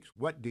 2 weeks.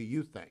 What do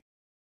you think?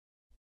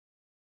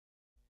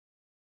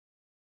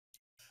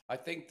 I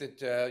think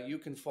that you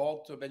can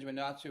fault Benjamin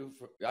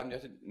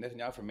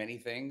Netanyahu for many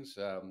things.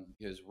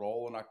 His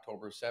role on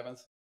October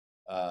 7th,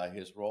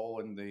 his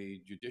role in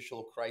the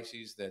judicial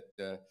crises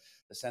that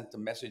sent the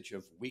message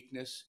of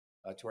weakness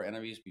to our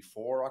enemies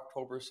before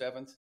October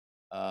 7th.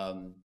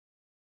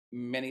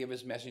 Many of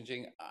his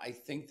messaging. I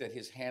think that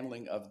his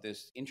handling of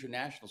this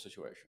international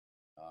situation,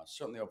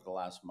 certainly over the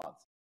last month,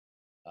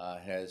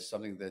 has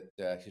something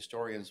that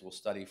historians will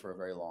study for a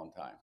very long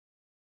time.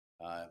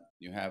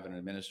 You have an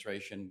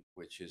administration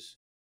which is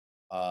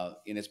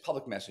in its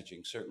public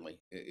messaging, certainly,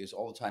 is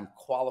all the time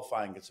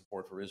qualifying its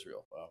support for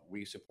Israel.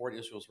 We support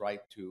Israel's right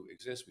to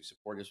exist. We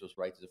support Israel's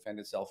right to defend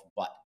itself.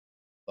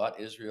 But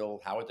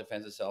Israel, how it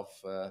defends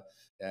itself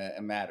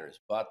matters.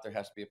 But there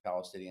has to be a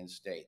Palestinian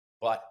state.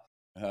 But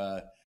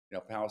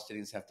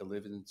Palestinians have to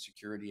live in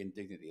security and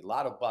dignity. A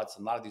lot of buts,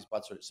 and a lot of these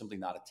buts are simply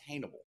not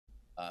attainable.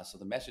 So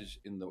the message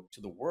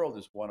to the world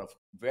is one of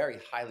very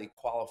highly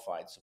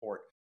qualified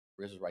support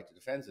for Israel's right to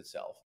defend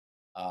itself.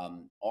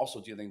 Also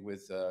dealing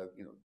with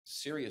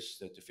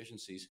serious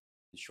deficiencies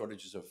and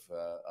shortages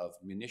of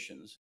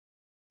munitions.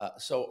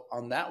 So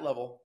on that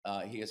level,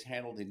 he has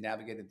handled and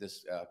navigated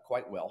this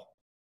quite well.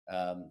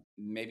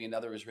 Maybe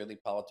another Israeli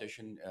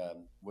politician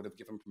would have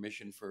given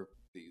permission for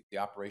the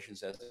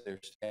operations as they're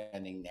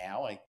standing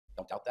now. I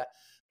don't doubt that.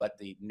 But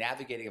the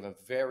navigating of a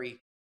very,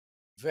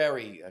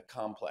 very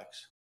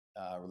complex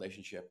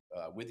relationship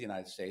with the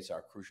United States,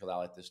 our crucial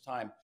ally at this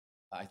time,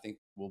 I think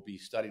will be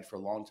studied for a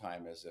long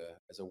time as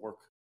a work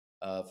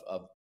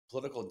of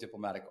political and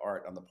diplomatic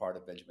art on the part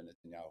of Benjamin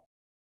Netanyahu.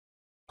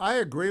 I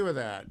agree with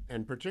that,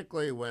 and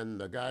particularly when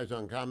the guys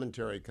on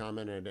commentary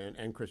commented,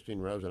 and Christine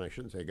Rosen, I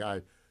shouldn't say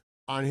guys,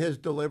 on his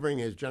delivering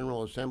his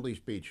General Assembly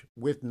speech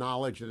with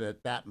knowledge that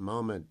at that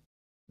moment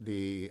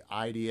the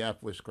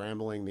IDF was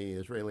scrambling the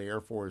Israeli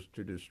Air Force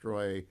to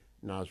destroy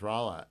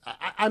Nasrallah.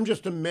 I'm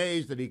just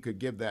amazed that he could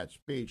give that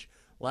speech.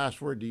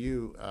 Last word to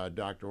you,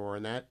 Dr.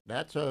 Oren.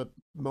 That's a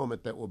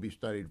moment that will be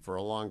studied for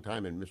a long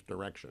time in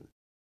misdirection.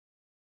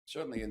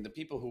 Certainly, and the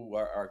people who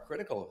are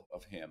critical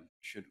of him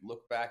should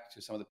look back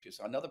to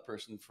another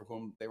person for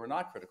whom they were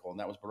not critical, and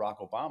that was Barack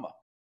Obama,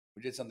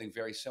 who did something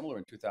very similar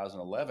in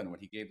 2011 when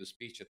he gave the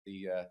speech at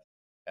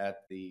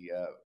the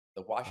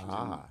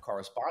Washington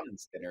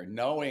Correspondents' Dinner,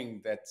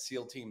 knowing that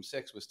SEAL Team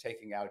 6 was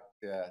taking out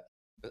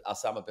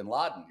Osama bin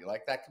Laden. You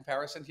like that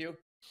comparison, Hugh?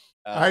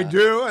 I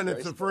do, and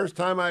it's the first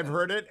time I've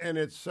heard it, and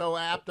it's so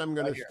apt. I'm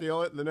going to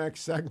steal it in the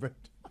next segment.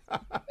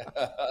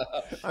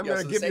 I'm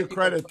going to give you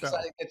credit, though.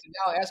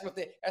 Now, ask them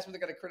if they're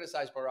going to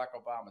criticize Barack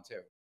Obama,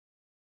 too.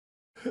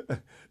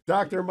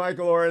 Dr.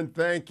 Michael Oren,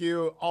 thank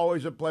you.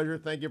 Always a pleasure.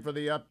 Thank you for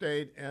the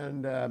update.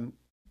 And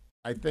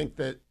I think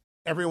that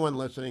everyone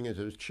listening is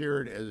as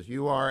cheered as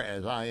you are,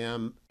 as I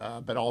am,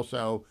 but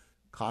also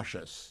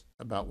cautious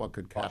about what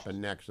could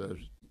happen next.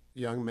 Those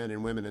young men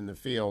and women in the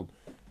field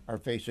are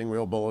facing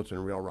real bullets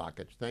and real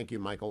rockets. Thank you,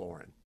 Michael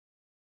Oren.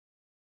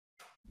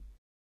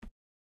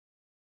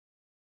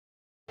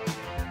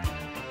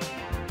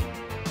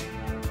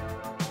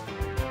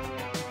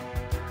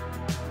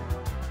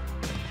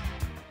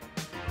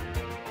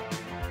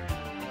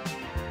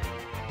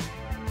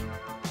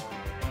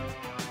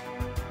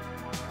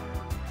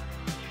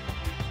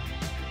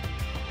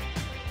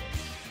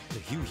 The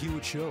Hugh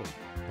Hewitt Show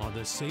on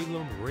the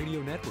Salem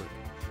Radio Network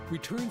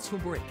returns from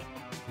break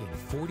in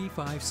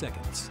 45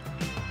 seconds.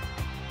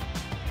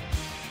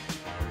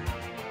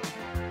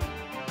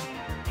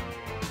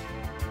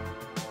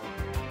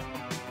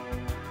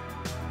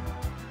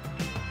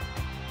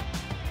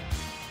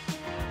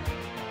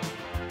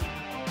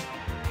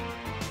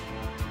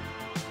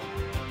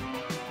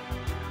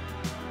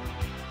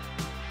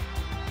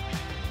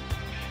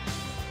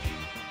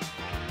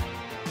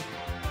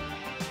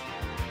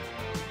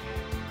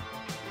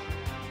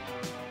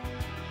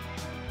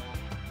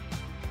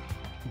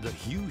 The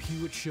Hugh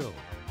Hewitt Show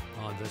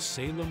on the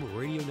Salem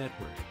Radio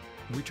Network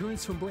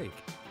returns from break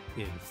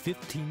in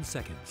 15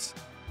 seconds.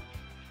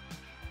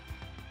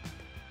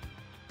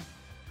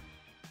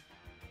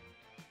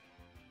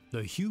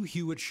 The Hugh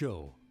Hewitt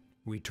Show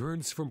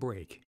returns from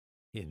break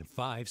in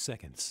 5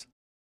 seconds.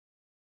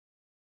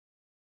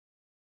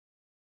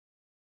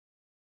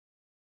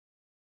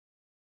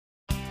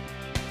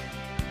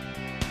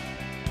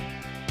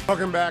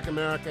 Welcome back,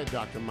 America.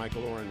 Dr.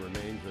 Michael Oren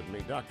remains with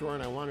me. Dr.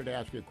 Oren, I wanted to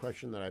ask you a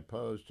question that I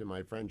posed to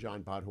my friend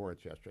John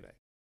Podhoretz yesterday.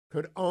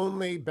 Could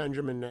only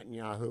Benjamin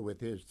Netanyahu,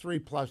 with his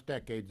 3+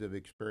 decades of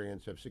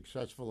experience, have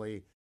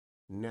successfully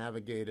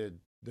navigated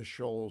the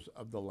shoals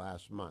of the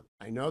last month?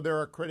 I know there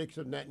are critics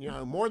of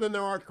Netanyahu more than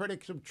there are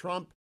critics of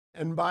Trump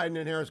and Biden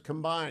and Harris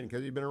combined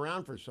because he's been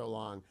around for so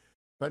long.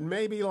 But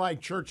maybe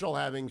like Churchill,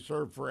 having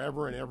served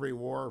forever in every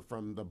war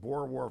from the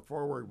Boer War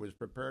forward, was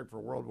prepared for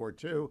World War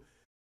II,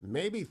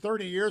 maybe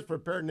 30 years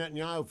prepared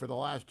Netanyahu for the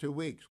last 2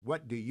 weeks.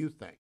 What do you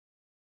think?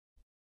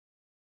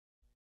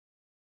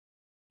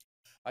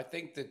 I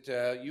think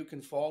that you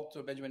can fault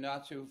Benjamin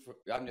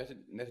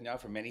Netanyahu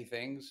for many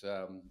things.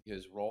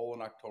 His role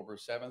on October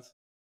 7th,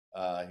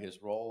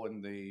 his role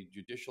in the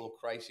judicial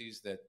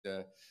crises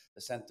that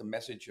sent the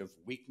message of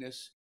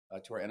weakness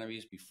to our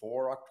enemies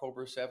before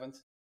October 7th.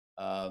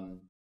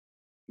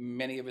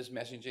 Many of his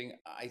messaging.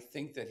 I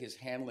think that his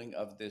handling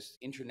of this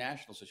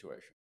international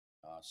situation,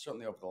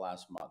 certainly over the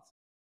last month,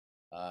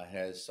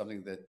 has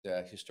something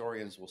that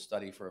historians will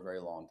study for a very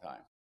long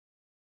time.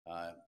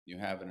 You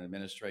have an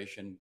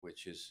administration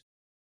which is,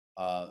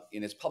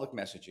 in its public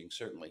messaging,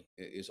 certainly,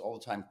 is all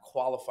the time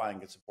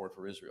qualifying its support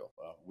for Israel.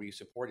 We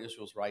support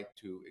Israel's right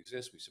to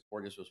exist. We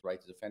support Israel's right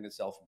to defend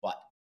itself.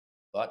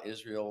 but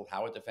Israel,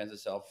 how it defends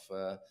itself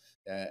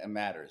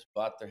matters.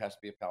 But there has to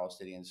be a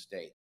Palestinian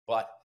state.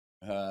 But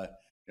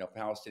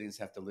Palestinians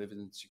have to live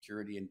in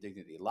security and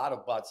dignity. A lot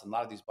of buts, and a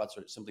lot of these buts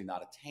are simply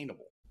not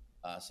attainable.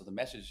 So the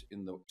message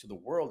to the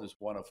world is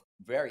one of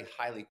very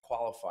highly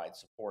qualified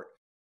support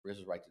for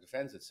Israel's right to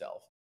defend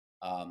itself.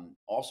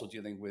 Also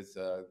dealing with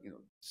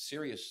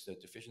serious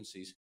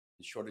deficiencies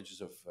and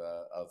shortages of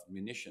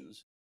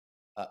munitions.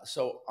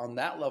 So on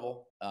that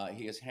level,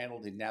 he has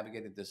handled and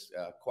navigated this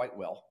quite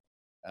well.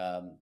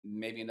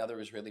 Maybe another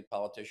Israeli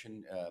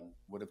politician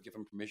would have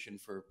given permission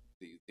for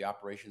the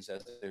operations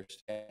as they're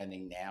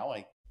standing now.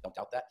 I don't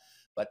doubt that.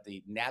 But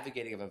the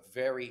navigating of a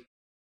very,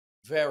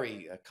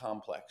 very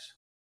complex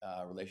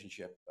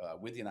relationship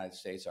with the United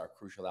States, our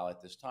crucial ally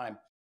at this time,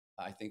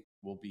 I think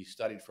will be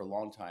studied for a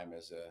long time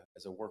as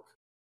a work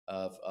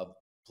of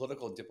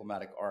political and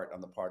diplomatic art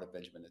on the part of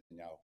Benjamin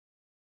Netanyahu.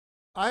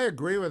 I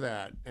agree with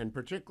that, and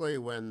particularly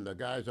when the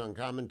guys on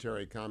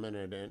commentary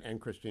commented,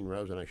 and Christine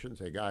Rosen, I shouldn't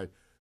say guys,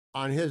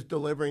 on his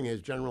delivering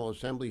his General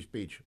Assembly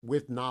speech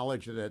with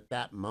knowledge that at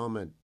that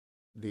moment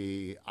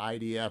the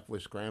IDF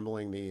was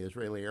scrambling the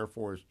Israeli Air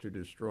Force to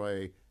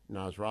destroy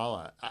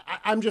Nasrallah.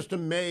 I'm just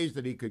amazed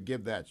that he could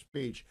give that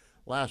speech.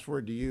 Last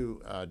word to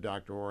you,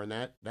 Dr.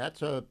 Warren.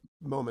 That's a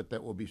moment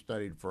that will be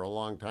studied for a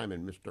long time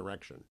in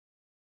misdirection.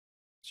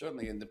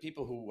 Certainly, and the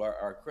people who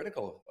are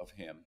critical of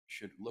him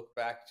should look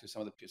back to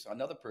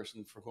another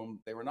person for whom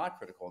they were not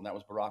critical, and that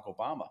was Barack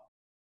Obama,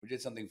 who did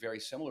something very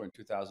similar in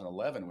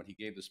 2011 when he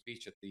gave the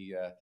speech at the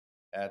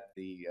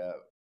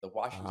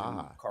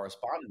Washington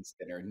Correspondents'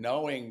 Dinner,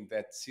 knowing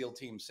that SEAL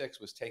Team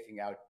 6 was taking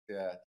out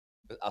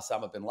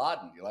Osama bin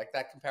Laden. You like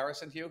that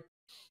comparison, Hugh?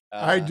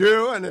 I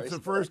do, and it's the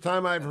first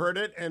time I've heard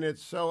it, and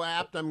it's so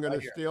apt I'm going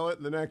to steal it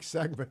in the next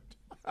segment.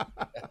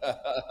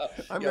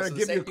 I'm going to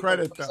give you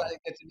credit, though.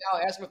 Now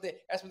ask them if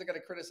they're going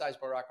to criticize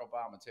Barack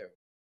Obama, too.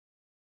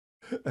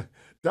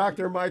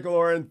 Dr. Michael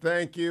Oren,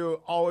 thank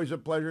you. Always a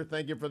pleasure.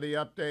 Thank you for the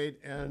update.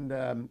 And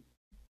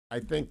I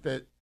think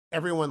that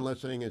everyone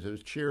listening is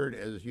as cheered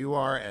as you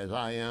are, as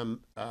I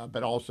am,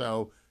 but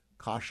also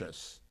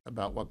cautious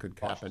about what could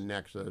happen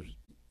next. Those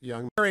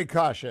young, very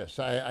cautious.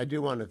 I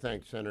do want to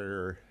thank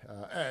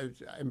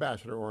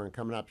Ambassador Oren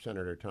coming up,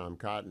 Senator Tom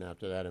Cotton.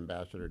 After that,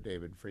 Ambassador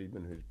David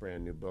Friedman, whose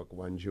brand new book,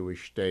 One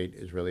Jewish State,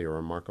 is really a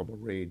remarkable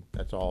read.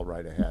 That's all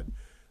right ahead.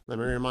 Let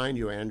me remind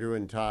you,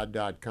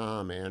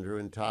 andrewandtodd.com,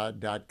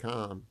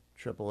 andrewandtodd.com,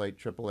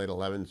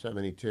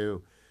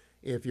 888-888-1172.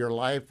 If your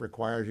life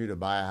requires you to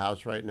buy a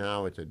house right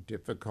now, it's a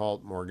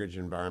difficult mortgage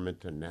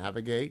environment to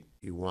navigate.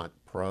 You want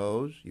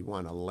pros, you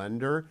want a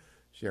lender.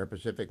 Sierra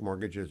Pacific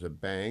Mortgage is a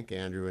bank.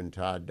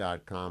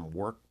 andrewandtodd.com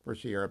work for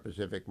Sierra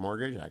Pacific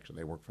Mortgage. Actually,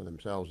 they work for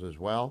themselves as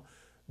well.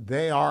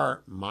 They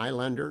are my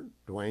lender,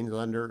 Dwayne's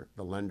lender,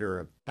 the lender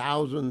of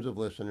thousands of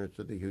listeners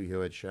to the Hugh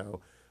Hewitt Show,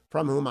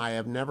 from whom I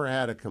have never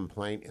had a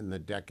complaint in the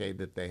decade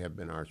that they have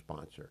been our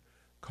sponsor.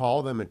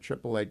 Call them at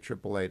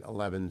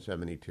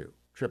 888-888-1172.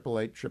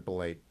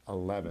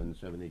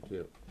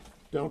 888-888-1172.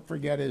 Don't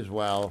forget as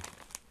well,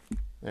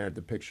 there are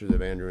the pictures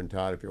of Andrew and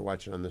Todd if you're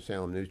watching on the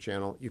Salem News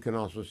Channel. You can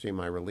also see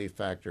my Relief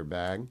Factor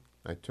bag.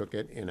 I took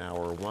it in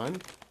hour 1.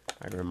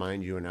 I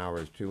remind you in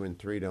hours 2 and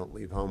 3, don't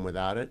leave home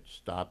without it.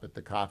 Stop at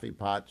the coffee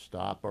pot,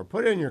 stop, or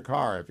put it in your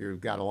car if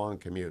you've got a long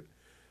commute.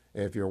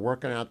 If you're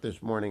working out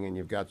this morning and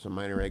you've got some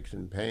minor aches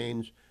and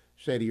pains,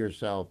 say to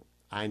yourself,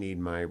 I need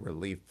my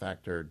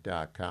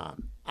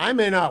relieffactor.com. I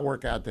may not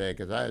work out today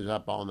because I was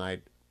up all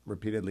night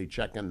repeatedly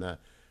checking the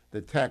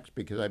text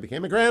because I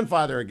became a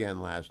grandfather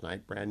again last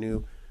night. Brand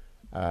new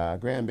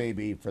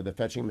grandbaby for the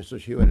Fetching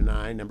Mrs. Hewitt and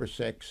I, number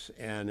 6.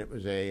 And it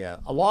was a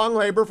long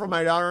labor for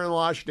my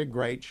daughter-in-law. She did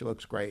great. She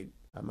looks great.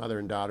 Mother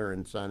and daughter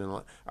and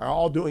son-in-law are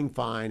all doing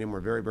fine, and we're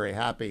very, very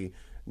happy.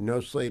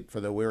 No sleep for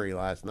the weary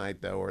last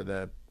night, though, or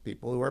the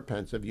people who are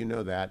pensive. You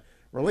know that.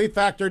 Relief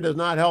Factor does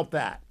not help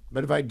that.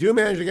 But if I do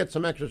manage to get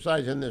some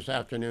exercise in this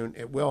afternoon,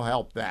 it will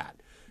help that.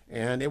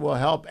 And it will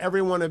help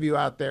every one of you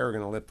out there who are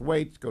going to lift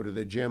weights, go to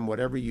the gym,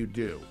 whatever you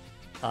do.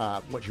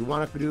 What you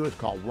want to do is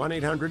call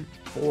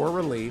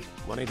 1-800-4-RELIEF,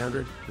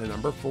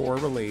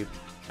 1-800-4-RELIEF.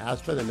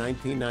 Ask for the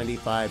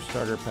 1995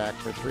 starter pack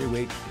for 3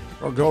 weeks,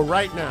 or go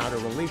right now to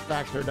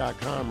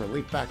relieffactor.com,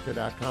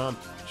 relieffactor.com.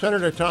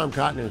 Senator Tom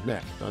Cotton is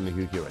next on The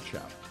Hugh Hewitt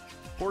Show.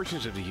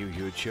 Portions of The Hugh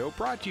Hewitt Show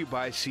brought to you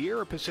by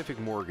Sierra Pacific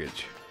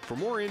Mortgage. For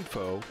more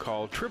info,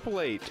 call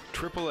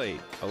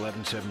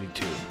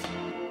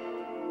 888-888-1172.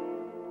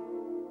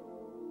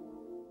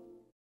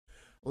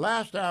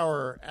 Last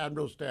hour,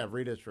 Admiral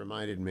Stavridis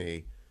reminded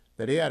me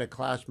that he had a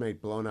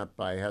classmate blown up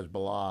by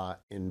Hezbollah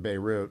in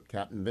Beirut,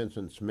 Captain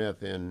Vincent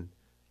Smith, in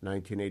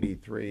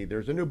 1983.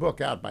 There's a new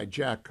book out by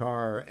Jack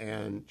Carr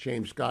and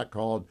James Scott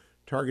called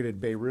Targeted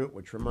Beirut,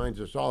 which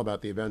reminds us all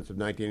about the events of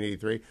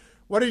 1983.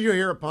 What did you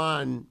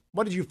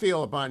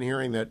feel upon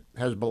hearing that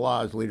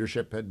Hezbollah's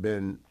leadership had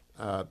been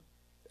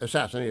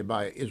assassinated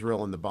by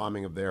Israel in the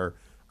bombing of their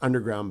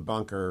underground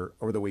bunker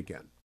over the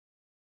weekend?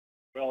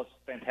 Well, it's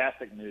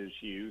fantastic news,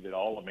 Hugh, that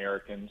all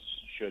Americans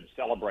should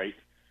celebrate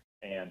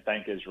and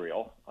thank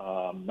Israel,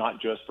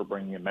 not just for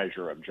bringing a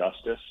measure of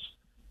justice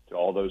to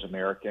all those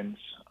Americans,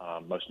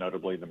 most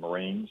notably the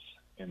Marines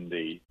in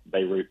the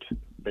Beirut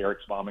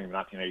barracks bombing in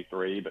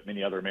 1983, but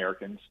many other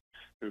Americans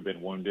who've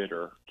been wounded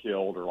or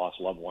killed or lost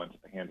loved ones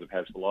at the hands of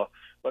Hezbollah,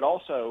 but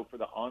also for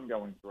the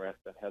ongoing threat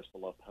that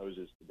Hezbollah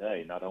poses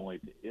today, not only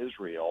to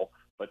Israel,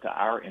 but to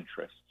our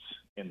interests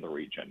in the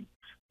region.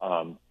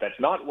 That's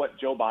not what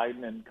Joe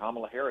Biden and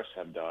Kamala Harris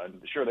have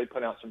done. Sure, they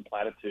put out some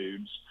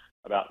platitudes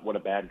about what a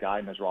bad guy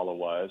Nasrallah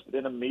was, but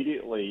then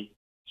immediately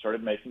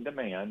started making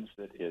demands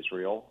that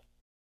Israel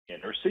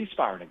enter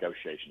ceasefire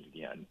negotiations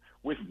again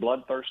with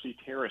bloodthirsty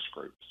terrorist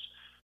groups.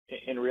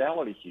 In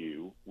reality,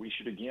 Hugh, we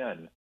should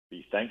again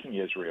be thanking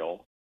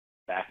Israel,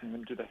 backing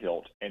them to the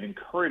hilt, and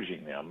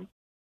encouraging them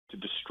to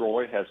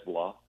destroy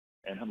Hezbollah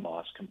and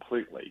Hamas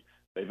completely.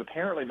 They've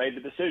apparently made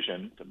the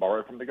decision, to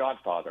borrow from The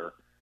Godfather,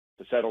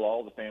 to settle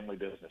all the family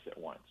business at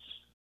once.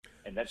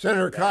 And that's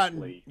Senator exactly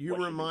Cotton, you what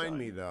should be remind done.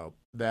 me, though,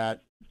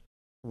 that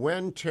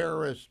when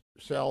terrorist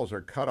cells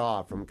are cut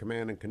off from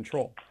command and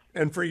control,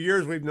 and for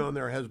years we've known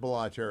there are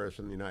Hezbollah terrorists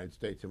in the United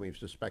States, and we've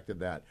suspected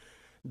that,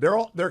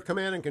 their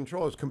command and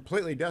control is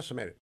completely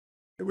decimated.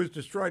 It was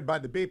destroyed by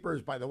the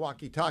beepers, by the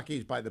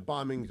walkie-talkies, by the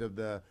bombings of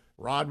the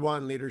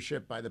Radwan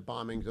leadership, by the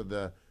bombings of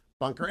the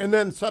bunker, and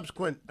then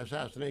subsequent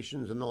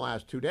assassinations in the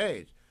last 2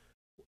 days.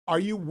 Are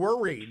you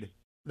worried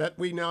that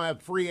we now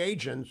have free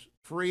agents,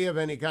 free of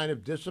any kind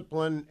of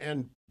discipline,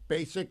 and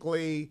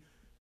basically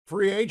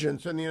free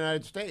agents in the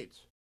United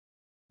States?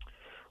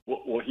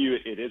 Well, Hugh,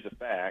 it is a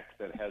fact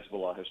that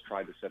Hezbollah has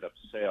tried to set up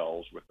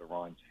cells with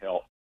Iran's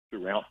help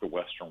throughout the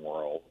Western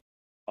world.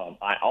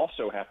 I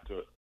also have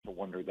to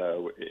wonder,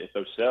 though, if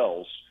those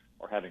cells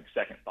are having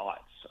second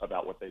thoughts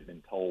about what they've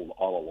been told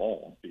all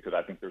along, because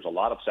I think there's a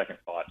lot of second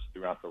thoughts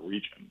throughout the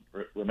region.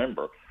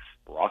 Remember,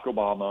 Barack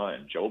Obama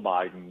and Joe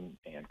Biden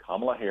and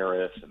Kamala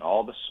Harris and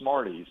all the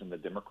smarties in the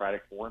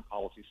Democratic foreign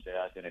policy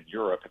set and in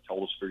Europe have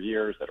told us for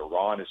years that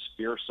Iran is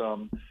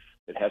fearsome,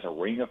 that has a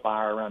ring of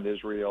fire around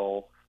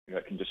Israel,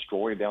 that can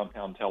destroy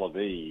downtown Tel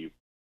Aviv.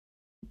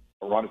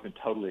 Iran has been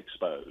totally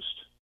exposed.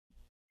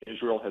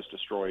 Israel has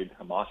destroyed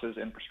Hamas's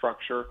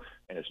infrastructure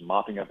and is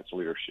mopping up its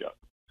leadership.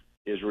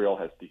 Israel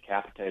has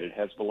decapitated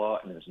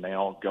Hezbollah and is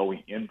now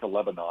going into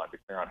Lebanon to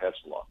clear out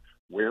Hezbollah.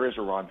 Where is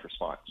Iran's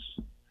response?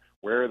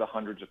 Where are the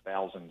hundreds of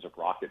thousands of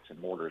rockets and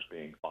mortars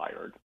being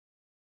fired?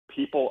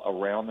 People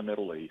around the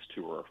Middle East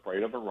who are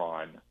afraid of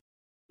Iran,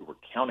 who were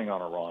counting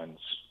on Iran's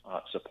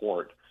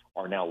support,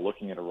 are now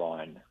looking at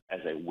Iran as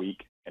a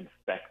weak and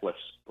feckless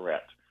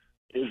threat.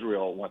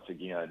 Israel, once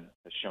again,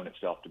 has shown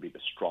itself to be the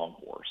strong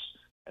horse.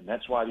 And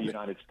that's why the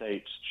United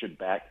States should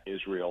back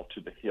Israel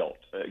to the hilt.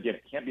 Again,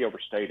 it can't be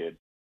overstated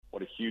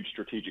what a huge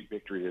strategic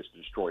victory it is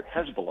to destroy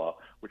Hezbollah,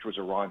 which was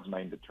Iran's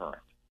main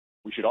deterrent.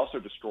 We should also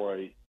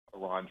destroy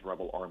Iran's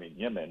rebel army in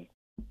Yemen,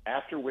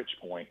 after which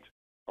point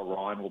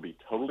Iran will be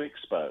totally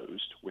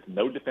exposed with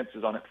no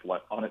defenses on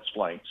its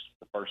flanks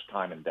the first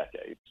time in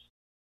decades.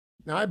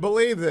 Now, I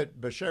believe that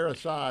Bashar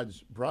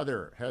Assad's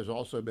brother has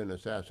also been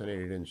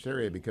assassinated in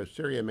Syria because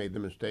Syria made the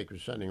mistake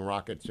of sending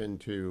rockets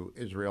into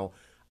Israel.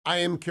 I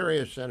am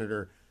curious,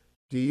 Senator,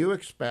 do you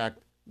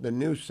expect the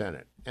new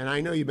Senate, and I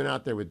know you've been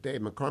out there with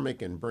Dave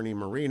McCormick and Bernie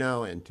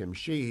Moreno and Tim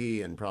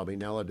Sheehy and probably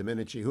Nella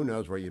Domenici, who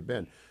knows where you've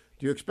been.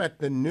 Do you expect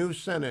the new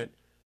Senate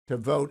to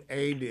vote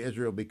aid to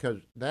Israel? Because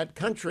that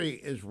country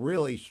is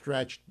really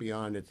stretched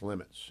beyond its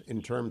limits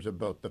in terms of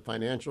both the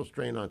financial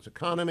strain on its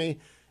economy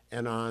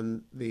and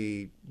on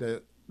the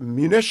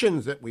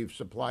munitions that we've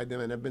supplied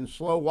them and have been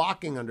slow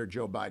walking under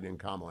Joe Biden and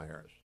Kamala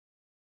Harris.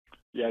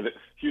 Yeah,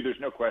 Hugh, there's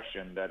no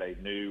question that a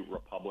new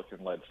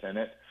Republican-led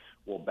Senate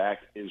will back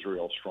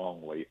Israel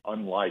strongly,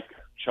 unlike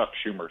Chuck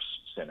Schumer's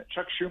Senate.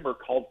 Chuck Schumer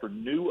called for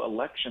new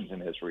elections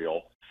in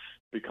Israel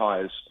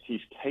because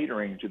he's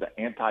catering to the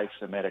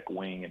anti-Semitic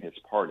wing in his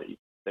party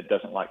that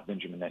doesn't like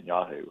Benjamin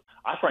Netanyahu.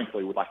 I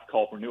frankly would like to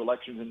call for new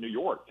elections in New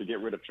York to get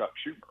rid of Chuck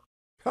Schumer.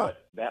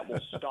 But that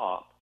will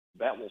stop.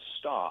 That will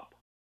stop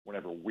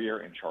whenever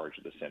we're in charge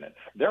of the Senate.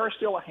 There are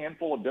still a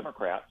handful of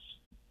Democrats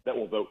that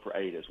will vote for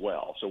aid as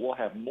well. So we'll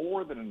have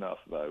more than enough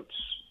votes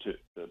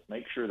to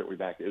make sure that we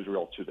back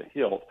Israel to the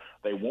hilt.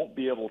 They won't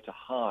be able to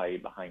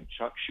hide behind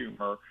Chuck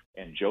Schumer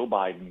and Joe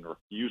Biden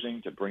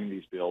refusing to bring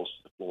these bills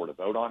to the floor to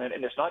vote on it.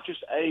 And it's not just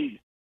aid,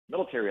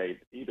 military aid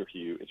either,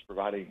 Hugh. It's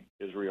providing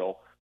Israel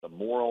the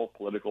moral,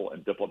 political,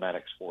 and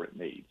diplomatic support it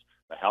needs.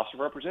 The House of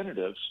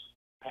Representatives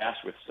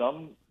passed with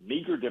some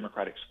meager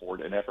Democratic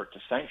support an effort to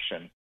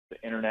sanction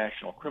the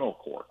International Criminal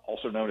Court,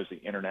 also known as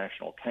the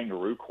International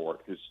Kangaroo Court,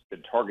 who's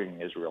been targeting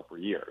Israel for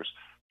years.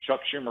 Chuck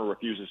Schumer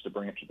refuses to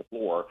bring it to the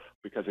floor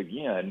because,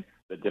 again,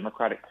 the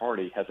Democratic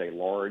Party has a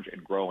large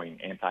and growing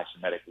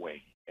anti-Semitic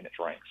wing in its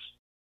ranks.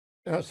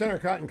 Now, Senator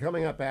Cotton,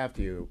 coming up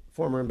after you,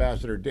 former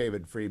Ambassador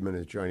David Friedman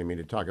is joining me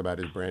to talk about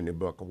his brand new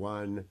book,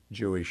 One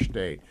Jewish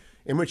State,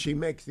 in which he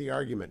makes the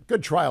argument,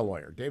 good trial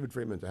lawyer, David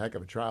Friedman's a heck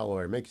of a trial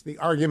lawyer, makes the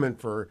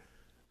argument for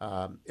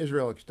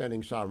Israel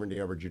extending sovereignty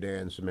over Judea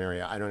and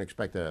Samaria. I don't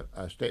expect a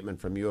statement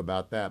from you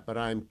about that, but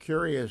I'm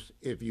curious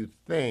if you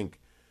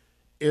think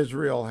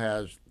Israel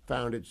has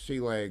found its sea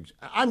legs.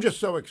 I'm just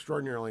so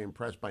extraordinarily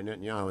impressed by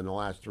Netanyahu in the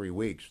last 3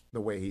 weeks, the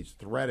way he's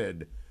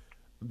threaded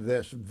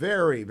this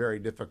very, very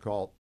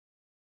difficult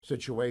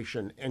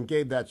situation and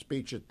gave that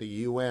speech at the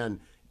UN,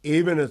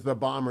 even as the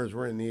bombers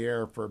were in the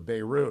air for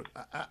Beirut.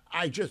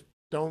 I just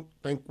don't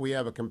think we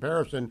have a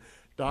comparison.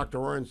 Dr.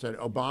 Oren said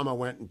Obama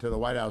went into the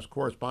White House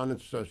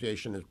Correspondents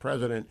Association as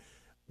president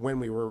when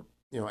we were,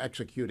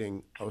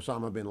 executing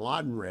Osama bin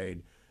Laden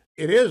raid.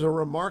 It is a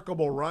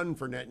remarkable run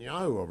for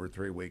Netanyahu over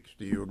 3 weeks.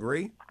 Do you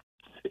agree?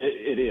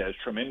 It is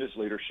tremendous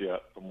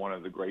leadership from one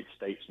of the great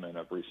statesmen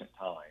of recent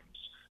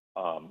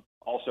times.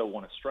 Also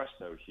want to stress,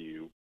 though,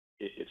 Hugh,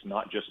 it's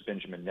not just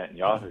Benjamin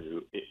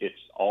Netanyahu. It's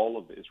all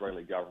of the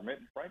Israeli government,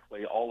 and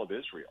frankly, all of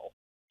Israel,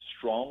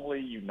 strongly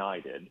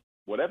united.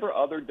 Whatever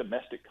other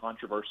domestic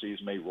controversies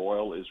may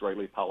roil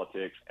Israeli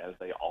politics, as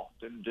they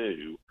often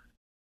do,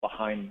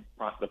 behind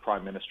the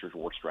prime minister's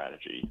war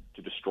strategy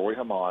to destroy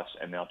Hamas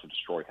and now to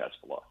destroy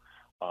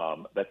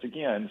Hezbollah. That's,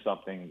 again,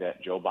 something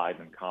that Joe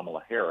Biden and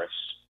Kamala Harris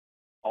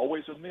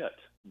always admit.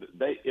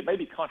 It may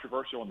be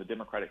controversial in the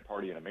Democratic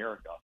Party in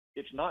America.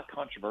 It's not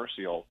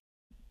controversial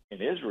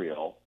in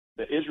Israel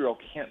that Israel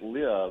can't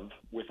live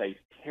with a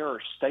terror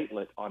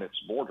statelet on its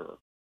border,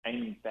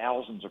 aiming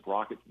thousands of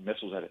rockets and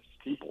missiles at its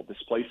people,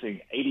 displacing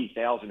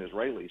 80,000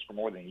 Israelis for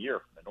more than a year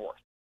from the north.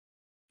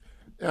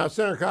 Now,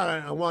 Senator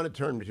Cotton, I want to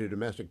turn to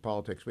domestic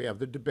politics. We have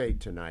the debate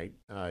tonight.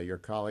 Your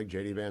colleague,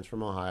 J.D. Vance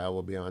from Ohio,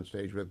 will be on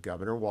stage with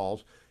Governor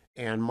Walz.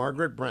 And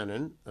Margaret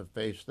Brennan of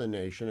Face the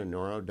Nation and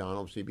Nora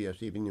O'Donnell of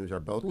CBS Evening News are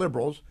both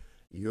liberals.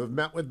 You have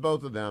met with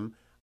both of them.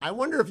 I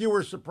wonder if you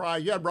were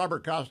surprised. You had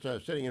Robert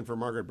Costa sitting in for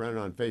Margaret Brennan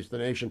on Face the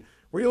Nation.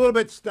 Were you a little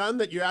bit stunned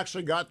that you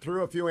actually got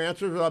through a few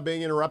answers without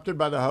being interrupted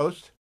by the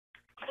host?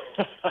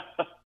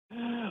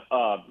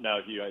 No,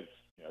 Hugh,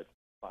 it's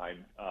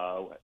fine.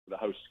 The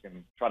host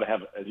can try to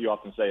have, as you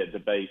often say, a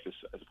debate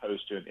as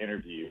opposed to an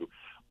interview.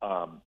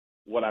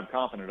 What I'm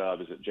confident of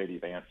is that J.D.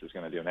 Vance is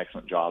going to do an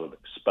excellent job of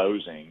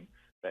exposing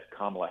that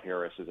Kamala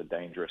Harris is a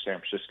dangerous San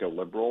Francisco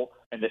liberal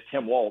and that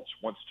Tim Walz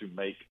wants to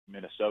make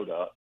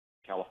Minnesota,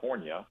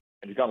 California,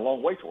 and he's gone a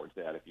long way towards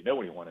that if you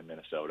know anyone in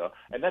Minnesota.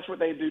 And that's what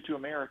they do to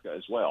America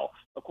as well.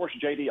 Of course,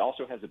 J.D.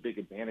 also has a big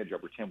advantage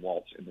over Tim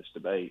Walz in this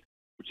debate,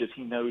 which is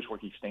he knows where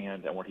he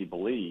stands and what he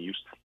believes.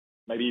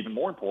 Maybe even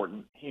more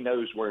important, he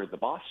knows where the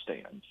boss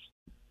stands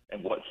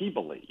and what he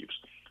believes.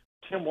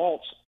 Tim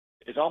Walz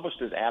is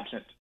almost as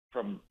absent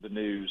from the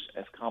news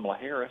as Kamala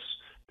Harris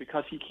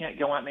because he can't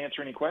go out and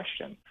answer any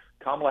question.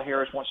 Kamala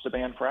Harris wants to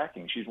ban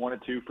fracking. She's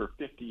wanted to for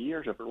 50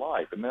 years of her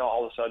life, and now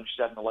all of a sudden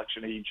she's had an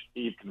election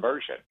eve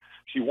conversion.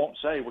 She won't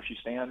say where she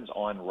stands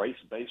on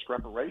race-based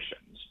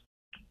reparations.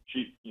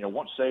 She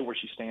won't say where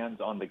she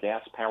stands on the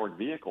gas-powered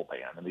vehicle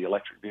ban and the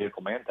electric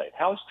vehicle mandate.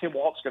 How is Tim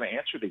Walz going to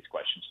answer these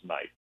questions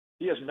tonight?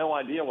 He has no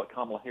idea what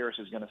Kamala Harris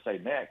is going to say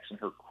next in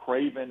her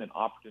craven and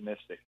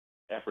opportunistic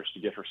efforts to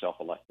get herself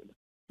elected.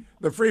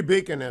 The Free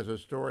Beacon has a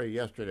story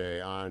yesterday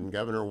on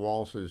Governor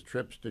Walz's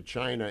trips to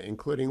China,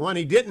 including one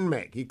he didn't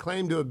make. He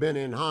claimed to have been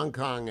in Hong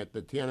Kong at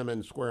the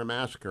Tiananmen Square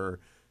massacre.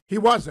 He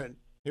wasn't.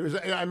 He was.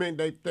 I mean,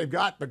 they've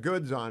got the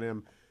goods on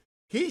him.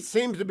 He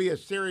seems to be a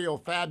serial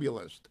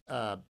fabulist,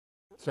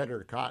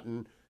 Senator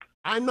Cotton.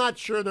 I'm not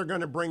sure they're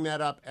going to bring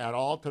that up at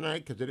all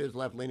tonight because it is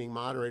left-leaning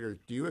moderators.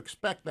 Do you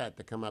expect that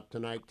to come up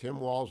tonight, Tim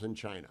Walz in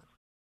China?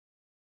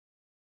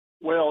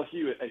 Well,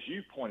 Hugh, as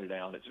you pointed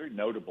out, it's very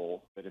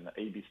notable that in the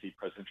ABC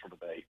presidential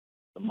debate,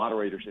 the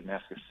moderators didn't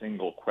ask a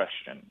single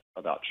question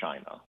about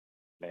China.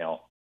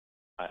 Now,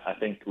 I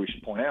think we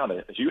should point out,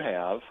 as you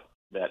have,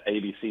 that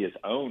ABC is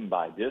owned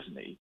by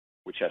Disney,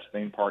 which has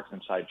theme parks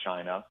inside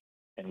China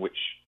and which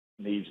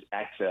needs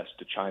access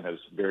to China's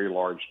very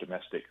large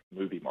domestic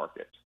movie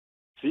market.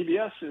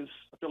 CBS is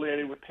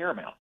affiliated with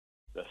Paramount.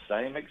 The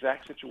same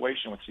exact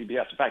situation with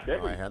CBS. In fact,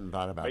 I hadn't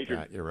thought about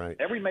that. You're right.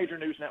 Every major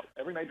news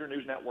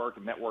network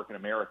and network in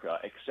America,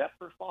 except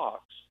for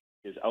Fox,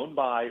 is owned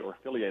by or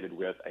affiliated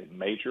with a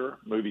major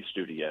movie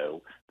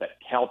studio that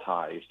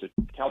kowtows to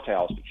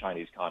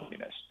Chinese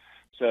communists.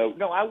 So,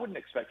 no, I wouldn't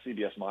expect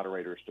CBS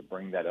moderators to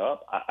bring that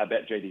up. I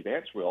bet J.D.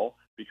 Vance will,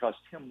 because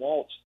Tim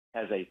Walz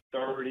has a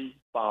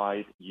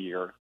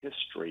 35-year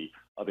history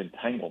of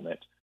entanglement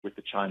with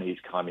the Chinese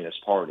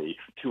Communist Party,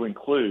 to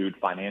include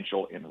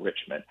financial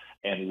enrichment.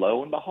 And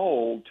lo and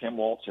behold, Tim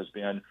Walz has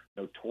been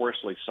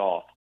notoriously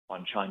soft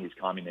on Chinese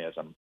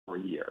communism for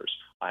years.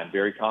 I am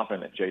very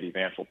confident that J.D.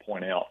 Vance will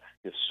point out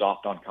his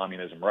soft on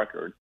communism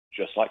record,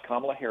 just like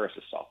Kamala Harris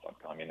is soft on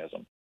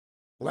communism.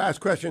 Last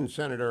question,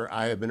 Senator.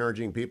 I have been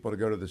urging people to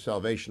go to the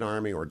Salvation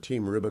Army or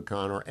Team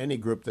Rubicon or any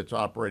group that's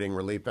operating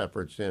relief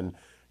efforts in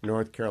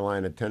North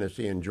Carolina,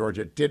 Tennessee, and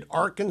Georgia. Did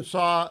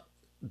Arkansas,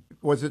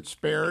 was it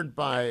spared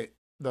by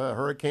the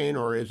hurricane,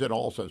 or is it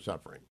also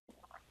suffering?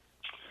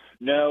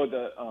 No,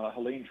 the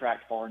Helene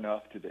tracked far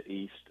enough to the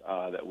east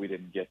that we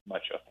didn't get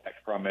much effect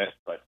from it.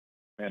 But,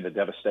 man, the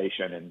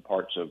devastation in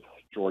parts of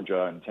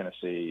Georgia and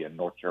Tennessee and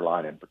North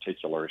Carolina in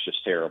particular is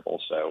just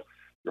terrible. So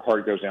your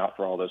heart goes out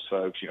for all those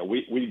folks.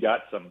 We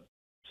got some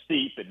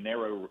steep and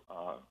narrow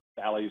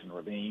valleys and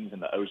ravines in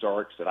the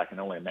Ozarks that I can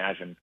only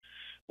imagine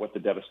what the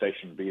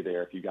devastation would be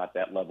there if you got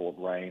that level of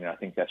rain. And I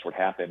think that's what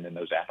happened in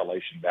those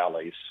Appalachian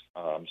valleys.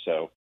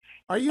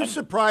 Are you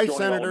surprised,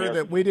 Senator,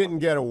 that we didn't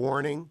get a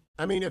warning?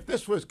 I mean, if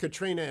this was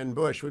Katrina and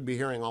Bush, we'd be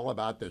hearing all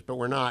about this, but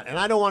we're not. And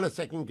I don't want to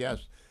second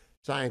guess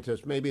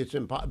scientists. Maybe it's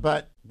impossible,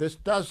 but this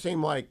does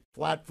seem like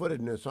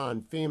flat-footedness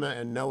on FEMA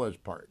and NOAA's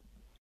part.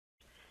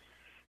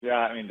 Yeah,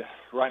 I mean,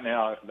 right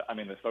now, I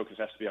mean, the focus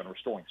has to be on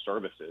restoring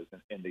services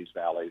in these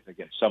valleys.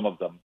 Again, some of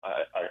them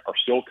are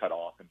still cut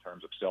off in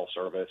terms of cell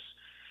service,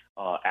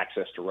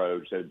 access to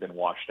roads that have been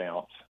washed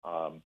out.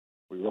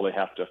 We really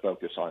have to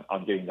focus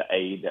on getting the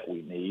aid that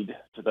we need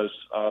to those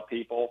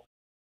people.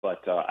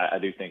 But I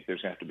do think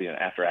there's going to have to be an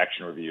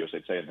after-action review, as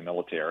they'd say in the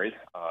military,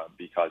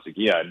 because,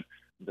 again,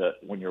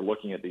 when you're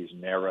looking at these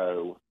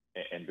narrow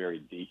and very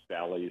deep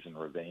valleys and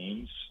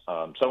ravines,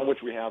 some of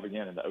which we have,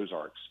 again, in the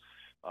Ozarks,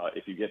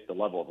 if you get the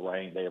level of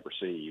rain they have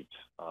received,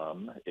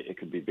 it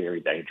could be very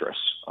dangerous.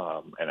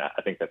 And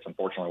I think that's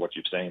unfortunately what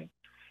you've seen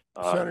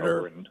Senator,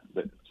 over in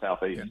the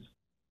Southeast.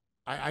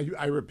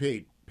 I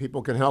repeat,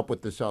 people can help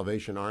with the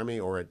Salvation Army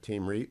or at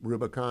Team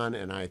Rubicon,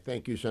 and I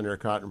thank you, Senator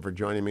Cotton, for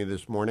joining me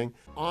this morning.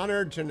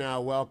 Honored to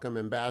now welcome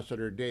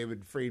Ambassador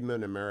David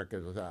Friedman,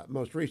 America's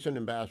most recent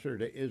ambassador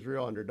to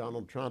Israel under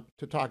Donald Trump,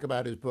 to talk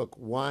about his book,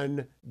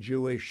 One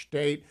Jewish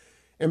State.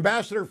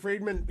 Ambassador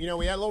Friedman, you know,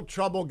 we had a little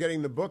trouble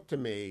getting the book to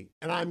me,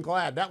 and I'm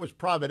glad. That was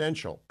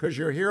providential, because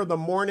you're here the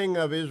morning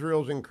of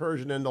Israel's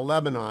incursion into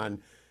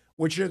Lebanon,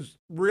 which is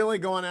really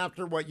going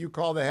after what you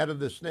call the head of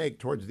the snake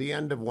towards the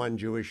end of One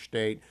Jewish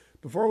State.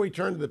 Before we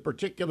turn to the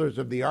particulars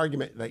of the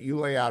argument that you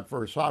lay out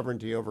for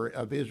sovereignty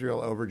of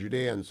Israel over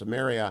Judea and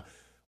Samaria,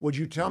 would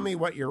you tell me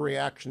what your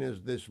reaction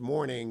is this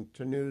morning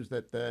to news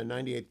that the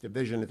 98th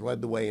Division has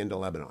led the way into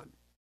Lebanon?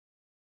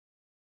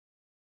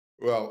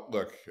 Well,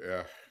 look,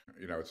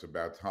 you know, it's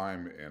about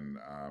time, and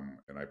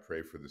I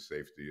pray for the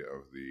safety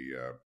of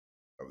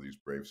these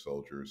brave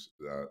soldiers.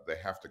 They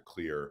have to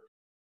clear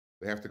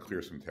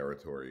some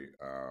territory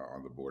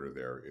on the border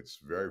there. It's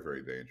very,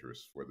 very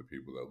dangerous for the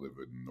people that live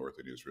in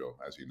northern Israel.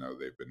 As you know,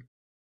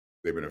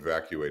 they've been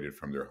evacuated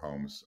from their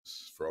homes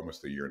for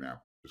almost a year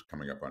now, just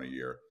coming up on a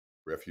year.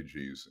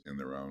 Refugees in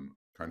their own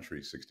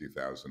country,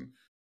 60,000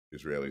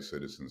 Israeli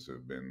citizens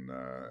have been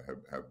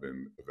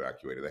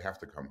evacuated. They have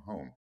to come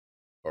home,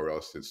 or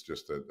else it's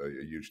just a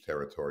huge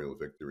territorial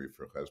victory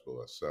for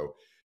Hezbollah. So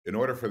in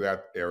order for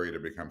that area to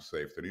become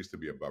safe, there needs to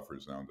be a buffer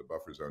zone. The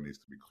buffer zone needs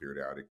to be cleared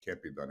out. It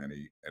can't be done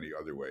any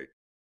other way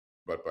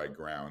but by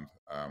ground.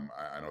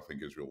 I don't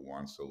think Israel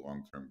wants a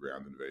long-term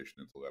ground invasion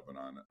into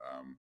Lebanon,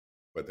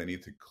 but they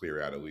need to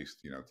clear out at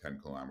least 10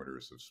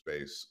 kilometers of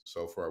space.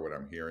 So far, what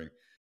I'm hearing,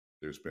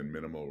 there's been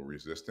minimal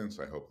resistance.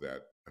 I hope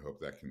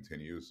that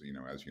continues.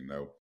 As you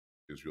know,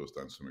 Israel's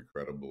done some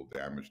incredible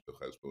damage to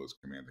Hezbollah's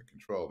command and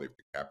control. They've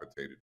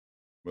decapitated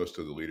most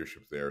of the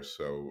leadership there.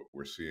 So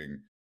we're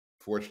seeing,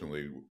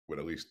 fortunately, what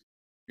at least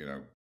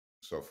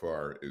so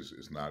far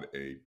is not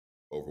a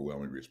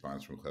overwhelming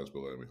response from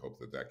Hezbollah, and we hope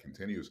that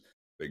continues.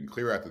 They can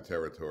clear out the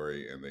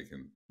territory, and they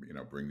can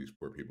bring these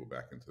poor people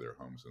back into their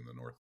homes in the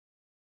north.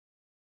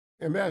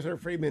 Ambassador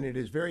Friedman, it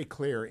is very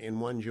clear in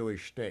One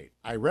Jewish State.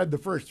 I read the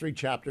first 3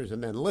 chapters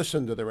and then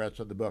listened to the rest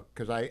of the book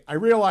because I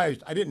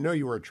realized I didn't know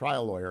you were a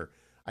trial lawyer.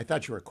 I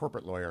thought you were a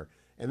corporate lawyer.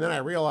 And then I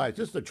realized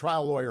this is a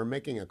trial lawyer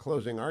making a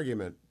closing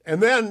argument.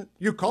 And then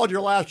you called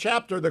your last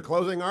chapter the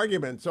closing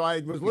argument. So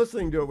I was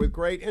listening to it with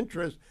great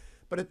interest.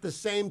 But at the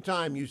same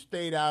time, you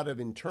stayed out of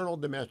internal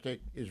domestic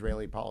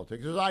Israeli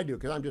politics, as I do,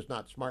 because I'm just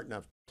not smart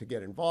enough to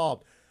get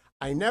involved.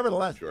 I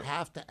nevertheless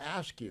have to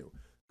ask you,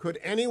 could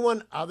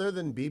anyone other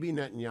than Bibi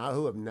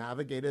Netanyahu have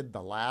navigated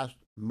the last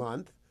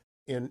month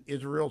in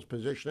Israel's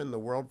position in the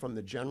world, from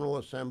the General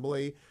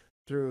Assembly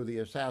through the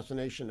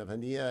assassination of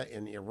Haniyeh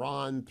in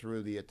Iran,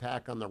 through the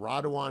attack on the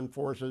Radwan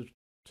forces,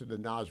 to the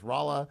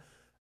Nasrallah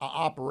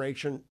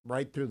operation,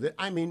 right through the...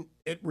 I mean,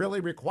 it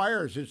really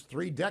requires his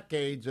 3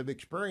 decades of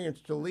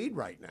experience to lead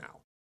right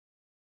now.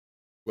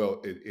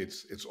 Well,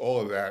 it's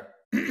all of that,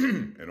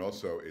 and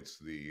also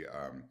it's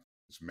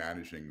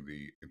managing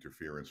the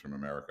interference from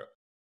America,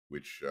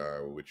 which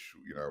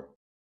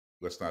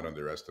let's not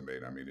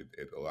underestimate. I mean,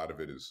 a lot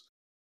of it is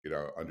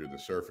under the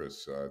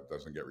surface,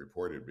 doesn't get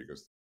reported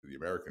because the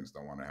Americans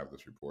don't want to have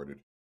this reported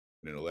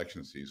in an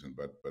election season.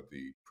 But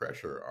the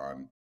pressure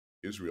on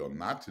Israel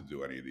not to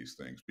do any of these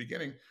things,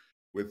 beginning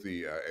with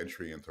the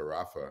entry into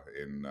Rafah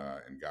in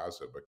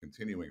Gaza, but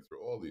continuing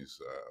through all these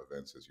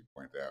events, as you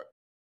point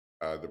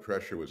out, the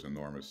pressure was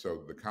enormous.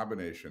 So the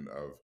combination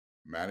of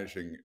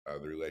managing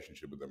the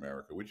relationship with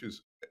America, which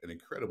is an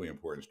incredibly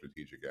important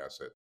strategic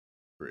asset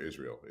for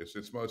Israel, it's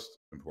its most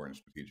important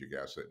strategic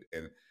asset,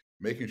 and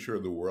making sure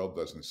the world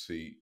doesn't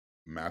see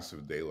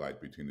massive daylight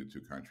between the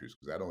 2 countries,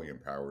 because that only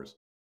empowers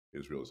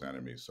Israel's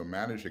enemies. So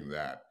managing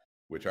that,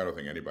 which I don't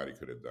think anybody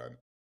could have done,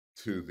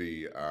 to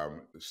the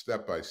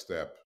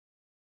step-by-step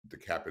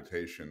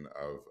decapitation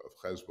of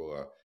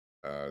Hezbollah,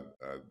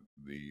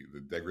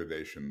 the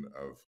degradation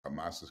of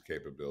Hamas's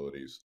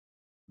capabilities,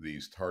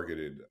 these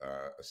targeted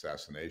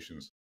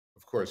assassinations.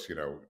 Of course,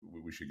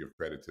 we should give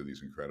credit to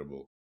these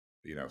incredible,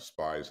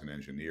 spies and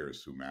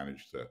engineers who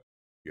managed to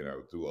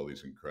do all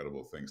these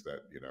incredible things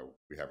that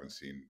we haven't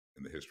seen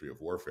in the history of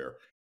warfare.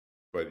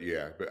 But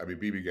yeah, but I mean,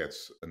 Bibi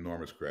gets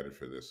enormous credit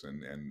for this,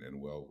 and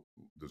well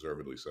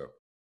deservedly so.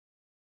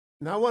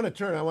 Now I want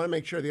to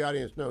make sure the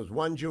audience knows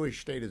One Jewish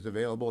State is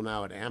available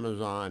now at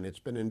Amazon. It's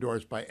been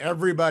endorsed by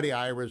everybody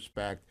I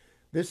respect.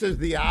 This is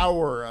the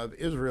hour of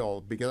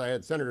Israel because I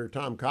had Senator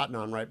Tom Cotton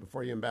on right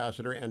before you,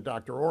 Ambassador, and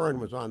Dr. Oren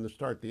was on to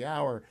start the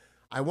hour.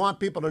 I want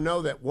people to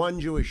know that One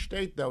Jewish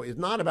State, though, is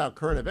not about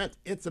current events.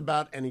 It's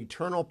about an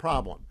eternal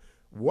problem.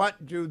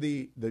 What do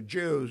the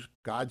Jews,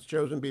 God's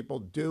chosen people,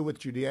 do with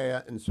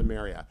Judea and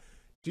Samaria?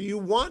 Do you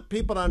want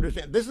people to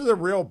understand? This is a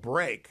real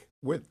break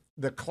with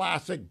the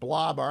classic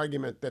blob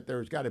argument that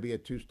there's got to be a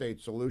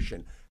two-state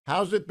solution.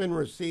 How's it been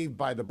received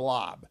by the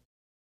blob?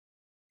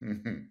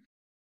 Mm-hmm.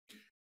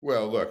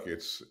 Well, look,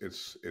 it's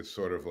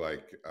sort of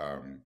like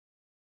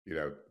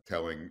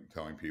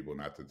telling people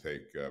not to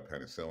take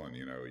penicillin.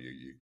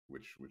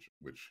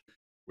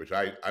 Which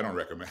I don't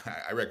recommend.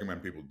 I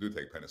recommend people do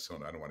take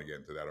penicillin. I don't want to get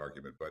into that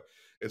argument, but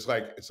it's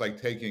like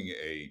taking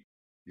a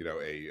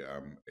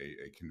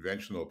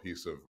conventional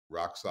piece of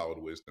rock solid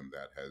wisdom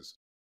that has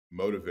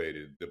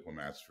motivated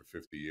diplomats for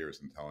 50 years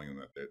and telling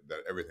them that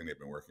everything they've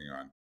been working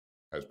on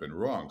has been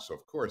wrong. So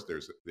of course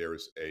there's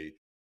a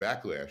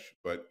backlash.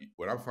 But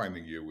what I'm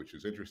finding, which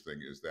is interesting,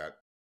 is that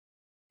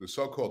the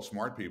so-called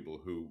smart people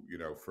who,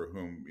 for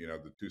whom,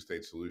 the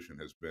two-state solution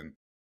has been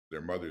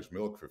their mother's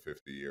milk for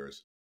 50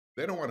 years,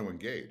 they don't want to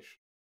engage.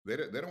 They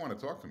don't want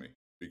to talk to me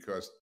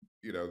because,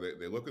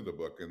 they look at the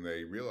book and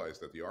they realize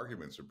that the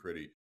arguments are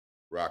pretty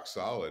rock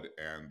solid.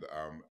 And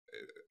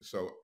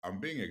so I'm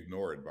being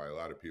ignored by a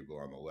lot of people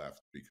on the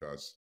left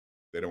because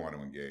they don't want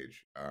to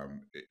engage.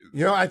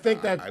 I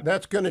think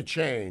that's going to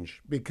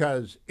change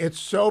because it's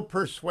so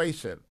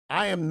persuasive.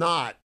 I am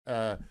not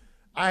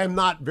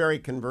very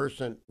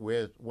conversant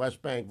with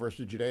West Bank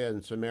versus Judea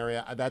and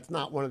Samaria. That's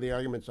not one of the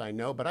arguments I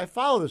know, but I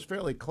follow this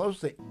fairly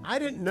closely. I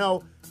didn't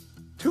know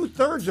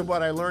 2/3 of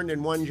what I learned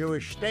in One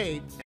Jewish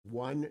State.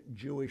 One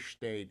Jewish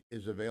State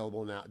is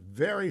available now.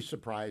 Very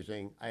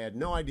surprising. I had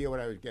no idea what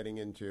I was getting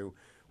into,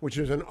 which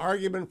is an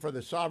argument for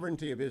the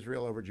sovereignty of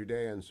Israel over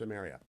Judea and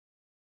Samaria.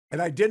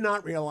 And I did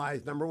not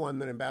realize, number one,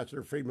 that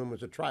Ambassador Friedman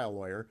was a trial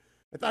lawyer.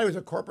 I thought he was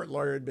a corporate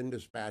lawyer, had been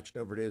dispatched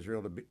over to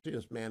Israel to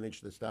just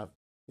manage the stuff.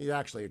 He's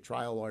actually a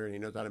trial lawyer and he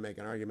knows how to make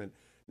an argument.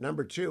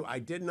 Number two, I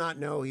did not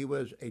know he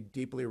was a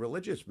deeply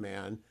religious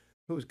man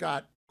who's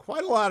got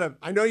quite a lot of,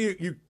 I know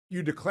you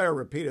declare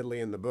repeatedly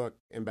in the book,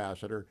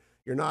 Ambassador,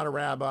 you're not a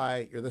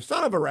rabbi, you're the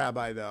son of a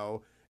rabbi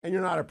though, and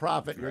you're not a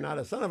prophet, you're not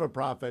a son of a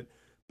prophet.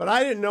 But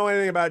I didn't know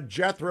anything about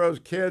Jethro's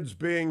kids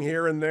being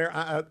here and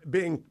there,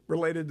 being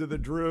related to the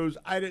Druze.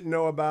 I didn't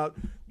know about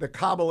the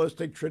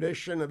Kabbalistic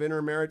tradition of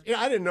intermarriage.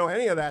 I didn't know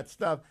any of that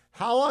stuff.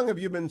 How long have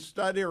you been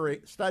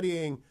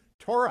studying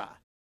Torah?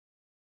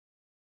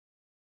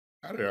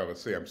 I don't know.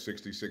 Let's say I'm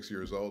 66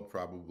 years old,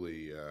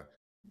 probably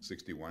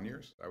 61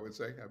 years, I would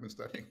say I've been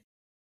studying.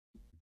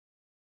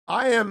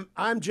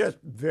 I'm just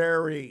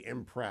very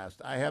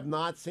impressed. I have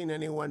not seen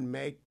anyone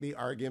make the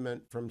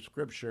argument from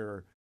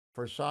Scripture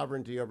for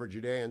sovereignty over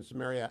Judea and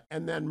Samaria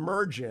and then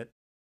merge it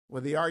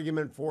with the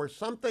argument for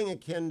something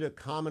akin to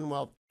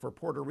Commonwealth for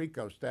Puerto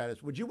Rico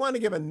status. Would you want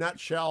to give a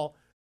nutshell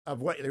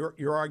of what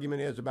your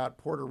argument is about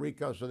Puerto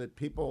Rico so that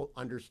people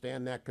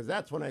understand that? Because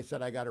that's when I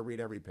said I got to read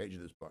every page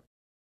of this book.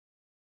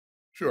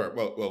 Sure.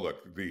 Well,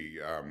 look,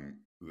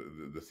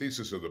 the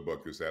thesis of the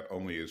book is that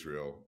only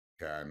Israel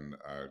can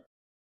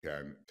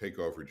take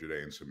over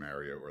Judea and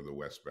Samaria or the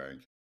West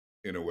Bank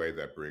in a way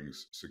that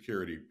brings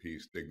security,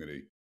 peace,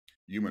 dignity,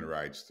 human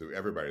rights to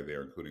everybody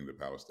there, including the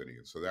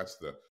Palestinians. So that's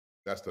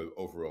the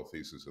overall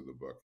thesis of the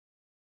book.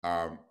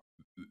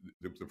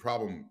 The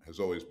problem has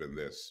always been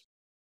this.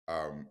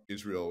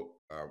 Israel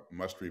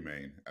must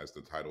remain, as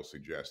the title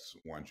suggests,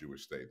 one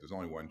Jewish state. There's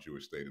only one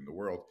Jewish state in the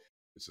world.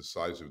 It's the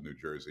size of New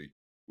Jersey.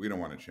 We don't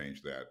want to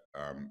change that.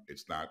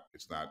 It's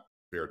not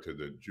fair to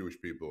the Jewish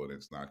people, and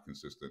it's not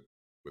consistent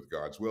with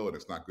God's will, and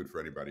it's not good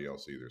for anybody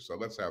else either. So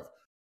let's have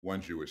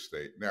one Jewish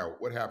state. Now,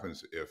 what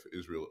happens if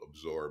Israel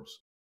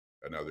absorbs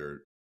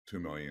another 2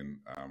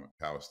 million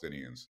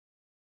Palestinians?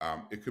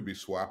 It could be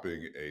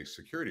swapping a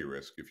security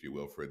risk, if you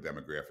will, for a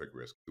demographic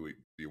risk. Do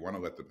you want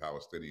to let the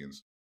Palestinians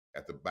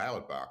at the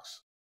ballot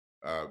box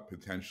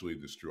potentially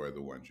destroy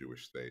the one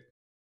Jewish state?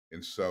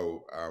 And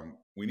so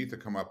we need to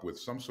come up with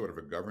some sort of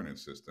a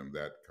governance system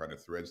that kind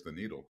of threads the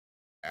needle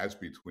as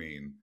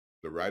between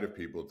the right of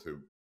people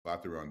to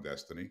plot their own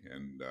destiny,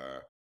 and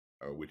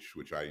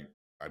which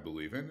I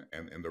believe in,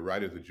 and the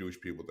right of the Jewish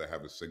people to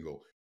have a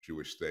single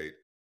Jewish state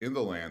in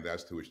the land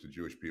as to which the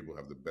Jewish people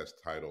have the best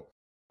title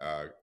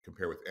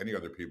compared with any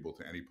other people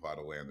to any plot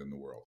of land in the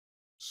world.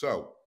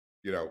 So,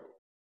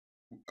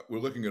 we're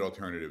looking at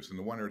alternatives, and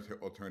the one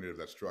alternative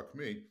that struck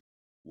me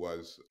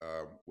was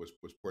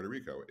Puerto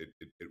Rico.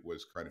 It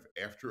was kind of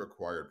after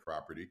acquired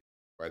property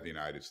by the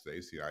United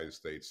States. The United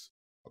States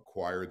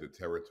acquired the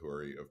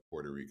territory of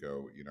Puerto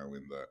Rico, in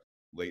the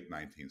late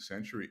 19th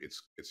century.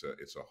 It's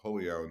a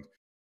wholly owned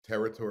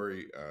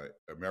territory.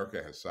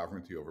 America has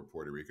sovereignty over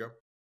Puerto Rico.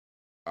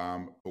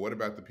 But what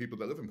about the people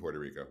that live in Puerto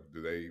Rico?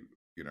 Do they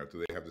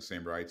have the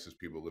same rights as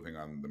people living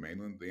on the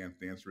mainland? The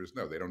answer is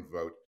no. They don't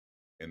vote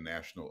in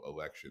national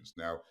elections.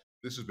 Now,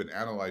 this has been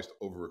analyzed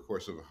over a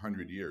course of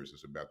 100 years.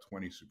 There's about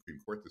 20 Supreme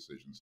Court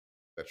decisions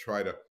that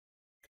try to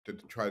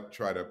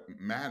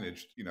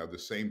manage, the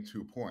same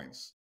 2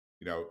 points,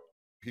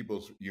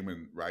 people's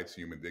human rights,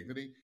 human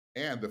dignity,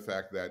 and the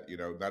fact that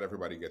not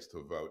everybody gets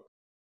to vote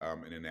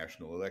in a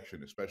national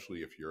election,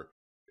 especially if your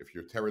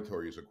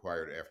territory is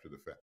acquired after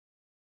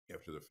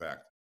the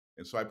fact.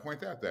 And so I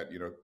point out that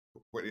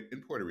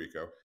in Puerto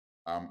Rico,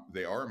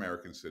 they are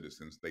American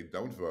citizens. They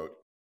don't vote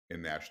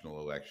in national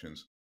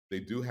elections. They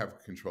do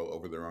have control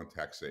over their own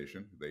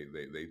taxation. They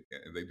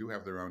do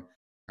have their own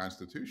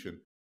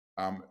constitution,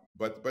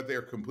 but they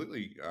are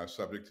completely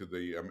subject to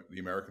the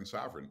American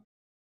sovereign.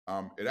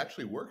 It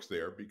actually works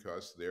there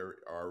because there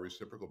are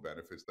reciprocal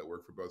benefits that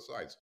work for both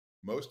sides.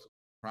 Most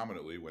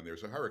prominently when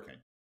there's a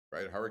hurricane,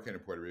 right? A hurricane in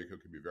Puerto Rico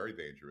can be very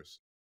dangerous,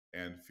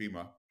 and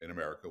FEMA in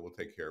America will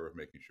take care of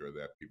making sure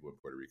that people in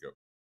Puerto Rico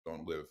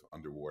don't live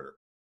underwater.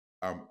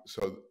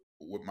 So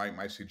what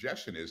my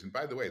suggestion is, and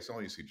by the way, it's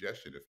only a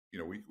suggestion.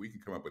 If we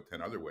can come up with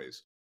 10 other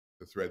ways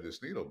to thread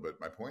this needle, but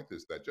my point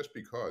is that just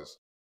because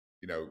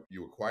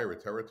you acquire a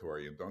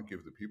territory and don't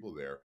give the people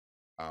there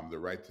the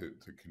right to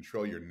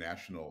control your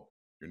national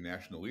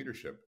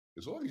leadership,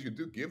 as long as you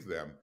do give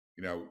them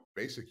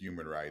basic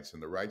human rights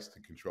and the rights to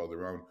control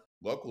their own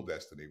local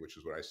destiny, which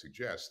is what I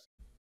suggest,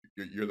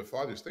 you're the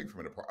farthest thing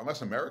from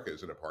unless America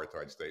is an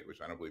apartheid state, which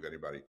I don't believe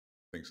anybody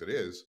thinks it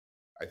is.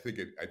 I think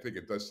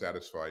it does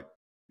satisfy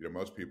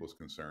most people's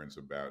concerns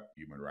about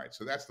human rights.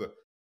 So that's the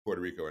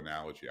Puerto Rico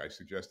analogy. I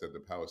suggest that the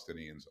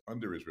Palestinians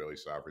under Israeli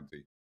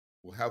sovereignty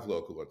will have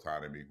local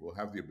autonomy, will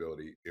have the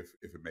ability, if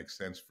it makes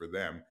sense for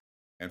them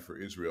and for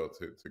Israel,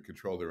 to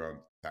control their own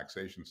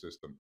taxation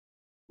system,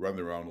 run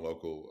their own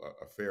local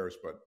affairs,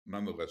 but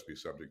nonetheless be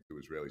subject to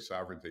Israeli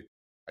sovereignty.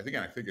 I think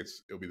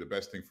it'll be the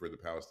best thing for the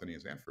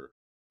Palestinians and for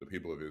the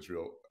people of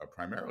Israel,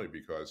 primarily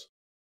because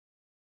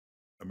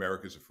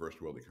America's a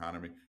first world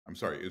economy.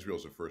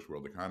 Israel's a first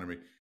world economy.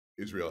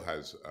 Israel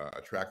has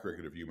a track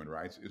record of human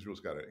rights. Israel's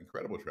got an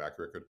incredible track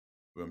record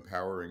of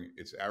empowering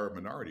its Arab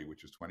minority,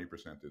 which is 20%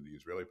 of the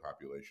Israeli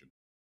population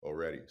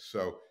already.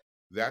 So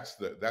that's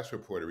where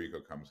Puerto Rico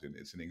comes in.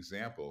 It's an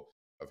example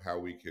of how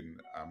we can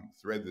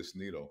thread this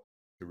needle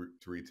to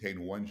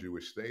retain one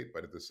Jewish state,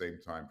 but at the same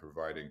time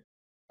providing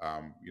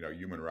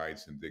human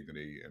rights and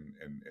dignity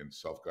and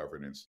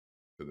self-governance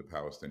to the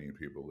Palestinian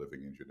people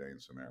living in Judea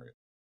and Samaria.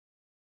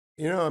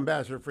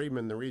 Ambassador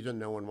Friedman, the reason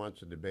no one wants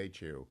to debate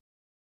you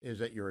is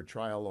that you're a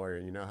trial lawyer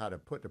and you know how to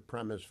put the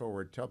premise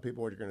forward, tell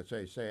people what you're going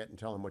to say it, and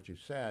tell them what you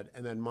said,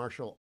 and then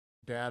marshal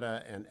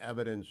data and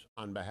evidence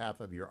on behalf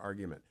of your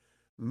argument.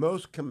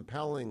 Most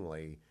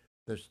compellingly,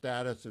 the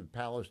status of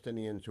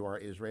Palestinians who are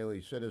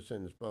Israeli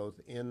citizens,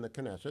 both in the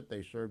Knesset,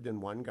 they served in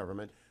one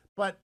government,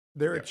 but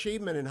their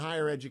achievement in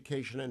higher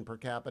education and per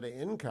capita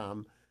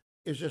income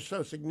is just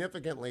so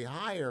significantly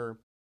higher.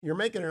 You're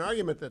making an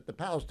argument that the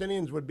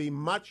Palestinians would be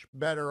much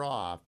better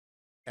off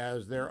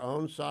as their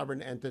own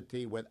sovereign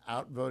entity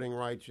without voting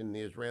rights in the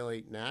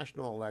Israeli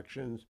national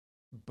elections,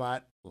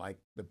 but like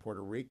the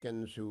Puerto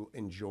Ricans who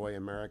enjoy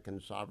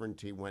American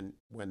sovereignty when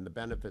the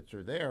benefits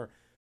are there.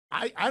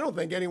 I don't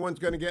think anyone's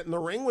going to get in the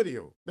ring with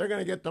you. They're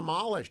going to get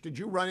demolished. Did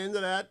you run into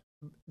that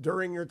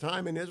during your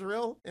time in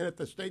Israel and at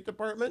the State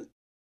Department?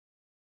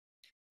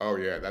 Oh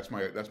yeah, that's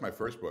my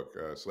first book,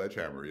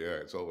 Sledgehammer. Yeah,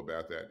 it's all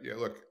about that. Yeah,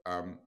 look,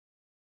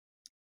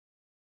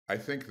 I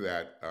think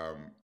that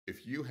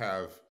if you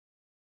have,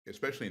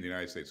 especially in the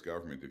United States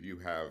government, if you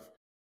have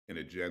an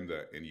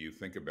agenda and you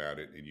think about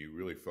it and you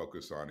really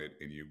focus on it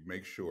and you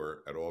make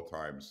sure at all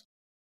times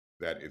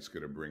that it's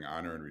going to bring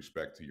honor and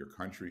respect to your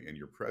country and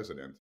your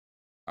president,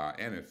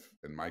 and if,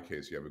 in my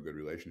case, you have a good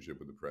relationship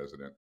with the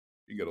president,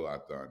 you get a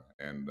lot done.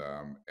 And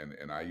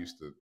I used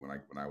to, when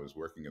I was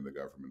working in the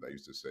government, I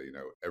used to say,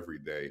 every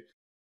day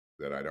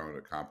that I don't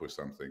accomplish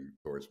something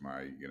towards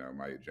my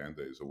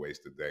agenda is a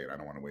wasted day, and I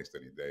don't want to waste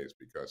any days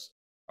because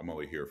I'm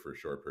only here for a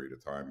short period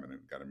of time, and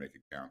I've got to make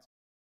it count.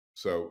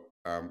 So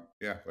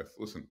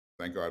listen,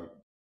 thank God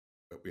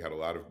we had a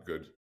lot of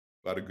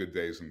good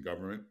days in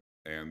government,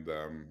 and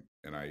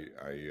I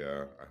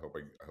hope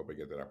I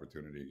get that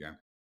opportunity again.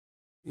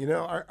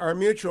 Our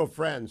mutual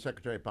friend,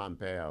 Secretary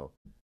Pompeo,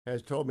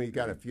 has told me he's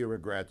got a few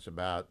regrets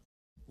about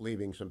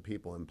leaving some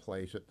people in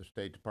place at the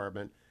State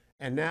Department.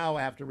 And now,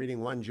 after reading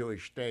One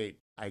Jewish State,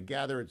 I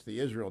gather it's the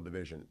Israel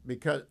division,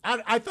 because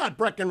I thought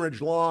Breckinridge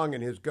Long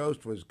and his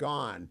ghost was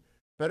gone,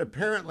 but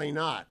apparently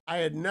not. I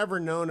had never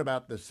known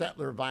about the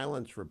settler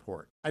violence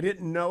report. I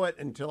didn't know it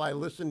until I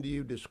listened to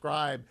you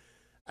describe,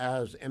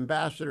 as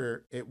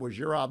ambassador, it was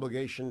your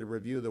obligation to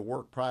review the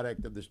work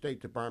product of the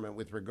State Department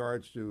with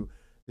regards to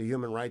the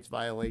human rights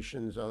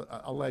violations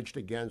alleged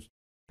against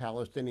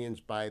Palestinians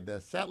by the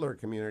settler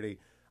community.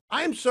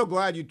 I'm so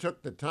glad you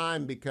took the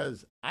time,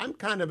 because I'm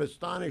kind of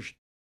astonished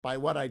by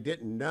what I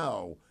didn't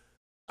know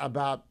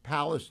about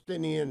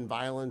Palestinian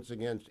violence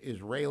against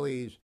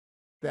Israelis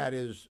that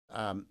is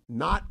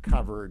not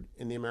covered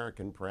in the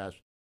American press.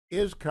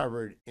 is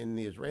covered in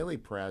the Israeli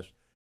press,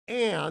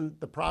 and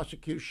the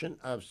prosecution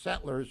of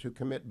settlers who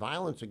commit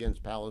violence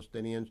against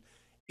Palestinians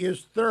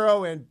is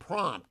thorough and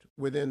prompt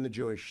within the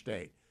Jewish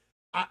state.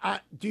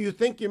 Do you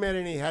think you made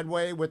any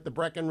headway with the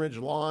Breckinridge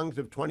Longs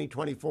of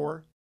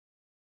 2024?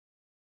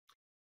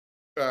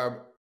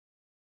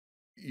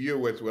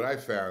 What I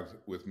found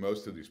with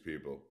most of these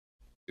people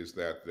is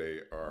that they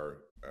are,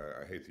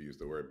 I hate to use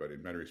the word, but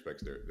in many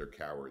respects, they're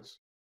cowards.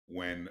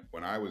 When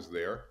I was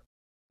there,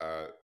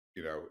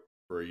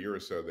 for a year or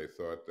so, they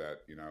thought that,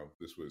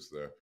 this was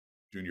the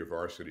junior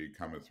varsity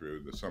coming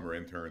through, the summer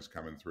interns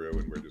coming through,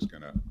 and we're just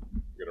going to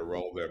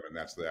roll them, and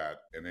that's that.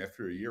 And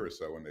after a year or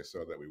so, when they saw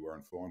that we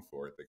weren't falling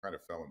for it, they kind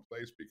of fell in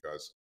place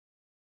because,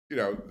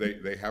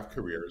 they have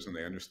careers and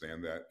they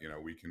understand that,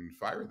 we can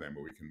fire them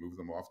or we can move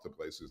them off to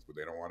places where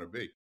they don't want to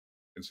be.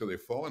 And so they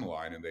fall in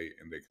line and they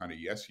kind of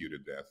yes you to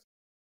death.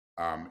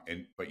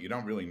 But you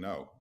don't really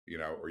know,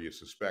 or you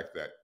suspect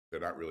that they're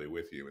not really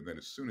with you. And then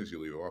as soon as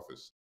you leave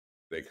office,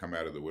 they come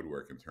out of the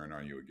woodwork and turn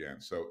on you again.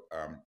 So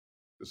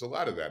there's a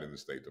lot of that in the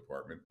State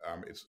Department.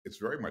 It's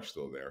very much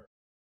still there.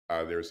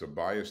 There's a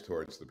bias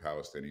towards the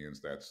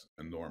Palestinians that's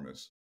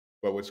enormous.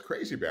 But what's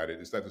crazy about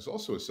it is that there's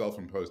also a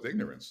self-imposed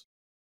ignorance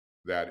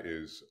that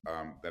is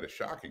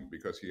shocking,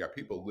 because you got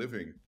people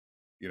living,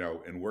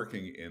 and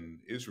working in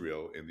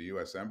Israel in the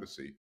U.S.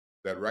 Embassy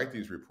that write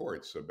these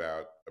reports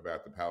about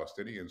the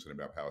Palestinians and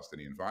about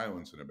Palestinian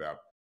violence and about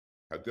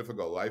how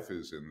difficult life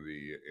is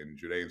in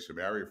Judea and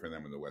Samaria for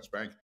them in the West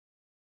Bank,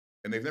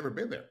 and they've never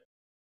been there.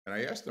 And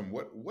I asked them,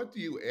 what do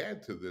you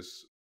add to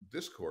this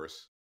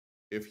discourse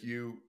if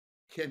you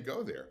can't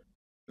go there?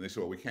 And they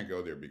said, well, we can't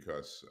go there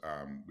because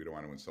we don't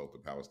want to insult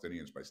the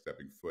Palestinians by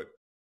stepping foot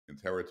in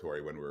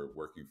territory when we're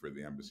working for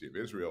the Embassy of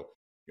Israel.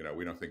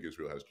 We don't think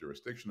Israel has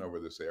jurisdiction over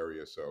this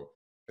area. So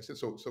I said,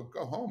 so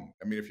go home.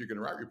 I mean, if you're going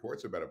to write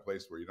reports about a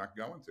place where you're not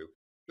going to,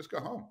 just go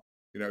home.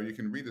 You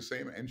can read the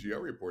same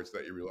NGO reports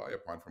that you rely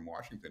upon from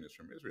Washington as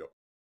from Israel.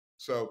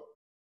 So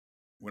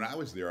when I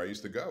was there, I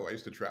used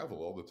to travel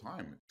all the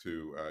time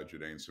to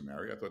Judea and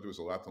Samaria. I thought there was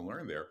a lot to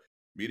learn there,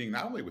 meeting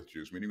not only with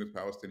Jews, meeting with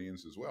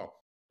Palestinians as well.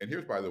 And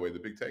here's, by the way, the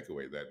big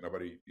takeaway that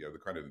nobody, the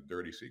kind of the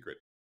dirty secret.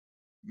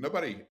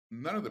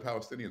 None of the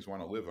Palestinians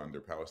want to live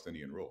under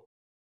Palestinian rule.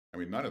 I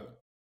mean, none of them.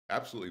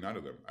 Absolutely none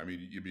of them. I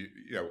mean,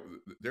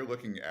 they're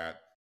looking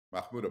at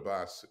Mahmoud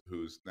Abbas,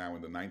 who's now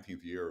in the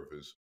 19th year of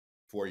his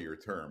 4-year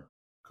term,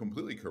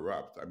 completely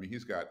corrupt. I mean,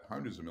 he's got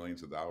hundreds of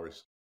millions of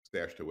dollars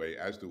stashed away,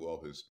 as do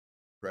all his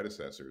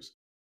predecessors.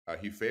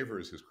 He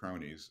favors his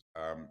cronies.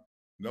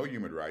 No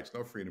human rights,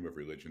 no freedom of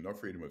religion, no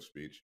freedom of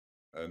speech.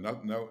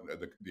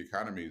 The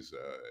economy's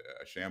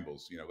a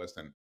shambles.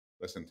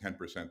 Less than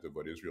 10% of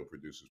what Israel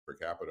produces per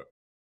capita.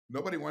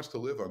 Nobody wants to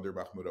live under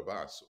Mahmoud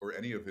Abbas or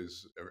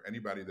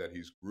anybody that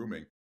he's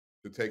grooming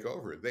to take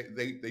over.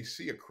 They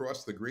see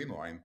across the green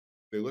line.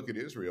 They look at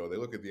Israel. They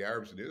look at the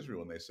Arabs in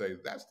Israel, and they say,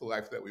 "That's the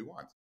life that we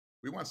want.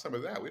 We want some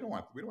of that. We don't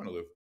want to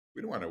live.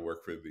 We don't want to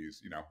work for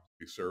these. Be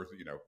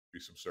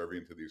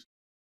subservient to these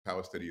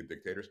Palestinian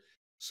dictators."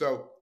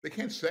 So they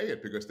can't say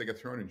it because they get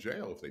thrown in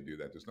jail if they do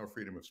that. There's no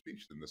freedom of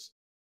speech in this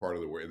part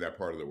of the world, in that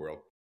part of the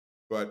world.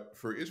 But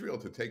for Israel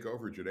to take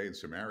over Judea and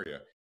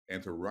Samaria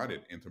and to run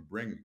it and to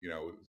bring,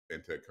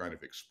 and to kind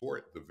of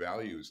export the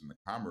values and the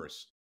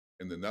commerce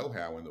and the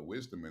know-how and the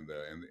wisdom and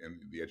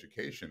the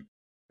education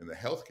and the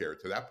healthcare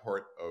to that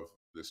part of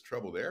this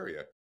troubled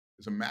area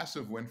is a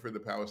massive win for the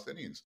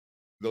Palestinians.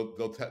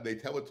 They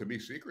tell it to me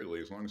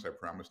secretly as long as I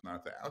promise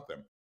not to out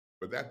them.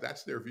 But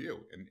that's their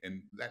view,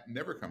 and that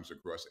never comes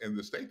across. And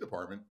the State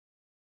Department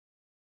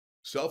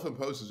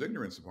self-imposes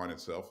ignorance upon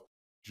itself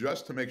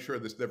just to make sure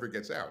this never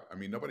gets out. I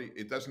mean,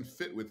 it doesn't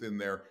fit within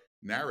their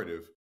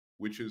narrative,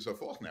 which is a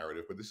false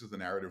narrative, but this is the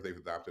narrative they've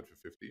adopted for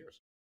 50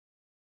 years.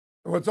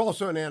 Well, it's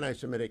also an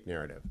anti-Semitic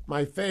narrative.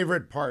 My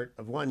favorite part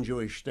of One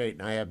Jewish State,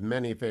 and I have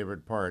many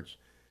favorite parts,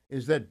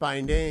 is that by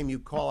name you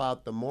call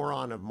out the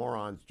moron of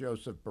morons,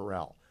 Joseph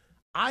Borrell.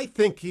 I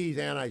think he's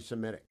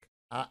anti-Semitic.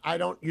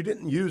 You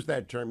didn't use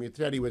that term. You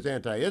said he was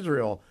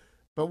anti-Israel,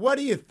 but what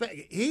do you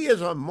think? He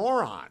is a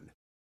moron.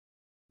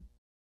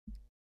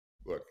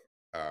 Look,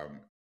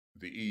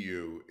 the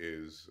EU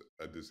is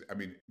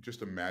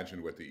just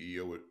imagine what the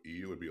EU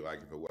would be like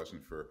if it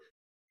wasn't for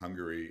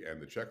Hungary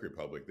and the Czech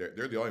Republic.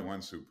 They're the only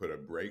ones who put a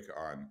brake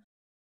on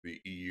the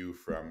EU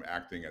from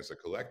acting as a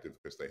collective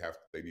because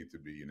they need to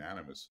be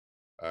unanimous.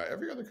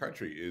 Every other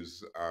country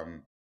is,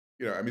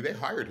 they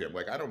hired him.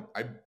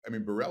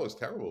 Borrell is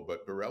terrible,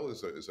 but Borrell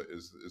is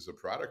a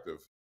product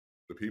of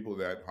the people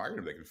that hired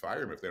him. They can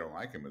fire him if they don't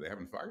like him, but they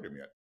haven't fired him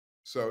yet.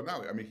 So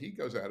no, he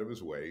goes out of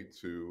his way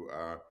to.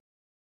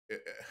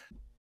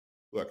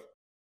 Look,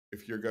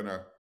 if you're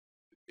gonna,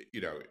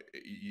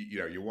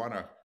 you want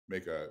to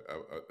make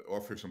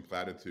offer some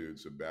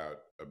platitudes about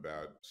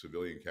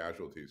civilian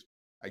casualties.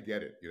 I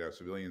get it.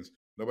 Civilians.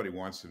 Nobody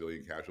wants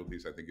civilian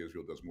casualties. I think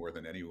Israel does more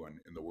than anyone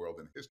in the world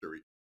in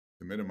history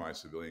to minimize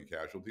civilian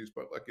casualties.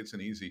 But look, it's an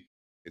easy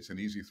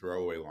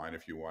throwaway line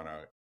if you want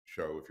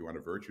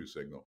to virtue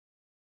signal.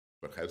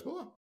 But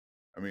Hezbollah,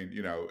 I mean,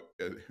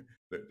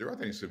 there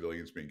aren't any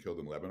civilians being killed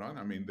in Lebanon.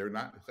 I mean, they're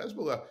not.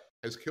 Hezbollah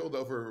has killed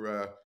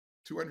over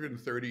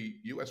 230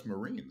 U.S.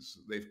 Marines.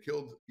 They've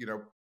killed,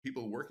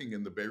 people working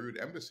in the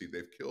Beirut embassy.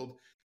 They've killed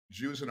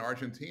Jews in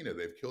Argentina.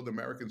 They've killed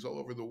Americans all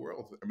over the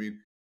world. I mean,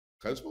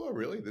 Hezbollah,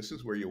 really? This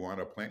is where you want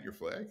to plant your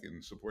flag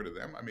in support of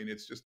them? I mean,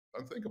 it's just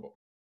unthinkable.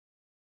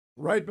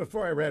 Right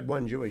before I read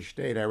One Jewish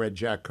State, I read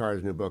Jack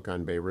Carr's new book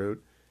on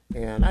Beirut.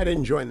 And I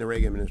didn't join the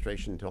Reagan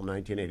administration until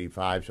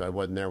 1985, so I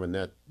wasn't there when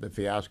the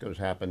fiascos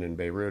happened in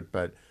Beirut.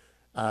 But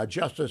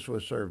justice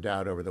was served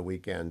out over the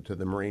weekend to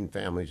the Marine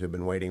families who've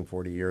been waiting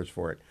 40 years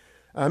for it.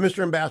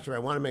 Mr. Ambassador, I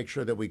want to make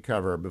sure that we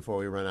cover, before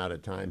we run out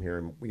of time here,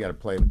 and we got to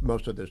play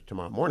most of this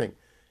tomorrow morning,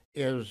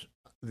 is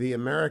the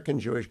American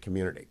Jewish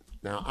community.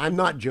 Now, I'm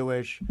not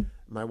Jewish.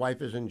 My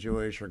wife isn't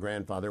Jewish. Her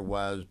grandfather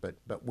was, but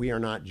we are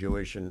not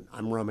Jewish, and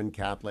I'm Roman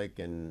Catholic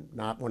and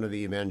not one of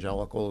the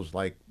evangelicals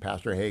like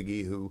Pastor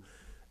Hagee, who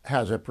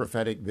has a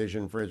prophetic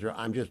vision for Israel.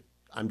 I'm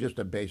just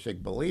a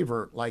basic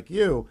believer like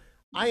you.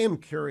 I am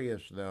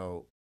curious,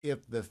 though,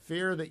 if the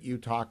fear that you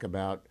talk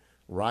about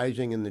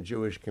rising in the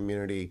Jewish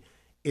community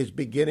is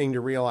beginning to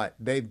realize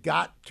they've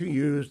got to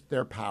use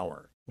their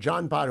power.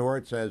 John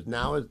Podhoretz says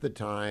now is the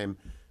time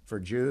for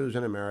Jews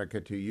in America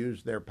to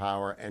use their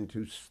power and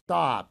to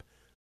stop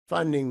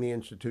funding the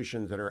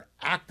institutions that are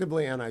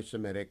actively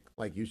anti-Semitic,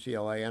 like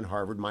UCLA and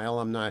Harvard. My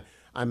alumni,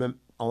 I'm an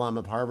alum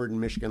of Harvard and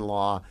Michigan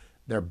Law.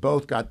 They're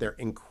both got their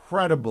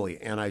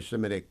incredibly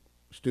anti-Semitic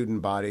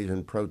student bodies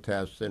and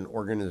protests and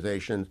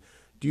organizations.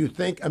 Do you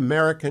think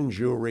American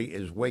Jewry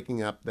is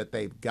waking up that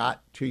they've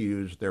got to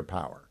use their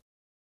power?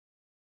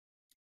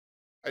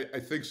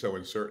 I think so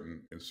in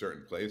certain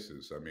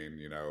places. I mean,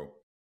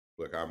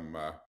 look,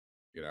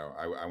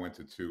 I went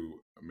to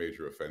two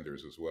major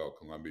offenders as well,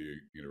 Columbia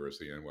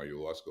University and NYU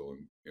Law School,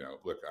 and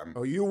look,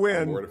 you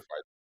win. I'm mortified.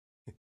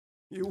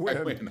 You win.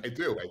 I win. I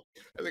do.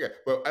 I think,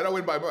 but I don't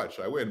win by much.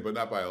 I win, but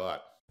not by a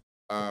lot.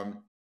 I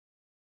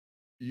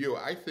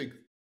think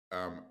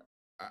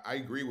I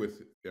agree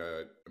with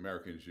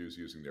American Jews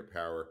using their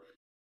power,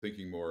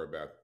 thinking more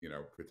about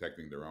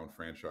protecting their own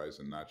franchise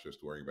and not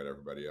just worrying about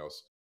everybody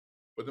else.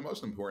 But the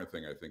most important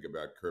thing I think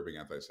about curbing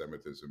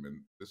anti-Semitism,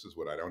 and this is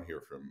what I don't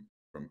hear from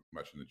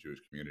much in the Jewish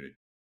community,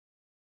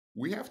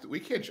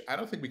 I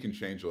don't think we can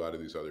change a lot of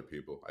these other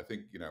people. I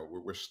think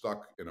we're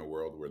stuck in a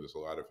world where there's a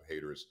lot of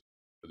haters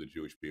for the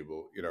Jewish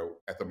people.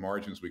 At the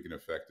margins we can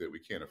affect it.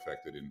 We can't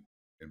affect it in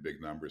big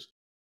numbers.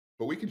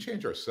 But we can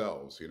change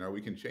ourselves,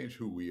 we can change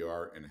who we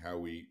are and how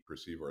we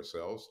perceive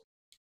ourselves.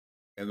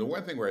 And the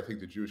one thing where I think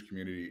the Jewish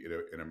community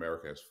in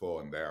America has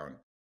fallen down,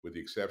 with the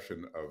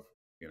exception of,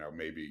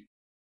 maybe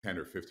 10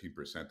 or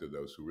 15% of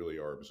those who really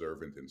are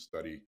observant and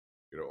study,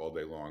 all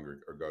day long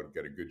or go to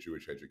get a good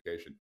Jewish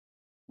education.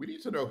 We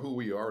need to know who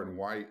we are and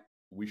why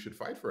we should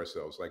fight for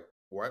ourselves. Like,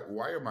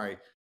 why am I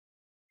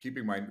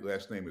keeping my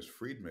last name as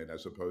Friedman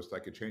as opposed to I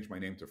could change my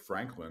name to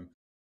Franklin?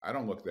 I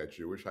don't look that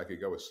Jewish. I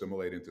could go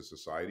assimilate into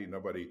society.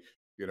 Nobody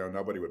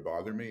would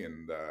bother me.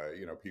 And,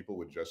 people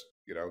would just,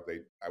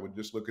 I would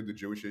just look at the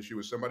Jewish issue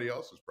as somebody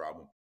else's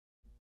problem.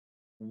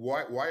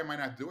 Why am I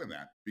not doing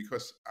that?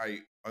 Because I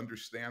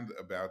understand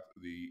about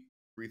the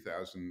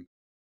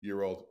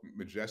 3,000-year-old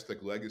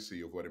majestic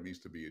legacy of what it means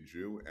to be a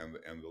Jew and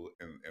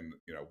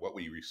what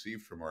we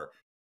received from our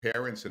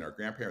parents and our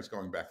grandparents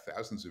going back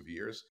thousands of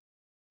years.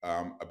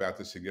 About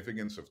the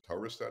significance of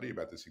Torah study,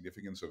 about the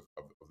significance of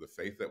the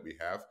faith that we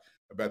have,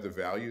 about the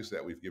values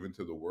that we've given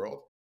to the world,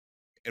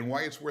 and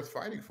why it's worth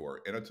fighting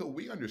for. And until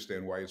we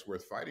understand why it's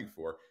worth fighting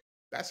for,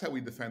 that's how we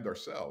defend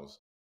ourselves.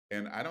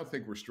 And I don't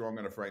think we're strong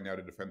enough right now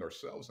to defend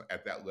ourselves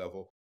at that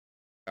level.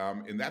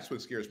 And that's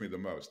what scares me the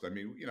most. I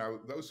mean,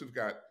 those who've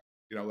got,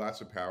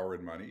 lots of power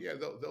and money, yeah,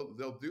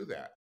 they'll do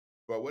that.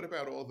 But what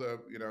about all the,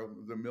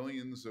 the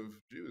millions of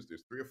Jews?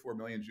 There's 3 or 4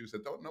 million Jews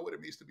that don't know what it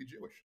means to be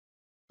Jewish.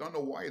 Don't know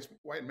why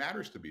it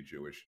matters to be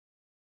Jewish.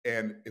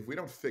 And if we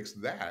don't fix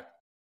that,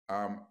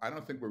 I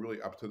don't think we're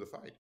really up to the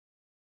fight.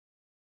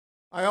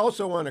 I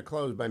also want to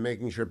close by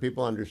making sure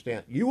people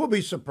understand. You will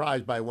be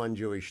surprised by One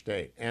Jewish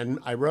State. And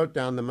I wrote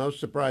down the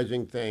most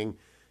surprising thing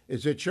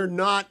is that you're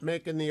not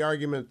making the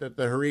argument that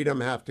the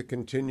Haredim have to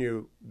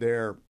continue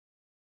their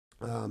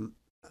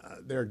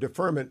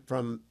deferment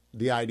from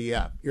the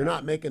IDF. You're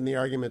not making the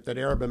argument that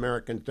Arab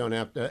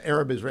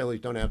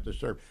Israelis don't have to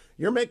serve.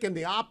 You're making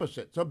the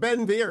opposite. So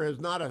Ben Gvir is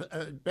not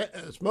a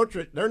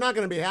Smotrich. They're not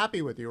going to be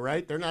happy with you,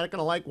 right? They're not going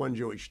to like One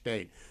Jewish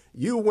State.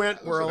 You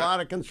went where a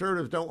lot of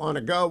conservatives don't want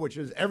to go, which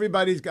is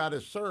everybody's got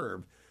to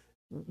serve.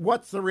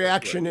 What's the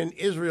reaction in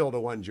Israel to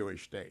One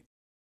Jewish State?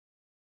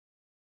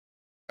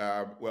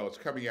 Well, it's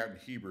coming out in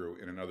Hebrew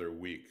in another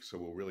week, so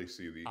we'll really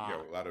see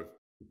a lot of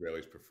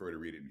Israelis prefer to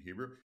read it in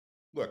Hebrew.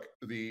 Look,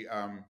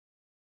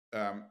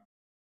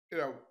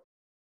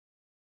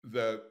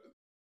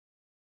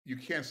 you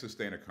can't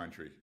sustain a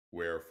country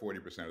where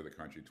 40% of the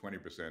country,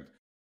 20%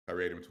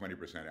 Haredim,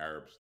 20%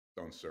 Arabs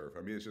don't serve.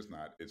 I mean, it's just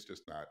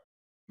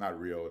not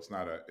real.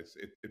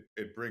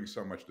 It brings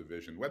so much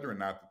division. Whether or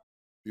not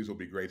these will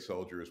be great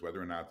soldiers,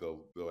 whether or not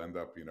they'll end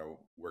up,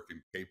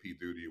 working KP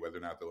duty, whether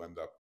or not they'll end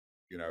up,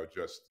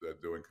 just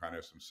doing kind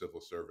of some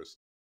civil service.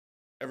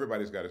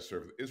 Everybody's got to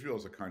serve. Israel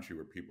is a country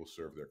where people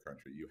serve their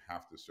country. You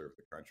have to serve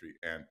the country,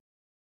 and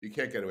you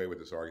can't get away with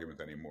this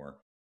argument anymore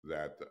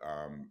that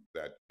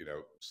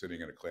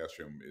sitting in a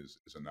classroom is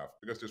enough,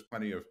 because there's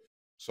plenty of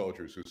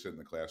soldiers who sit in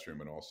the classroom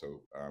and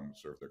also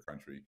serve their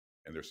country,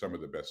 and they're some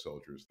of the best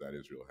soldiers that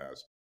Israel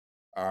has.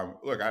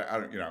 Look, I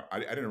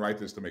didn't write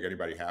this to make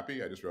anybody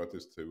happy. I just wrote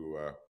this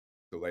to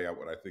lay out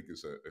what I think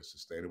is a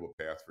sustainable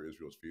path for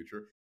Israel's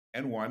future,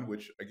 and one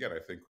which, again, I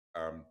think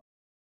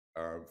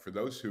for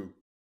those who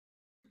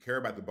care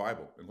about the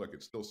Bible, and look,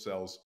 it still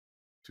sells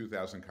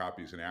 2,000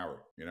 copies an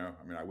hour.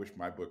 I wish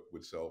my book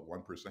would sell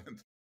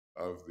 1%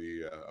 of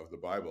the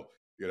Bible.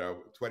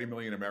 20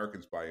 million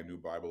Americans buy a new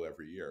Bible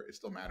every year. It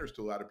still matters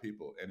to a lot of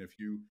people, and if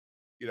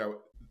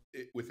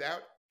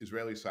without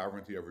Israeli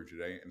sovereignty over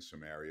Judea and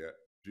Samaria,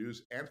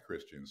 Jews and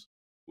Christians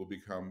will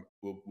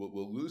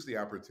lose the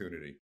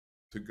opportunity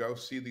to go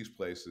see these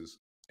places,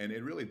 and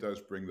it really does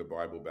bring the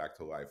Bible back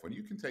to life. When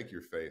you can take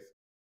your faith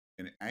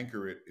and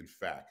anchor it in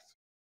fact,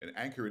 and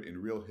anchor it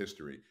in real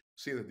history,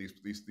 see that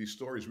these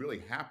stories really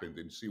happened,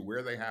 and see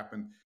where they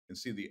happened, and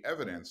see the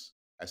evidence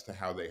as to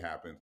how they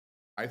happened,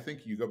 I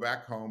think you go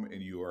back home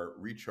and you are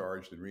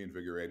recharged and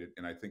reinvigorated.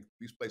 And I think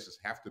these places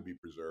have to be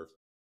preserved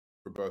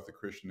for both the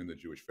Christian and the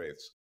Jewish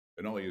faiths,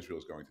 and only Israel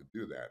is going to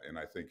do that. And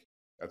I think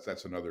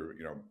that's another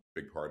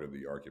big part of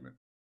the argument.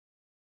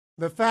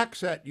 The fact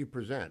set you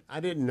present, I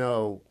didn't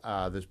know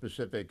the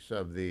specifics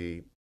of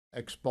the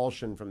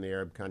expulsion from the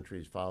Arab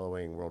countries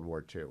following World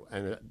War II.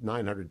 And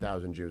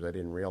 900,000 Jews, I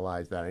didn't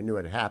realize that. I knew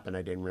it happened.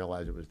 I didn't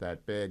realize it was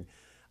that big.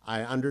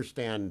 I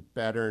understand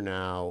better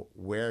now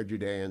where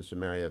Judea and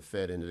Samaria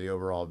fit into the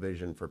overall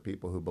vision for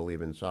people who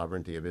believe in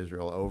sovereignty of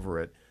Israel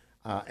over it.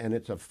 And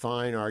it's a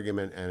fine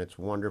argument, and it's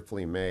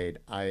wonderfully made.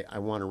 I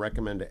want to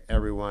recommend to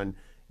everyone,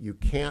 you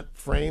can't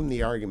frame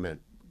the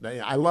argument.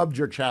 I loved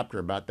your chapter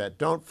about that.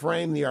 Don't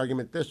frame the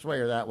argument this way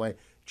or that way.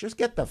 Just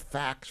get the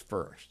facts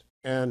first.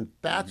 And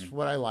that's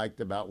what I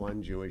liked about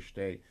One Jewish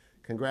State.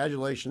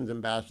 Congratulations,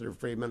 Ambassador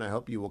Friedman. I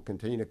hope you will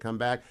continue to come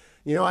back.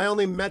 I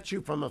only met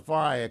you from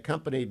afar. I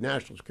accompanied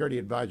National Security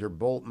Advisor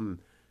Bolton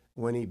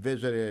when he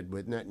visited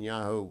with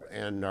Netanyahu,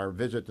 and our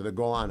visit to the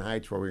Golan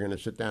Heights, where we were going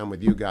to sit down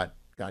with you, got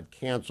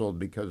canceled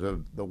because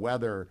of the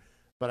weather.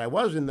 But I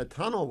was in the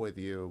tunnel with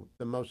you.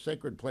 The most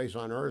sacred place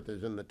on earth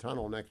is in the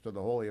tunnel next to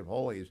the Holy of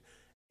Holies.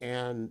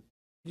 And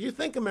do you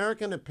think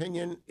American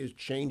opinion is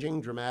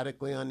changing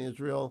dramatically on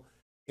Israel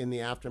in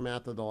the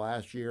aftermath of the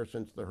last year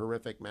since the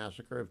horrific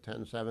massacre of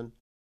 10/7?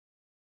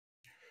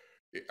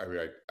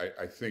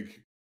 I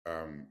think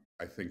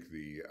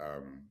the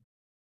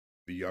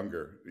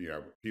younger,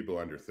 people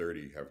under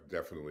 30 have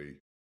definitely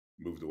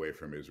moved away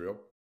from Israel.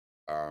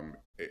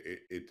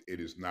 It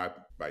is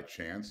not by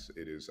chance.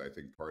 It is, I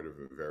think, part of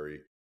a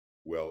very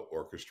well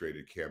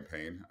orchestrated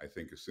campaign. I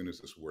think as soon as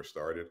this war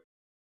started,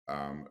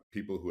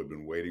 people who had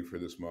been waiting for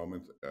this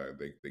moment,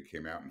 they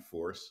came out in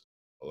force.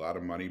 A lot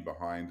of money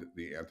behind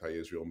the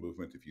anti-Israel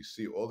movement. If you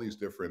see all these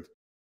different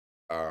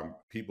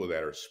people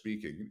that are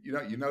speaking,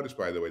 you notice,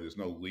 by the way, there's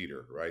no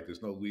leader, right?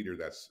 There's no leader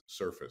that's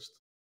surfaced,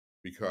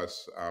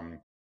 because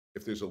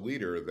if there's a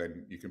leader,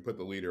 then you can put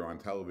the leader on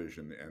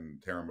television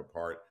and tear them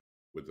apart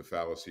with the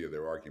fallacy of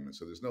their argument.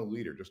 So there's no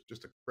leader,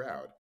 just a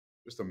crowd,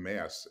 just a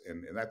mass,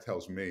 and that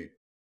tells me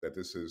that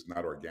this is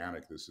not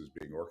organic. This is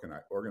being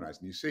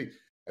organized. And you see,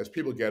 as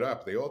people get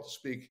up, they all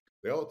speak.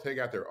 They all take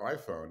out their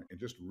iPhone and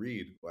just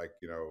read like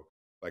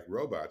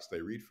robots.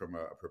 They read from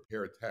a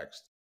prepared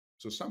text.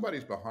 So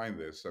somebody's behind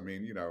this. The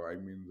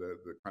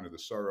kind of the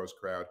Soros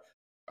crowd,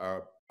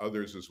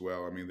 others as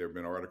well. There have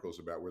been articles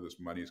about where this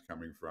money is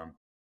coming from.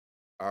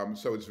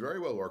 So it's very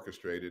well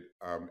orchestrated.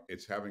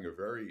 It's having a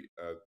very,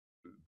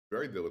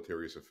 very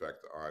deleterious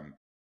effect on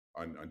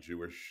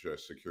Jewish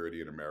security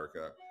in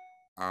America.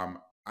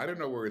 I don't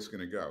know where it's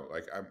going to go.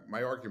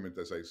 My argument,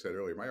 as I said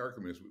earlier, my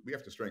argument is we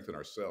have to strengthen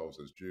ourselves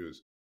as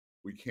Jews.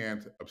 We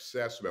can't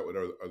obsess about what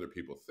other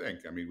people think.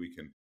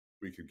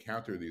 We can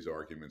counter these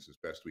arguments as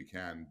best we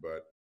can,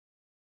 but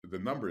the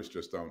numbers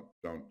just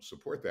don't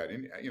support that.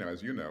 And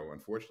as you know,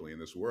 unfortunately, in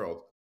this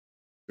world,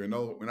 we're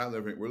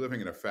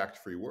living in a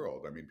fact-free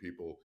world.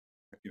 People,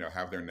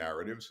 have their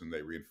narratives, and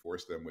they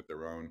reinforce them with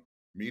their own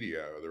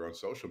media or their own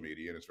social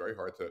media, and it's very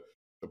hard to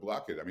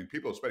block it.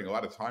 People are spending a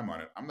lot of time on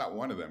it. I'm not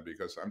one of them,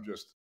 because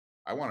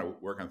I want to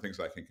work on things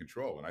I can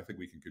control, and I think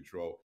we can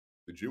control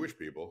the Jewish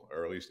people,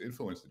 or at least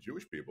influence the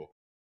Jewish people,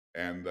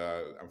 and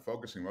I'm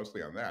focusing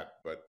mostly on that.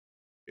 But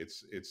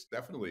it's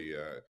definitely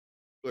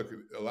look,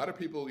 a lot of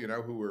people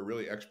who were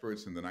really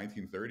experts in the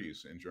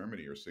 1930s in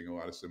Germany are seeing a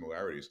lot of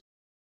similarities.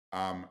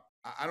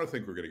 I don't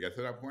think we're going to get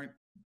to that point,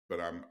 but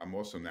I'm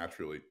also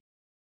naturally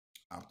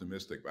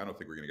optimistic. But I don't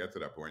think we're going to get to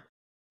that point,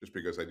 just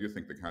because I do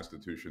think the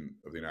Constitution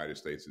of the United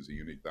States is a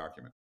unique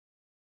document.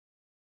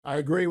 I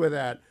agree with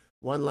that.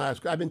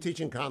 I've been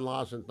teaching con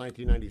law since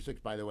 1996,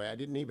 by the way. I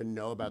didn't even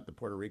know about the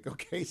Puerto Rico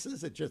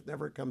cases. It just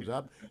never comes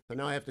up. So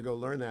now I have to go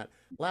learn that.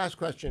 Last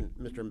question,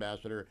 Mr.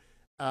 Ambassador.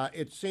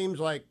 It seems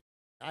like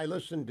I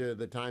listen to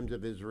the Times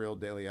of Israel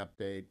Daily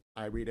Update.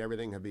 I read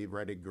everything Haviv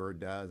Rediger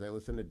does. I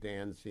listen to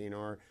Dan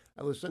Senor.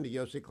 I listen to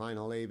Yossi Klein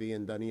Halevi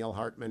and Daniel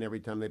Hartman every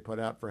time they put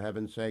out For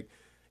Heaven's Sake.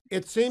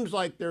 It seems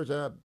like there's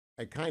a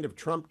kind of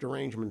Trump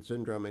derangement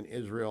syndrome in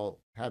Israel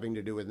having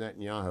to do with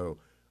Netanyahu.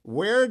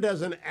 Where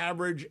does an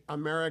average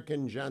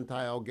American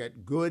Gentile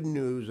get good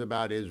news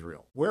about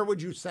Israel? Where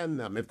would you send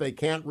them if they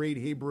can't read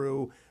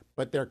Hebrew,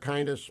 but they're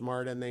kind of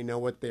smart and they know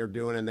what they're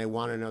doing and they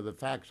want to know the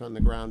facts on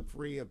the ground,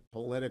 free of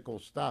political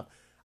stuff?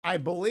 I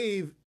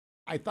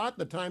thought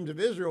the Times of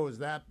Israel was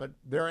that, but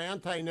their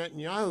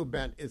anti-Netanyahu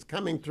bent is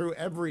coming through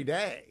every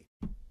day.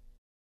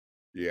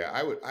 Yeah,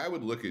 I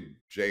would look at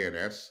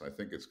JNS. I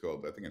think it's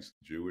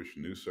Jewish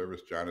News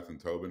Service. Jonathan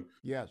Tobin.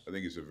 Yes, I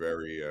think he's a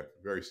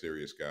very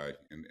serious guy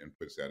and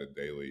puts out a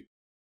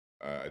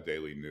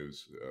daily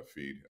news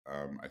feed.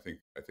 I think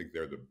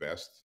they're the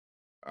best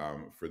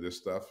for this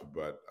stuff.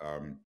 But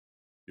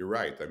you're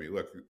right. I mean,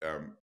 look,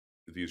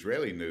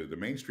 the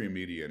mainstream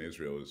media in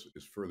Israel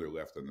is further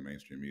left than the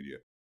mainstream media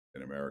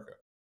in America.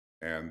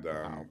 And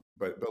Wow.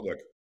 but look,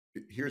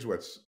 here's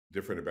what's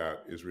different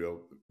about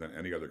Israel than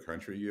any other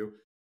country.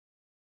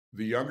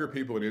 The younger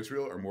people in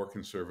Israel are more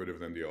conservative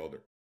than the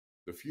older.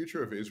 The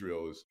future of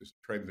Israel is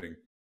trending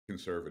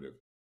conservative.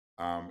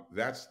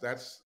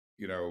 That's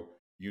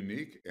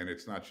unique, and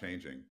it's not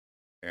changing.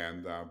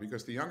 And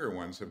because the younger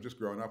ones have just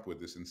grown up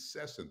with this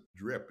incessant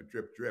drip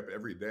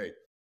every day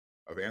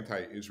of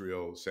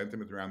anti-Israel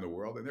sentiment around the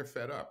world, and they're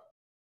fed up.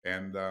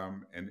 And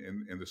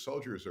the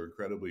soldiers are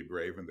incredibly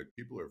brave, and the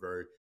people are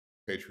very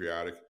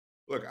patriotic.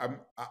 Look,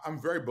 I'm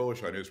very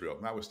bullish on Israel,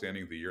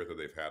 notwithstanding the year that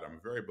they've had. I'm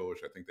very bullish.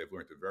 I think they've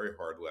learned a very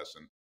hard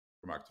lesson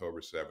from October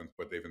 7th,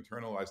 but they've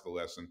internalized the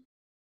lesson.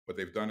 What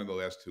they've done in the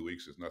last 2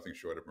 weeks is nothing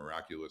short of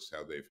miraculous,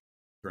 how they've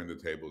turned the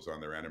tables on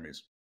their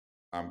enemies.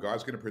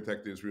 God's going to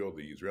protect Israel.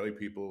 The Israeli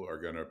people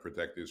are going to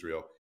protect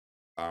Israel.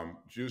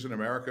 Jews in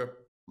America,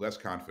 less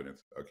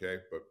confident, okay,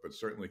 but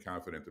certainly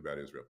confident about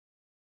Israel.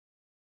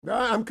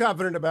 I'm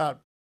confident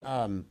about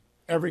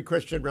every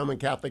Christian, Roman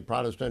Catholic,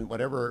 Protestant,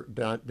 whatever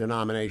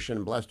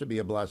denomination. Blessed to be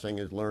a blessing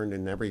is learned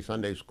in every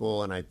Sunday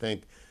school, and I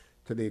think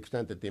to the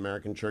extent that the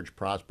American church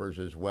prospers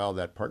as well,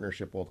 that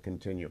partnership will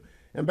continue.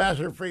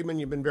 Ambassador Friedman,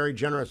 you've been very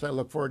generous. I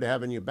look forward to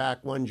having you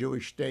back. One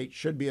Jewish State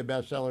should be a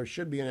bestseller,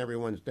 should be in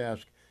everyone's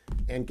desk,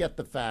 and get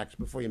the facts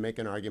before you make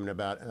an argument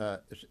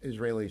about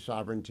Israeli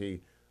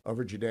sovereignty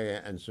over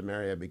Judea and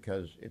Samaria,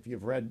 because if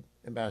you've read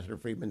Ambassador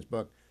Friedman's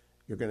book,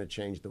 you're going to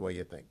change the way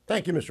you think.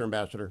 Thank you, Mr.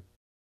 Ambassador.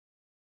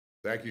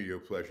 Thank you. Your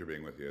pleasure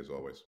being with you, as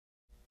always.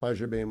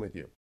 Pleasure being with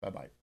you. Bye-bye.